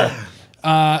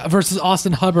 Versus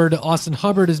Austin Hubbard. Austin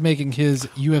Hubbard is making his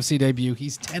UFC debut.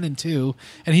 He's 10-2,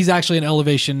 and he's actually an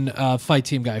Elevation fight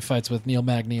team guy. Fights with Neil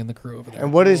Magny and the crew over there.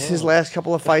 And what is his last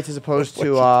couple of fights as opposed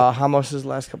to Hamos's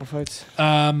last couple of fights?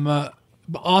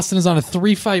 Austin is on a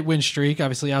 3-fight win streak,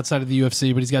 obviously outside of the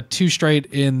UFC, but he's got 2 straight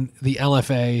in the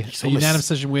LFA, a unanimous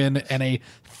decision win, and a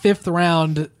 5th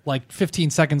round, like 15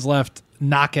 seconds left,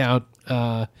 knockout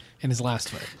in his last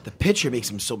fight. The picture makes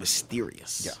him so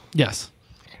mysterious. Yeah. Yes.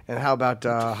 And how about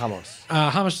Hamos?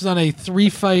 Hamos is on a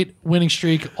 3-fight winning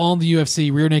streak, all in the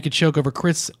UFC. Rear naked choke over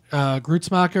Chris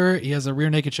Grutzmacher. He has a rear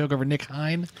naked choke over Nick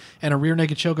Hine and a rear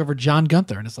naked choke over John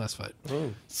Gunther in his last fight.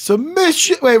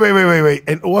 Submission. Wait.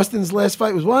 And Austin's last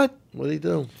fight was what? What did he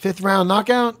do? 5th round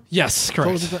knockout? Yes,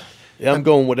 correct. Yeah, I'm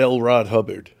going with L. Rod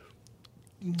Hubbard.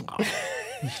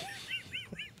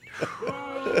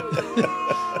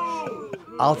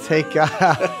 I'll take.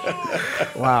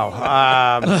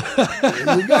 Wow.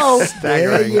 There you go.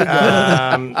 Staggering.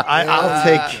 I'll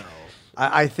take.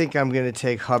 I think I'm going to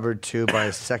take Hubbard too by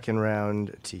a 2nd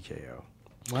round TKO.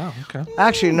 Wow. Okay.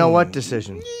 Actually, you know what?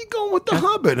 Decision. You going with the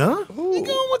Hubbard, huh? You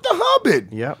going with the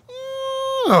Hubbard? Yep.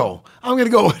 Oh, I'm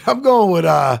going with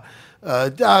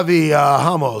Davi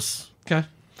Hamos. Okay.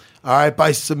 All right,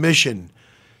 by submission.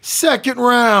 2nd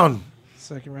round.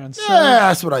 2nd round. Yeah,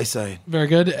 that's what I say. Very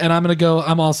good. And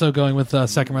I'm also going with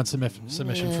 2nd round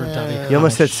submission for Davi. You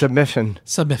almost said submission.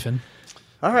 Submission.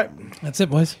 All right. That's it,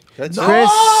 boys. Chris.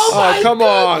 Oh, come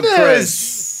on,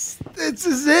 Chris. This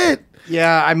is it.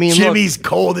 Yeah, I mean, Jimmy's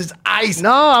cold as ice.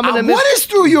 No, I'm gonna miss. What is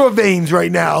through your veins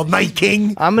right now, Night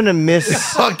King? I'm gonna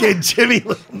miss. Fucking Jimmy.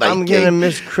 I'm gonna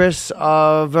miss Chris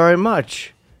very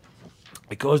much.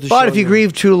 Because but if you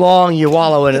grieve too long, you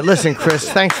wallow in it. Listen, Chris,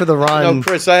 thanks for the run. No,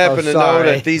 Chris, I happen to know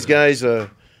that these guys are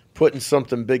putting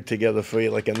something big together for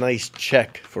you, like a nice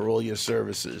check for all your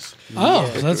services. Oh,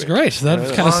 that's great. That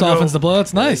kind of softens the blow.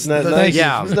 That's nice. Isn't that nice?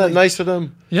 Yeah. Isn't that nice of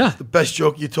them? Yeah. The best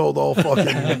joke you told all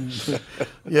fucking.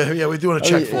 yeah, we're doing a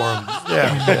check for him.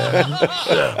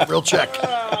 Yeah, real check.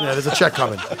 Yeah, there's a check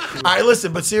coming. All right,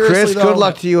 listen, but seriously, Chris, good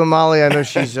luck to you and Molly. I know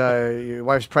she's your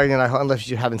wife's pregnant. Unless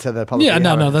you haven't said that publicly. Yeah,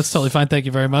 no, that's totally fine. Thank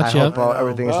you very much. I hope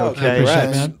everything is okay.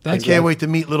 I can't wait to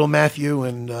meet little Matthew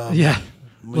and. Yeah.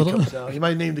 When he comes out. He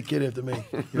might name the kid after me.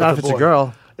 Not if it's a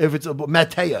girl. If it's a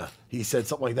Matea, he said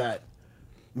something like that.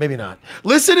 Maybe not.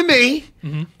 Listen to me.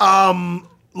 Mm-hmm.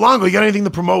 Longo, you got anything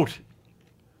to promote?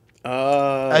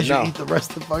 As you eat the rest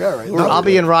of the fuck. All right. I'll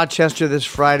be in Rochester this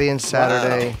Friday and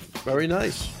Saturday. Wow. Very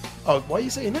nice. Oh, why are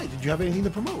you saying that? Did you have anything to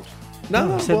promote? No,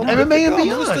 well, MMA and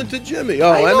Beyond. Listen to Jimmy.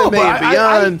 Oh, MMA and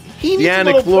Beyond. The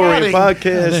Anna Florian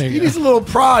podcast. He needs a little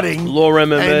prodding. Lore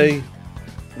MMA.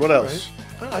 What else?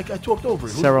 I talked over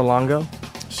it. Sarah Longo.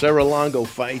 Sarah Longo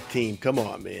fight team. Come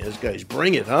on, man. Those guys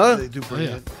bring it, huh? They do bring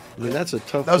it. I mean, that's a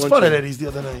tough. That was fun at Eddie's the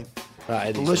other night.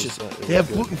 Delicious. They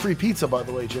have gluten-free pizza, by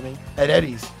the way, Jimmy. At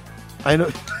Eddie's. I know.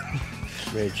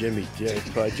 Man, Jimmy,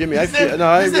 I feel, no,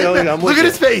 I really, I'm look at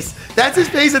his face. That's his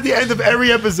face at the end of every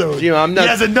episode. Jimmy, I'm not, he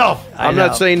has enough. I'm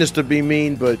not saying this to be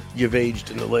mean, but you've aged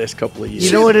in the last couple of years.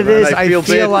 You know what it is? I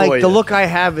feel like the look I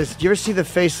have is, do you ever see the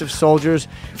face of soldiers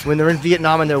when they're in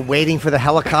Vietnam and they're waiting for the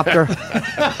helicopter?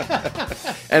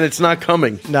 And it's not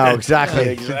coming. No,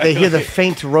 exactly. They hear the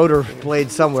faint rotor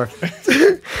blade somewhere.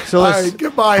 So all right,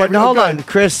 goodbye. But no, hold on,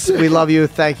 Chris. We love you.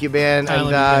 Thank you, man.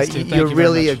 And you're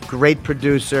really a great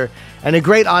producer and a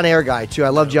great on-air guy too. I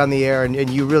loved you on the air, and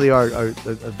you really are a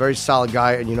very solid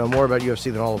guy, and you know more about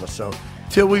UFC than all of us. So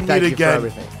till we meet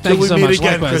again. Till we meet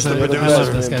again, Chris, the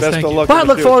producer. Best of luck. But I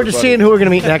look forward to seeing who we're going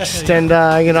to meet next, and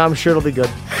I'm sure it'll be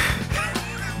good.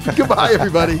 Goodbye,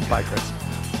 everybody. Bye, Chris.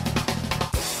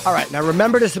 All right, now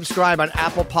remember to subscribe on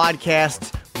Apple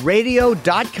Podcasts,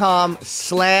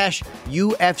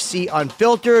 radio.com/UFC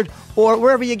Unfiltered, or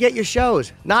wherever you get your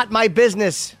shows. Not my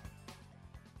business.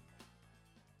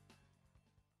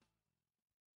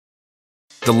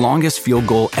 The longest field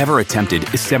goal ever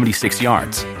attempted is 76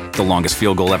 yards. The longest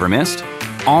field goal ever missed?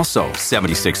 also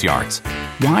 76 yards.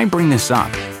 Why bring this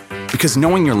up? Because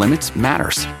knowing your limits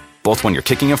matters, both when you're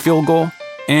kicking a field goal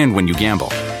and when you gamble.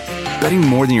 Betting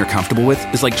more than you're comfortable with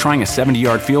is like trying a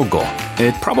 70-yard field goal.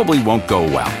 It probably won't go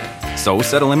well. So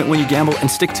set a limit when you gamble and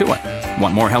stick to it.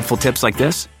 Want more helpful tips like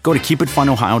this? Go to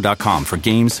keepitfunohio.com for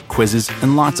games, quizzes,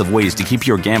 and lots of ways to keep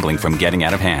your gambling from getting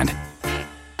out of hand.